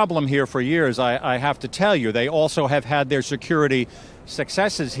been a problem here for years, I have to tell you. They also have had their security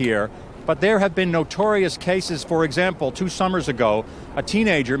successes here, but there have been notorious cases. For example, 2 summers ago, a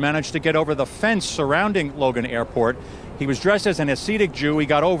teenager managed to get over the fence surrounding Logan Airport. He was dressed as an Hasidic Jew. He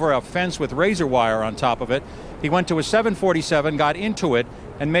got over a fence with razor wire on top of it. He went to a 747, got into it,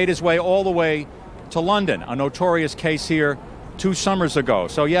 and made his way all the way to London. A notorious case here 2 summers ago.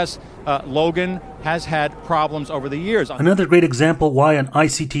 So yes, Logan has had problems over the years. Another great example why an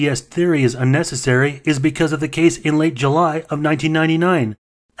ICTS theory is unnecessary is because of the case in late July of 1999.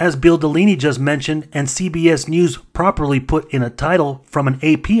 As Bill Delaney just mentioned and CBS News properly put in a title from an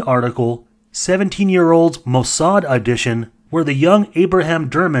AP article, 17-year-old's Mossad audition, where the young Abraham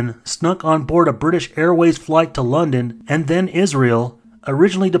Derman snuck on board a British Airways flight to London and then Israel,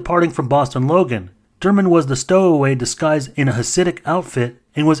 originally departing from Boston Logan. Derman was the stowaway disguised in a Hasidic outfit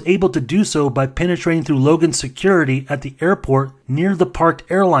and was able to do so by penetrating through Logan's security at the airport near the parked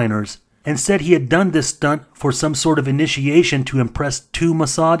airliners, and said he had done this stunt for some sort of initiation to impress 2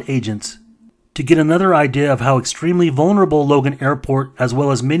 Mossad agents. To get another idea of how extremely vulnerable Logan Airport as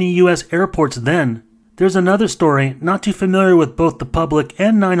well as many U.S. airports then, there's another story not too familiar with both the public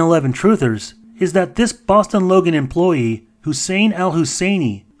and 9/11 truthers, is that this Boston Logan employee, Hussein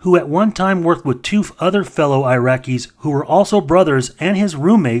al-Husseini, who at one time worked with 2 other fellow Iraqis who were also brothers and his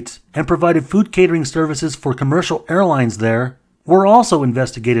roommates and provided food catering services for commercial airlines there, were also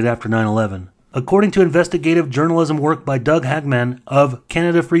investigated after 9/11. According to investigative journalism work by Doug Hagman of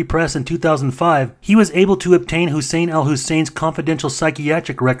Canada Free Press in 2005, he was able to obtain Hussein al-Hussein's confidential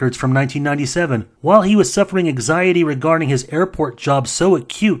psychiatric records from 1997 while he was suffering anxiety regarding his airport job so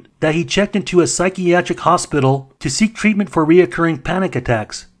acute that he checked into a psychiatric hospital to seek treatment for reoccurring panic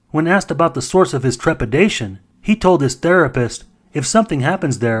attacks. When asked about the source of his trepidation, he told his therapist, "If something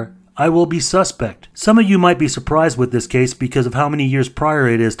happens there, I will be suspect." Some of you might be surprised with this case because of how many years prior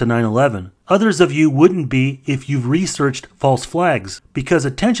it is to 9/11. Others of you wouldn't be if you've researched false flags, because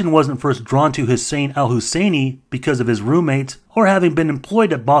attention wasn't first drawn to Hussein al-Husseini because of his roommates or having been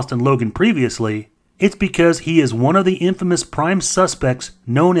employed at Boston Logan previously. It's because he is one of the infamous prime suspects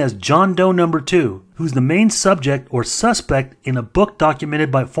known as John Doe No. 2, who's the main subject or suspect in a book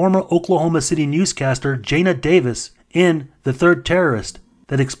documented by former Oklahoma City newscaster Jana Davis in The Third Terrorist,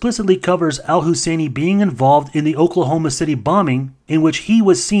 that explicitly covers al-Husseini being involved in the Oklahoma City bombing, in which he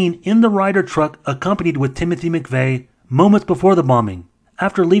was seen in the Ryder truck accompanied with Timothy McVeigh moments before the bombing.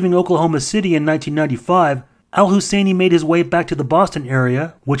 After leaving Oklahoma City in 1995, al-Husseini made his way back to the Boston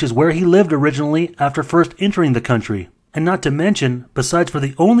area, which is where he lived originally after first entering the country. And not to mention, besides for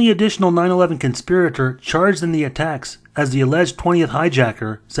the only additional 9/11 conspirator charged in the attacks as the alleged 20th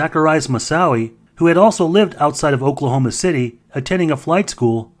hijacker, Zacharias Moussaoui, who had also lived outside of Oklahoma City, attending a flight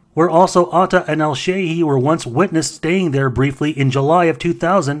school, where also Atta and al-Shaihi were once witnessed staying there briefly in July of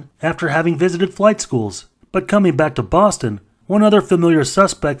 2000 after having visited flight schools. But coming back to Boston, one other familiar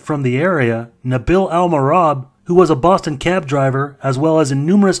suspect from the area, Nabil al-Marab, who was a Boston cab driver as well as in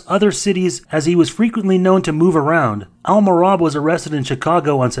numerous other cities as he was frequently known to move around. Al-Marab was arrested in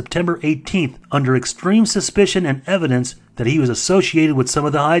Chicago on September 18th under extreme suspicion and evidence that he was associated with some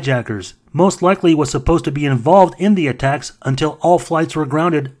of the hijackers. Most likely was supposed to be involved in the attacks until all flights were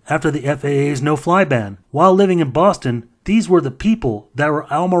grounded after the FAA's no-fly ban. While living in Boston, these were the people that were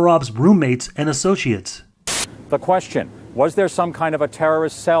Al-Marab's roommates and associates. The question: was there some kind of a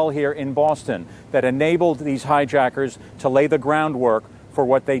terrorist cell here in Boston that enabled these hijackers to lay the groundwork for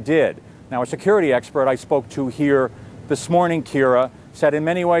what they did? Now, a security expert I spoke to here this morning, Kira, said in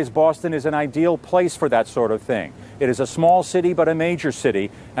many ways Boston is an ideal place for that sort of thing. It is a small city but a major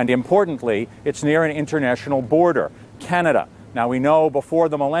city, and importantly, it's near an international border, Canada. Now, we know before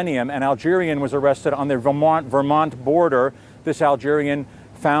the millennium, an Algerian was arrested on the Vermont border. This Algerian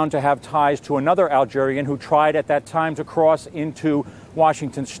found to have ties to another Algerian who tried at that time to cross into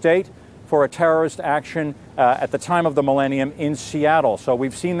Washington State for a terrorist action at the time of the millennium in Seattle. So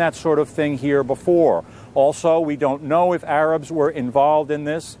we've seen that sort of thing here before. Also, we don't know if Arabs were involved in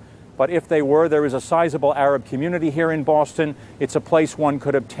this, but if they were, there is a sizable Arab community here in Boston. It's a place one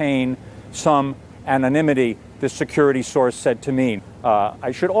could obtain some anonymity, this security source said to me.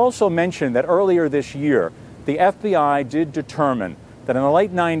 I should also mention that earlier this year, the FBI did determine that in the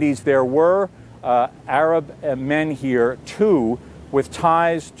late 90s there were Arab men here, too, with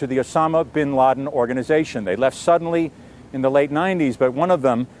ties to the Osama bin Laden organization. They left suddenly in the late 90s, but one of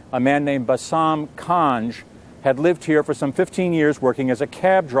them, a man named Bassam Kanj, had lived here for some 15 years working as a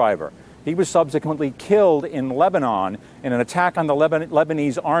cab driver. He was subsequently killed in Lebanon in an attack on the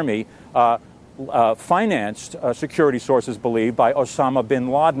Lebanese army, financed, security sources believe, by Osama bin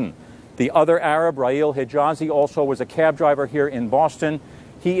Laden. The other Arab, Rail Hijazi, also was a cab driver here in Boston.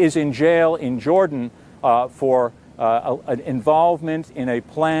 He is in jail in Jordan for an involvement in a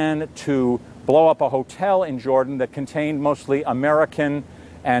plan to blow up a hotel in Jordan that contained mostly American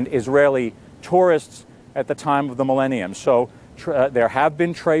and Israeli tourists at the time of the millennium. So there have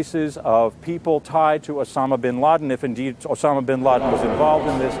been traces of people tied to Osama bin Laden, if indeed Osama bin Laden was involved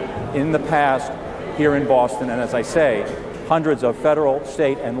in this in the past here in Boston. And as I say, hundreds of federal,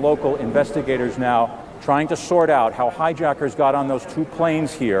 state, and local investigators now trying to sort out how hijackers got on those two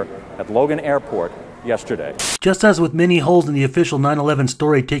planes here at Logan Airport yesterday. Just as with many holes in the official 9/11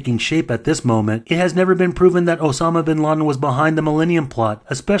 story taking shape at this moment, it has never been proven that Osama bin Laden was behind the Millennium Plot,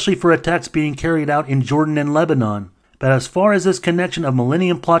 especially for attacks being carried out in Jordan and Lebanon. But as far as this connection of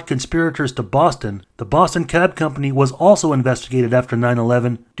Millennium Plot conspirators to Boston, the Boston Cab Company was also investigated after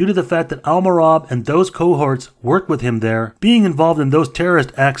 9/11 due to the fact that al-Marab and those cohorts worked with him there, being involved in those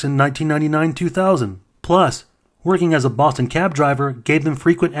terrorist acts in 1999-2000. Plus, working as a Boston cab driver gave them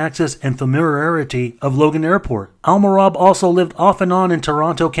frequent access and familiarity of Logan Airport. Al-Marab also lived off and on in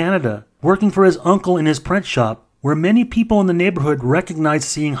Toronto, Canada, working for his uncle in his print shop, where many people in the neighborhood recognized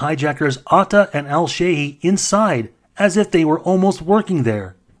seeing hijackers Atta and al-Shaihi inside, as if they were almost working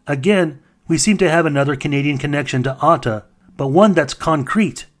there. Again, we seem to have another Canadian connection to Atta, but one that's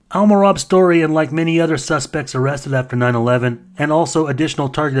concrete. Al-Marab's story, and like many other suspects arrested after 9/11, and also additional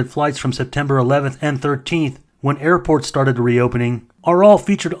targeted flights from September 11th and 13th, when airports started reopening, are all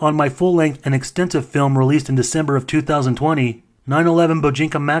featured on my full-length and extensive film released in December of 2020, 9/11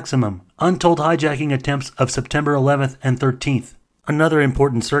 Bojinka Maximum, Untold Hijacking Attempts of September 11th and 13th. Another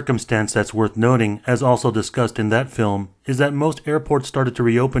important circumstance that's worth noting, as also discussed in that film, is that most airports started to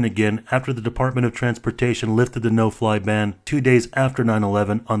reopen again after the Department of Transportation lifted the no-fly ban 2 days after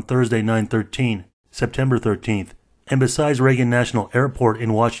 9/11 on Thursday, 9/13, September 13th. And besides Reagan National Airport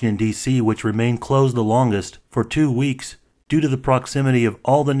in Washington, D.C., which remained closed the longest, for 2 weeks, due to the proximity of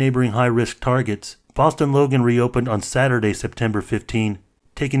all the neighboring high-risk targets, Boston Logan reopened on Saturday, September 15,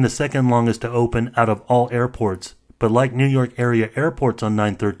 taking the second longest to open out of all airports. But like New York area airports on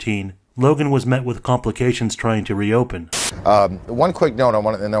 9/13, Logan was met with complications trying to reopen. One quick note, I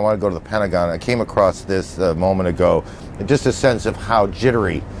want to go to the Pentagon. I came across this a moment ago, just a sense of how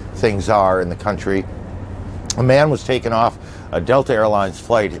jittery things are in the country. A man was taken off a Delta Airlines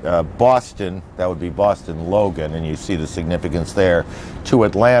flight, Boston, that would be Boston Logan, and you see the significance there, to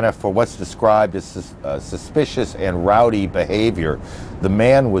Atlanta for what's described as suspicious and rowdy behavior. The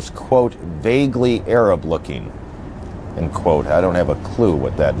man was, quote, vaguely Arab looking, end quote. I don't have a clue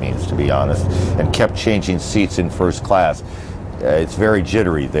what that means, to be honest, and kept changing seats in first class. It's very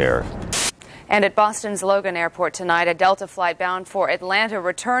jittery there. And at Boston's Logan Airport tonight, a Delta flight bound for Atlanta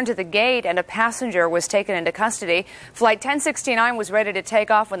returned to the gate and a passenger was taken into custody. Flight 1069 was ready to take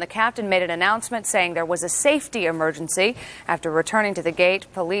off when the captain made an announcement saying there was a safety emergency. After returning to the gate,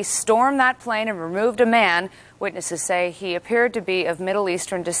 police stormed that plane and removed a man. Witnesses say he appeared to be of Middle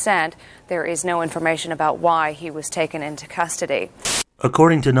Eastern descent. There is no information about why he was taken into custody.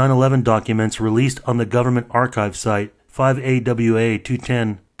 According to 9/11 documents released on the government archive site, 5AWA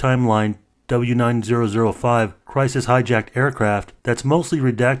 210 timeline W9005 crisis hijacked aircraft that's mostly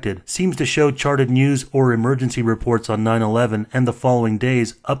redacted seems to show charted news or emergency reports on 9/11 and the following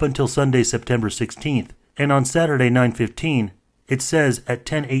days up until Sunday, September 16th. And on Saturday, 9/15, it says at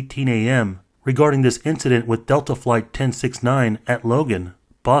 10:18 a.m. regarding this incident with Delta Flight 1069 at Logan.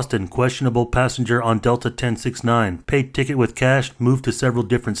 Boston, questionable passenger on Delta 1069, paid ticket with cash, moved to several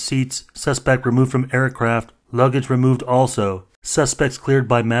different seats, suspect removed from aircraft, luggage removed also. Suspects cleared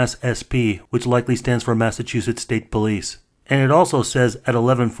by Mass SP, which likely stands for Massachusetts State Police. And it also says at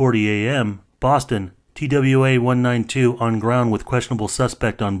 11:40 a.m., Boston, TWA 192 on ground with questionable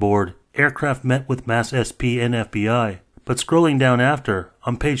suspect on board. Aircraft met with Mass SP and FBI. But scrolling down after,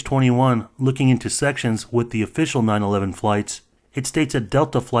 on page 21, looking into sections with the official 9/11 flights, it states a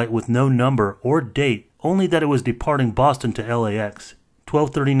Delta flight with no number or date, only that it was departing Boston to LAX.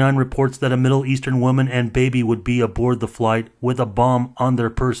 1239 reports that a Middle Eastern woman and baby would be aboard the flight with a bomb on their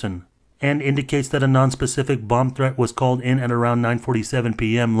person, and indicates that a non-specific bomb threat was called in at around 9:47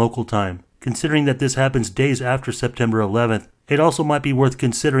 p.m. local time. Considering that this happens days after September 11th, it also might be worth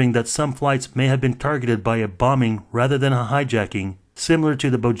considering that some flights may have been targeted by a bombing rather than a hijacking, similar to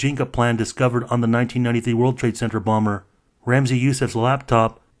the Bojinka plan discovered on the 1993 World Trade Center bomber Ramzi Youssef's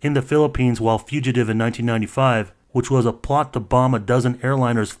laptop in the Philippines while fugitive in 1995, which was a plot to bomb a dozen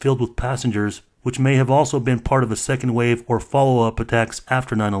airliners filled with passengers, which may have also been part of a second wave or follow-up attacks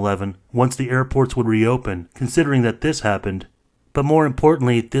after 9/11, once the airports would reopen, considering that this happened. But more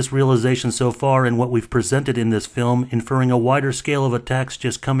importantly, this realization so far in what we've presented in this film, inferring a wider scale of attacks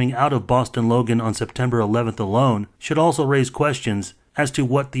just coming out of Boston Logan on September 11th alone, should also raise questions as to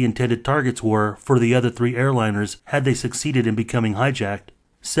what the intended targets were for the other three airliners had they succeeded in becoming hijacked,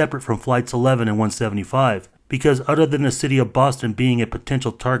 separate from Flights 11 and 175. Because other than the city of Boston being a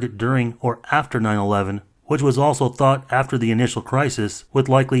potential target during or after 9/11, which was also thought after the initial crisis, with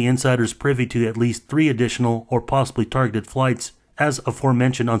likely insiders privy to at least 3 additional or possibly targeted flights, as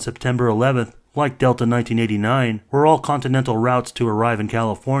aforementioned on September 11th, like Delta 1989, were all continental routes to arrive in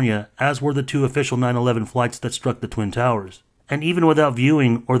California, as were the 2 official 9/11 flights that struck the Twin Towers. And even without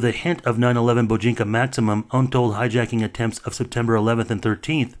viewing or the hint of 9/11 Bojinka Maximum untold hijacking attempts of September 11th and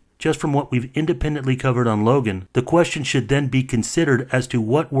 13th, just from what we've independently covered on Logan, the question should then be considered as to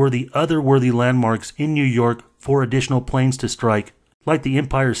what were the other worthy landmarks in New York for additional planes to strike, like the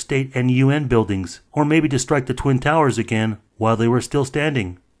Empire State and UN buildings, or maybe to strike the Twin Towers again while they were still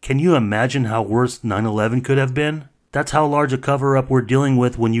standing. Can you imagine how worse 9/11 could have been? That's how large a cover-up we're dealing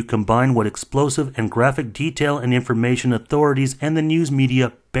with when you combine what explosive and graphic detail and information authorities and the news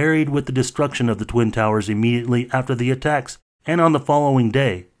media buried with the destruction of the Twin Towers immediately after the attacks, and on the following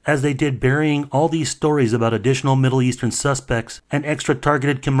day, as they did burying all these stories about additional Middle Eastern suspects and extra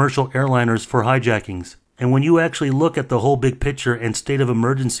targeted commercial airliners for hijackings. And when you actually look at the whole big picture and state of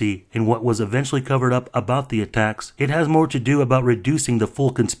emergency in what was eventually covered up about the attacks, it has more to do about reducing the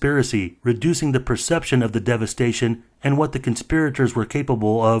full conspiracy, reducing the perception of the devastation and what the conspirators were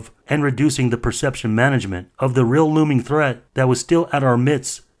capable of, and reducing the perception management of the real looming threat that was still at our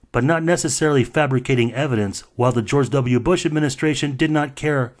midst, but not necessarily fabricating evidence, while the George W. Bush administration did not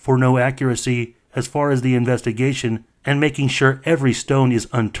care for no accuracy as far as the investigation and making sure every stone is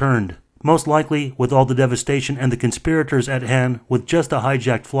unturned. Most likely, with all the devastation and the conspirators at hand with just the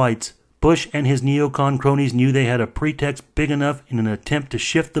hijacked flights, Bush and his neocon cronies knew they had a pretext big enough in an attempt to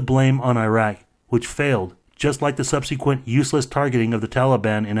shift the blame on Iraq, which failed, just like the subsequent useless targeting of the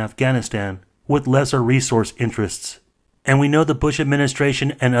Taliban in Afghanistan, with lesser resource interests. And we know the Bush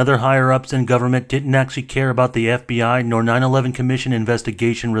administration and other higher-ups in government didn't actually care about the FBI nor 9/11 Commission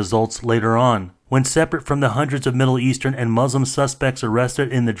investigation results later on, when separate from the hundreds of Middle Eastern and Muslim suspects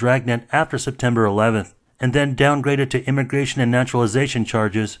arrested in the dragnet after September 11th, and then downgraded to immigration and naturalization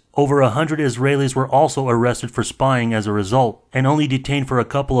charges, over 100 Israelis were also arrested for spying as a result, and only detained for a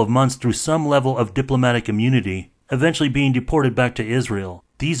couple of months through some level of diplomatic immunity, eventually being deported back to Israel.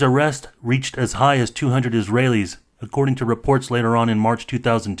 These arrests reached as high as 200 Israelis, according to reports later on in March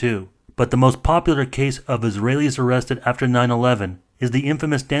 2002. But the most popular case of Israelis arrested after 9/11 is the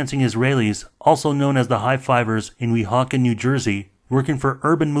infamous dancing Israelis, also known as the High Fivers, in Weehawken, New Jersey, working for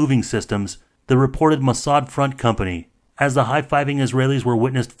Urban Moving Systems, the reported Mossad front company. as the high-fiving Israelis were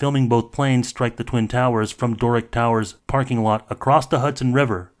witnessed filming both planes strike the Twin Towers from Doric Tower's parking lot across the Hudson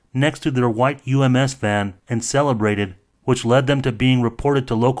River next to their white UMS van and celebrated, which led them to being reported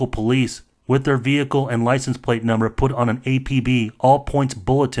to local police with their vehicle and license plate number put on an APB all points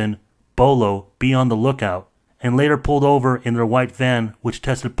bulletin, BOLO, be on the lookout, and later pulled over in their white van, which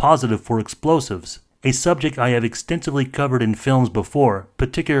tested positive for explosives, a subject I have extensively covered in films before,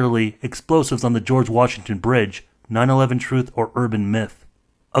 particularly explosives on the George Washington Bridge, 9/11 Truth or Urban Myth.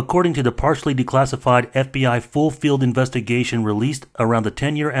 According to the partially declassified FBI full-field investigation released around the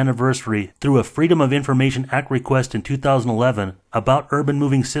 10-year anniversary through a Freedom of Information Act request in 2011 about urban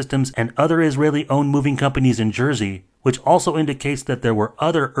moving systems and other Israeli-owned moving companies in Jersey, which also indicates that there were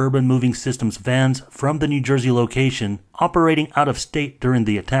other urban moving systems vans from the New Jersey location operating out of state during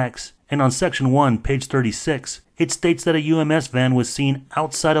the attacks. And on Section 1, page 36, it states that a UMS van was seen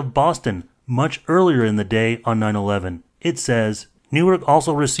outside of Boston much earlier in the day on 9/11. It says, Newark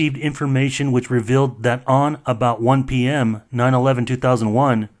also received information which revealed that on about 1 p.m.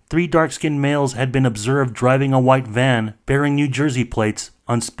 9/11/2001, 3 dark-skinned males had been observed driving a white van bearing New Jersey plates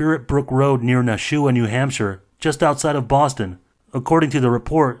on Spirit Brook Road near Nashua, New Hampshire, just outside of Boston. According to the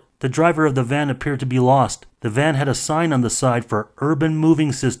report, the driver of the van appeared to be lost. The van had a sign on the side for Urban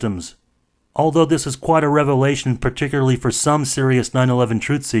Moving Systems. Although this is quite a revelation, particularly for some serious 9/11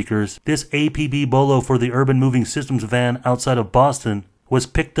 truth seekers, this APB BOLO for the Urban Moving Systems van outside of Boston was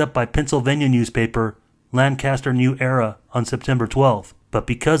picked up by Pennsylvania newspaper Lancaster New Era on September 12th. But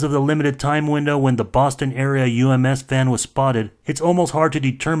because of the limited time window when the Boston area UMS van was spotted, it's almost hard to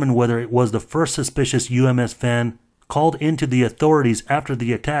determine whether it was the first suspicious UMS van called into the authorities after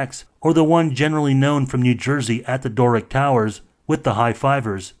the attacks or the one generally known from New Jersey at the Doric Towers with the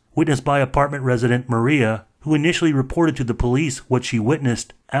high-fivers, witnessed by apartment resident Maria, who initially reported to the police what she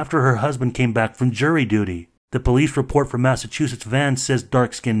witnessed after her husband came back from jury duty. The police report from Massachusetts van says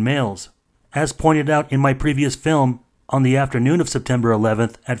dark-skinned males. As pointed out in my previous film, on the afternoon of September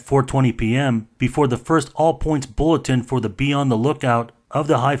 11th at 4:20 p.m., before the first all-points bulletin for the Be on the Lookout of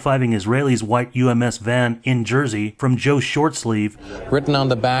the high-fiving Israelis' white UMS van in Jersey from Joe Shortsleeve. Written on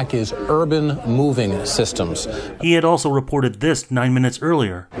the back is Urban Moving Systems. He had also reported this 9 minutes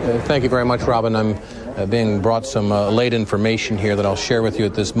earlier. Thank you very much, Robin. I'm being brought some late information here that I'll share with you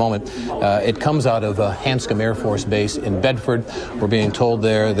at this moment. It comes out of Hanscom Air Force Base in Bedford. We're being told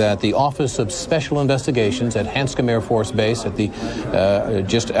there that the Office of Special Investigations at Hanscom Air Force Base at the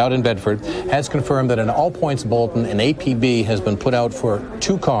just out in Bedford has confirmed that an all-points bulletin, an APB, has been put out for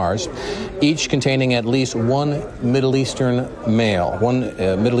 2 cars, each containing at least one Middle Eastern male, one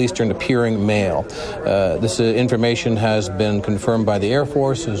Middle Eastern appearing male. This information has been confirmed by the Air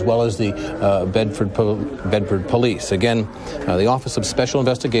Force as well as the Bedford Police. Again, the Office of Special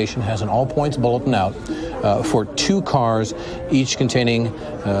Investigation has an all-points bulletin out for 2 cars, each containing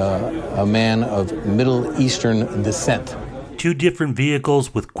a man of Middle Eastern descent. 2 different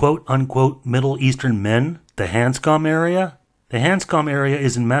vehicles with quote-unquote Middle Eastern men? The Hanscom area? The Hanscom area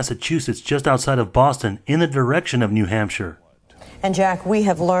is in Massachusetts, just outside of Boston, in the direction of New Hampshire. And Jack, we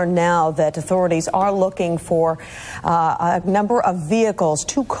have learned now that authorities are looking for a number of vehicles,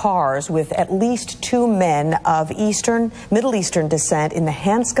 2 cars with at least 2 men of Middle Eastern descent in the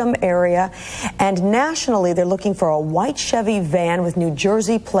Hanscom area. And nationally, they're looking for a white Chevy van with New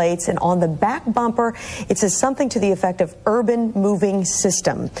Jersey plates. And on the back bumper, it says something to the effect of Urban Moving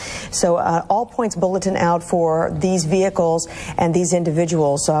System. So all points bulletin out for these vehicles and these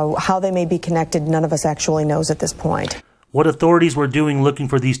individuals. So how they may be connected, none of us actually knows at this point. What authorities were doing looking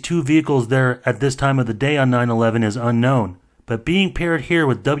for these 2 vehicles there at this time of the day on 9/11 is unknown, but being paired here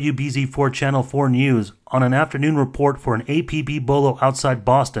with WBZ4 Channel 4 News on an afternoon report for an APB BOLO outside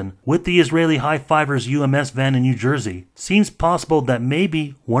Boston with the Israeli high-fivers UMS van in New Jersey seems possible that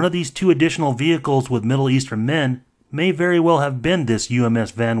maybe one of these 2 additional vehicles with Middle Eastern men may very well have been this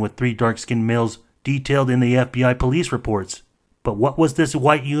UMS van with 3 dark-skinned males detailed in the FBI police reports. But what was this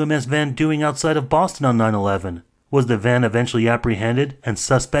white UMS van doing outside of Boston on 9/11? Was the van eventually apprehended and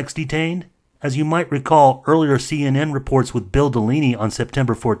suspects detained? As you might recall, earlier CNN reports with Bill Delaney on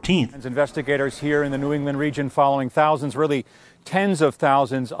September 14th. Investigators here in the New England region following thousands, really tens of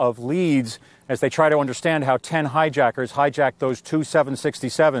thousands of leads as they try to understand how 10 hijackers hijacked those 2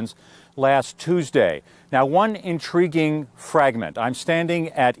 767s last Tuesday. Now, one intriguing fragment. I'm standing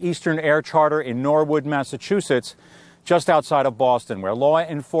at Eastern Air Charter in Norwood, Massachusetts, just outside of Boston, where law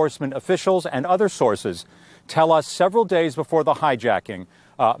enforcement officials and other sources tell us several days before the hijacking,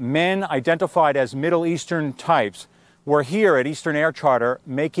 men identified as Middle Eastern types were here at Eastern Air Charter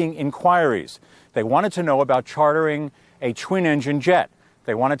making inquiries. They wanted to know about chartering a twin-engine jet.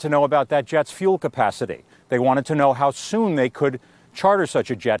 They wanted to know about that jet's fuel capacity. They wanted to know how soon they could charter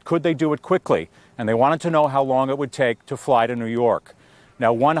such a jet. Could they do it quickly? And they wanted to know how long it would take to fly to New York.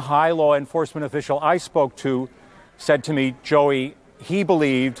 Now, one high law enforcement official I spoke to said to me, Joey, he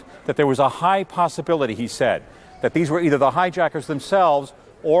believed that there was a high possibility, he said, that these were either the hijackers themselves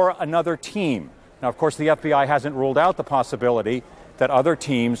or another team. Now, of course, the FBI hasn't ruled out the possibility that other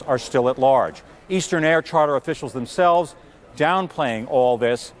teams are still at large. Eastern Air Charter officials themselves downplaying all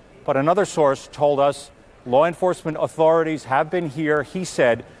this, but another source told us law enforcement authorities have been here, he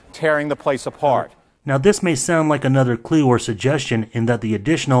said, tearing the place apart. Now, this may sound like another clue or suggestion in that the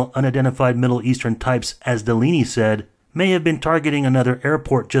additional unidentified Middle Eastern types, as Delaney said, may have been targeting another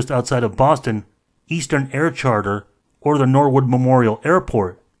airport just outside of Boston, Eastern Air Charter, or the Norwood Memorial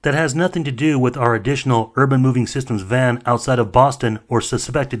Airport. That has nothing to do with our additional Urban Moving Systems van outside of Boston or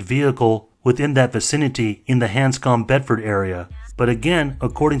suspected vehicle within that vicinity in the Hanscom Bedford area. But again,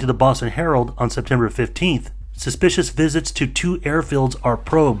 according to the Boston Herald on September 15th, suspicious visits to 2 airfields are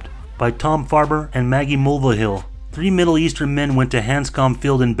probed by Tom Farber and Maggie Mulvihill. 3 Middle Eastern men went to Hanscom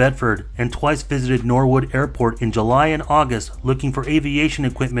Field in Bedford and twice visited Norwood Airport in July and August looking for aviation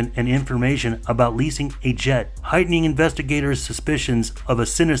equipment and information about leasing a jet, heightening investigators' suspicions of a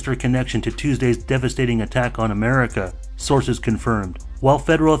sinister connection to Tuesday's devastating attack on America, sources confirmed. While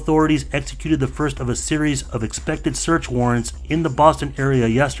federal authorities executed the first of a series of expected search warrants in the Boston area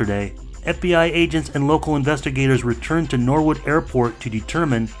yesterday, FBI agents and local investigators returned to Norwood Airport to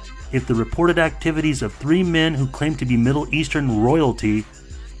determine if the reported activities of 3 men who claim to be Middle Eastern royalty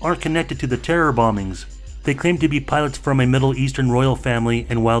are connected to the terror bombings. They claim to be pilots from a Middle Eastern royal family,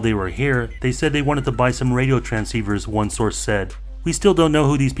 and while they were here, they said they wanted to buy some radio transceivers, one source said. We still don't know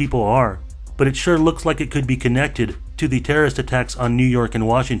who these people are, but it sure looks like it could be connected to the terrorist attacks on New York and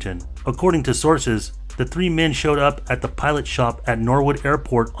Washington. According to sources, the 3 men showed up at the pilot shop at Norwood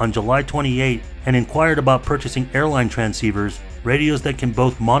Airport on July 28 and inquired about purchasing airline transceivers, radios that can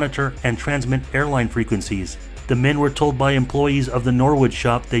both monitor and transmit airline frequencies. The men were told by employees of the Norwood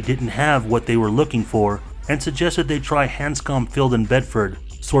shop they didn't have what they were looking for and suggested they try Hanscom Field in Bedford,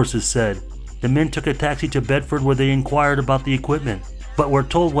 sources said. The men took a taxi to Bedford where they inquired about the equipment, but were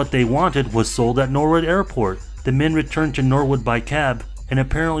told what they wanted was sold at Norwood Airport. The men returned to Norwood by cab and,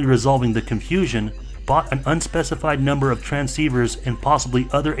 apparently resolving the confusion, bought an unspecified number of transceivers and possibly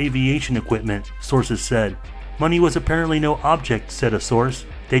other aviation equipment, sources said. Money was apparently no object, said a source.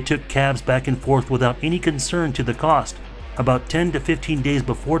 They took cabs back and forth without any concern to the cost. About 10 to 15 days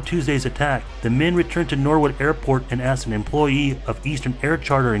before Tuesday's attack, the men returned to Norwood Airport and asked an employee of Eastern Air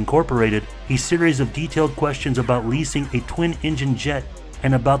Charter Incorporated a series of detailed questions about leasing a twin-engine jet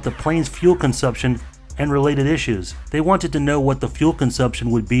and about the plane's fuel consumption and related issues. They wanted to know what the fuel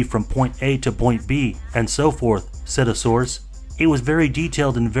consumption would be from point A to point B, and so forth, said a source. It was very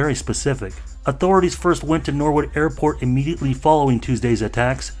detailed and very specific. Authorities first went to Norwood Airport immediately following Tuesday's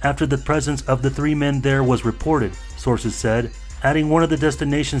attacks after the presence of the 3 men there was reported, sources said, adding one of the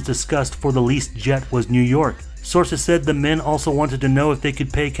destinations discussed for the leased jet was New York. Sources said the men also wanted to know if they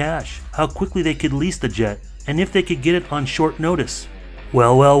could pay cash, how quickly they could lease the jet, and if they could get it on short notice.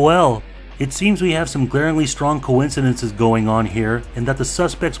 Well. It seems we have some glaringly strong coincidences going on here, and that the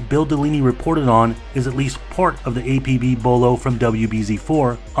suspects Bill Delaney reported on is at least part of the APB Bolo from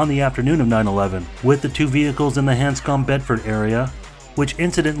WBZ-4 on the afternoon of 9/11, with the 2 vehicles in the Hanscom Bedford area, which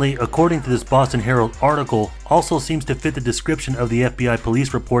incidentally, according to this Boston Herald article, also seems to fit the description of the FBI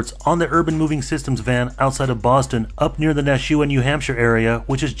police reports on the Urban Moving Systems van outside of Boston up near the Nashua, New Hampshire area,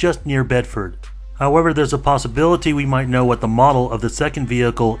 which is just near Bedford. However, there's a possibility we might know what the model of the second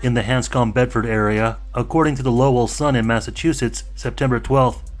vehicle in the Hanscom Bedford area. According to the Lowell Sun in Massachusetts, September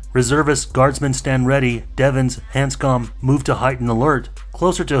 12th, reservist Guardsman Stand Ready, Devens, Hanscom moved to heightened alert.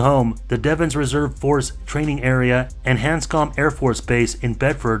 Closer to home, the Devens Reserve Force Training Area and Hanscom Air Force Base in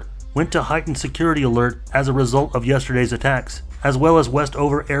Bedford went to heightened security alert as a result of yesterday's attacks, as well as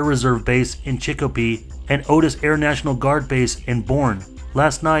Westover Air Reserve Base in Chicopee and Otis Air National Guard Base in Bourne.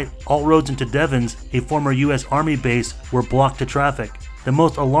 Last night, all roads into Devens, a former U.S. Army base, were blocked to traffic. The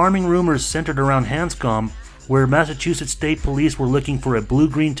most alarming rumors centered around Hanscom, where Massachusetts State Police were looking for a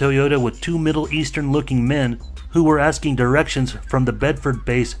blue-green Toyota with 2 Middle Eastern-looking men who were asking directions from the Bedford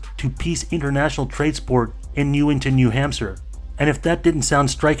base to Peace International Tradesport in Newington, New Hampshire. And if that didn't sound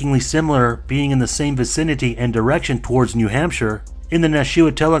strikingly similar, being in the same vicinity and direction towards New Hampshire, in the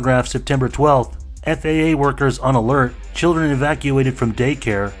Nashua Telegraph, September 12th, FAA workers on alert, children evacuated from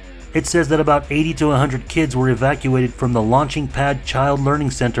daycare. It says that about 80 to 100 kids were evacuated from the Launching Pad Child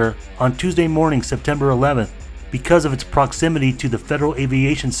Learning Center on Tuesday morning, September 11th, because of its proximity to the Federal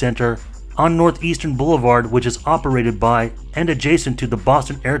Aviation Center on Northeastern Boulevard, which is operated by and adjacent to the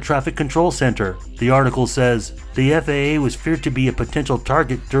Boston Air Traffic Control Center. The article says, the FAA was feared to be a potential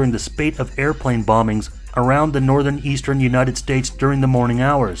target during the spate of airplane bombings around the northern eastern United States during the morning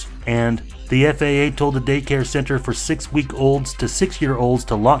hours, and the FAA told the daycare center for 6-week-olds to 6-year-olds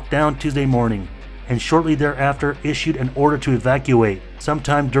to lock down Tuesday morning, and shortly thereafter issued an order to evacuate.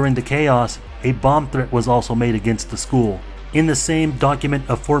 Sometime during the chaos, a bomb threat was also made against the school. In the same document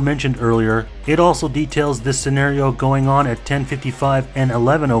aforementioned earlier, it also details this scenario going on at 10:55 and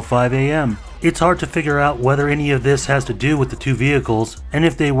 11:05 a.m. It's hard to figure out whether any of this has to do with the two vehicles, and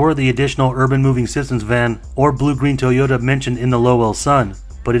if they were the additional Urban Moving Systems van or blue-green Toyota mentioned in the Lowell Sun,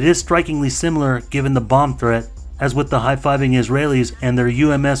 but it is strikingly similar given the bomb threat, as with the high-fiving Israelis and their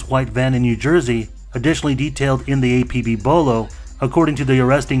UMS white van in New Jersey, additionally detailed in the APB Bolo, according to the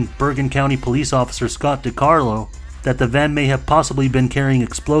arresting Bergen County police officer Scott DiCarlo, that the van may have possibly been carrying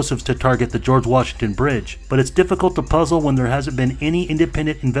explosives to target the George Washington Bridge, but it's difficult to puzzle when there hasn't been any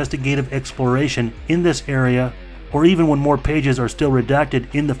independent investigative exploration in this area, or even when more pages are still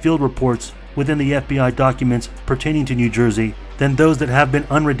redacted in the field reports within the FBI documents pertaining to New Jersey than those that have been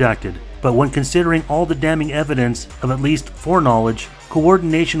unredacted. But when considering all the damning evidence of at least foreknowledge,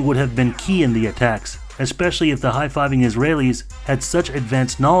 coordination would have been key in the attacks, especially if the high-fiving Israelis had such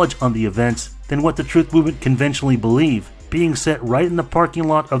advanced knowledge on the events than what the Truth Movement conventionally believe, being set right in the parking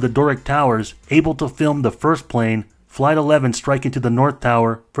lot of the Doric Towers, able to film the first plane, Flight 11, strike into the North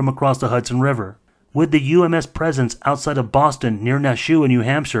Tower from across the Hudson River. Would the UMS presence outside of Boston near Nashua, New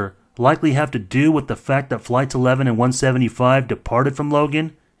Hampshire, likely have to do with the fact that Flights 11 and 175 departed from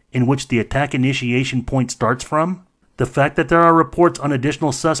Logan, in which the attack initiation point starts from? The fact that there are reports on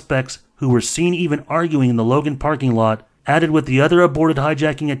additional suspects who were seen even arguing in the Logan parking lot, added with the other aborted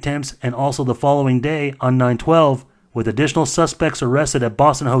hijacking attempts, and also the following day on 9/12, with additional suspects arrested at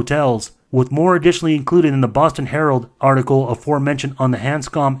Boston hotels, with more additionally included in the Boston Herald article aforementioned on the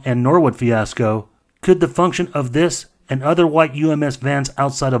Hanscom and Norwood fiasco, could the function of this and other white UMS vans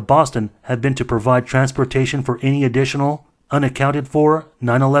outside of Boston have been to provide transportation for any additional, unaccounted for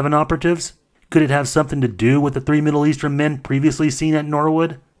 9/11 operatives? Could it have something to do with the 3 Middle Eastern men previously seen at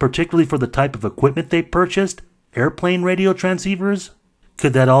Norwood, particularly for the type of equipment they purchased? Airplane radio transceivers?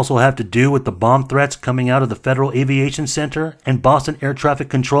 Could that also have to do with the bomb threats coming out of the Federal Aviation Center and Boston Air Traffic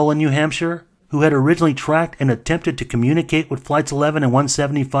Control in New Hampshire, who had originally tracked and attempted to communicate with Flights 11 and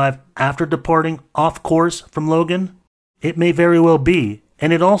 175 after departing off course from Logan? It may very well be,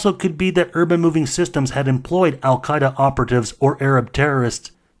 and it also could be that Urban Moving Systems had employed al-Qaeda operatives or Arab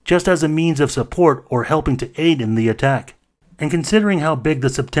terrorists just as a means of support or helping to aid in the attack. And considering how big the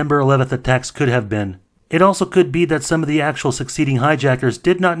September 11th attacks could have been, it also could be that some of the actual succeeding hijackers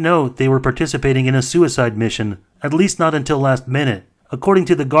did not know they were participating in a suicide mission, at least not until last minute. According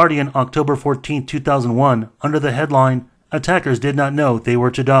to The Guardian, October 14, 2001, under the headline, "Attackers did not know they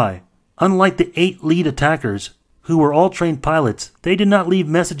were to die." Unlike the 8 lead attackers, who were all trained pilots, they did not leave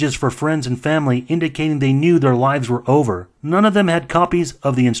messages for friends and family indicating they knew their lives were over. None of them had copies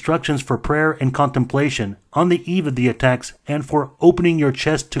of the instructions for prayer and contemplation on the eve of the attacks and for opening your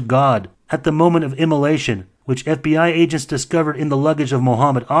chest to God at the moment of immolation, which FBI agents discovered in the luggage of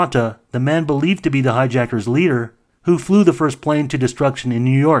Mohamed Atta, the man believed to be the hijackers' leader, who flew the first plane to destruction in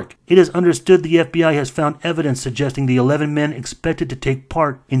New York. It is understood the FBI has found evidence suggesting the 11 men expected to take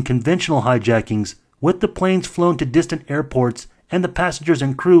part in conventional hijackings, with the planes flown to distant airports and the passengers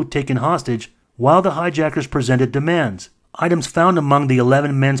and crew taken hostage while the hijackers presented demands. Items found among the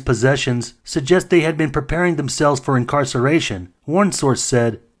 11 men's possessions suggest they had been preparing themselves for incarceration. One source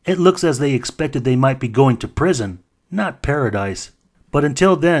said, "It looks as they expected they might be going to prison, not paradise." But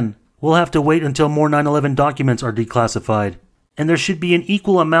until then, we'll have to wait until more 9/11 documents are declassified. And there should be an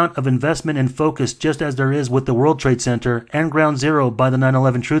equal amount of investment and focus, just as there is with the World Trade Center and Ground Zero by the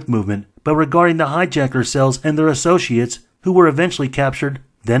 9/11 Truth Movement, but regarding the hijacker cells and their associates who were eventually captured,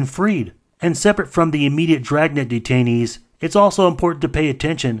 then freed. And separate from the immediate Dragnet detainees, it's also important to pay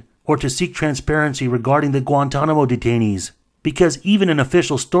attention or to seek transparency regarding the Guantanamo detainees, because even an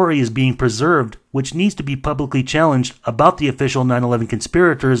official story is being preserved which needs to be publicly challenged about the official 9/11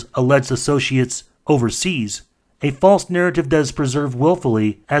 conspirators' alleged associates overseas. A false narrative that is preserved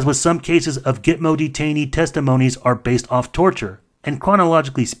willfully, as with some cases of Gitmo detainee testimonies are based off torture. And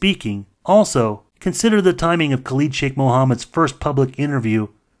chronologically speaking, also, consider the timing of Khalid Sheikh Mohammed's first public interview,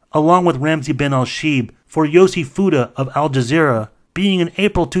 along with Ramzi Ben Al-Shib, for Yossi Fouda of Al Jazeera, being in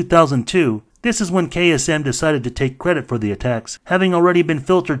April 2002. This is when KSM decided to take credit for the attacks, having already been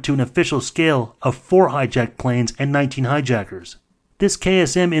filtered to an official scale of 4 hijacked planes and 19 hijackers. This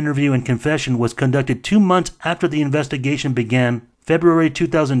KSM interview and confession was conducted 2 months after the investigation began, February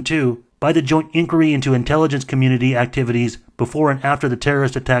 2002, by the Joint Inquiry into Intelligence Community Activities before and after the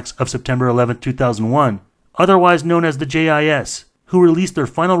terrorist attacks of September 11, 2001, otherwise known as the JIS, who released their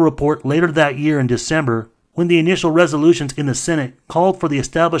final report later that year in December, when the initial resolutions in the Senate called for the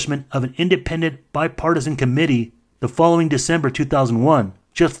establishment of an independent bipartisan committee the following December 2001,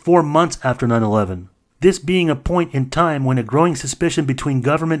 just 4 months after 9/11. This being a point in time when a growing suspicion between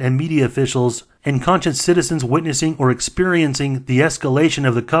government and media officials and conscious citizens witnessing or experiencing the escalation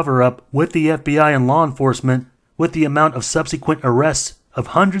of the cover-up with the FBI and law enforcement, with the amount of subsequent arrests of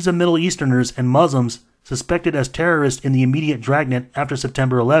hundreds of Middle Easterners and Muslims suspected as terrorists in the immediate dragnet after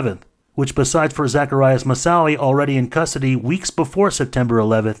September 11th, which besides for Zacarias Moussaoui already in custody weeks before September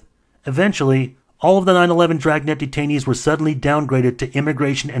 11th, eventually all of the 9/11 dragnet detainees were suddenly downgraded to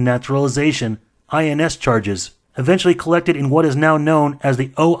immigration and naturalization INS charges, eventually collected in what is now known as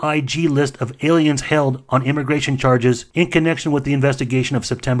the OIG list of aliens held on immigration charges in connection with the investigation of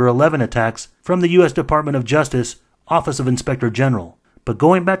September 11 attacks from the U.S. Department of Justice, Office of Inspector General. But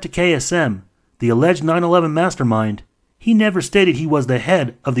going back to KSM, the alleged 9/11 mastermind, he never stated he was the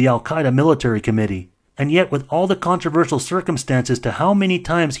head of the al-Qaeda military committee, and yet with all the controversial circumstances to how many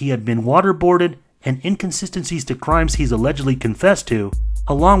times he had been waterboarded and inconsistencies to crimes he's allegedly confessed to,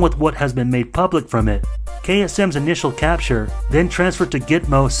 along with what has been made public from it, KSM's initial capture then transferred to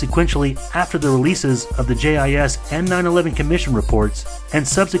Gitmo sequentially after the releases of the JIS and 9/11 Commission reports, and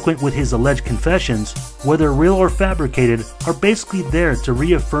subsequent with his alleged confessions, whether real or fabricated, are basically there to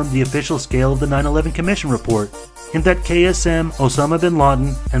reaffirm the official scale of the 9/11 Commission report, in that KSM, Osama bin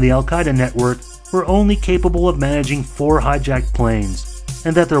Laden, and the al-Qaeda network were only capable of managing 4 hijacked planes,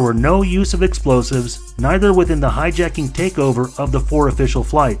 and that there were no use of explosives, neither within the hijacking takeover of the 4 official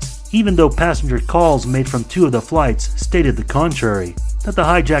flights, even though passenger calls made from 2 of the flights stated the contrary, that the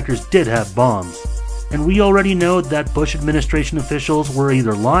hijackers did have bombs. And we already know that Bush administration officials were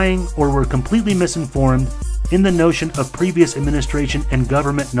either lying or were completely misinformed in the notion of previous administration and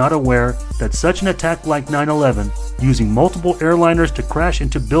government not aware that such an attack like 9/11, using multiple airliners to crash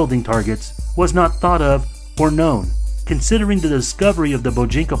into building targets, was not thought of or known, considering the discovery of the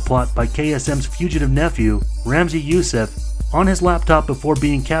Bojinka plot by KSM's fugitive nephew, Ramzi Youssef, on his laptop before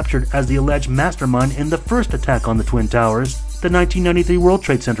being captured as the alleged mastermind in the first attack on the Twin Towers, the 1993 World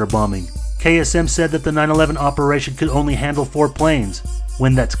Trade Center bombing. KSM said that the 9/11 operation could only handle 4 planes,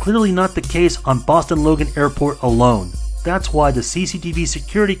 when that's clearly not the case on Boston Logan Airport alone. That's why the CCTV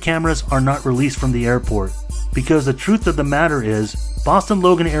security cameras are not released from the airport, because the truth of the matter is, Boston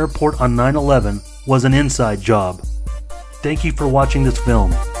Logan Airport on 9/11 was an inside job. Thank you for watching this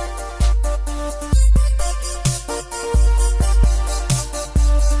film.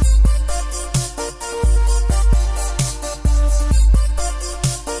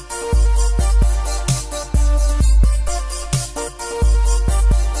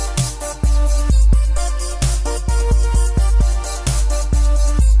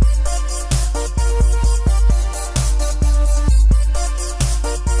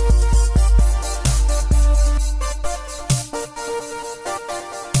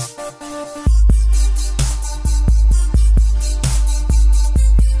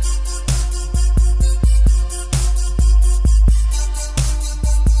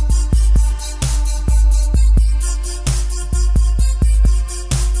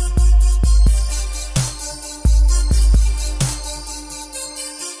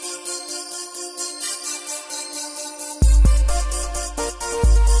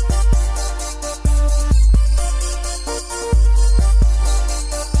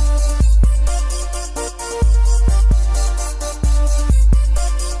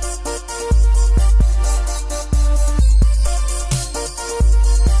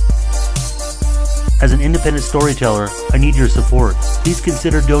 As an independent storyteller, I need your support. Please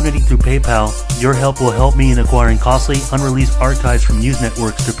consider donating through PayPal. Your help will help me in acquiring costly, unreleased archives from news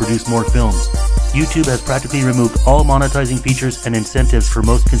networks to produce more films. YouTube has practically removed all monetizing features and incentives for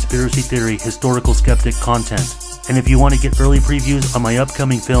most conspiracy theory, historical skeptic content. And if you want to get early previews on my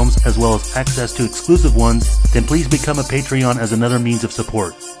upcoming films as well as access to exclusive ones, then please become a Patreon as another means of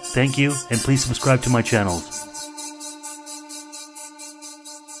support. Thank you, and please subscribe to my channels.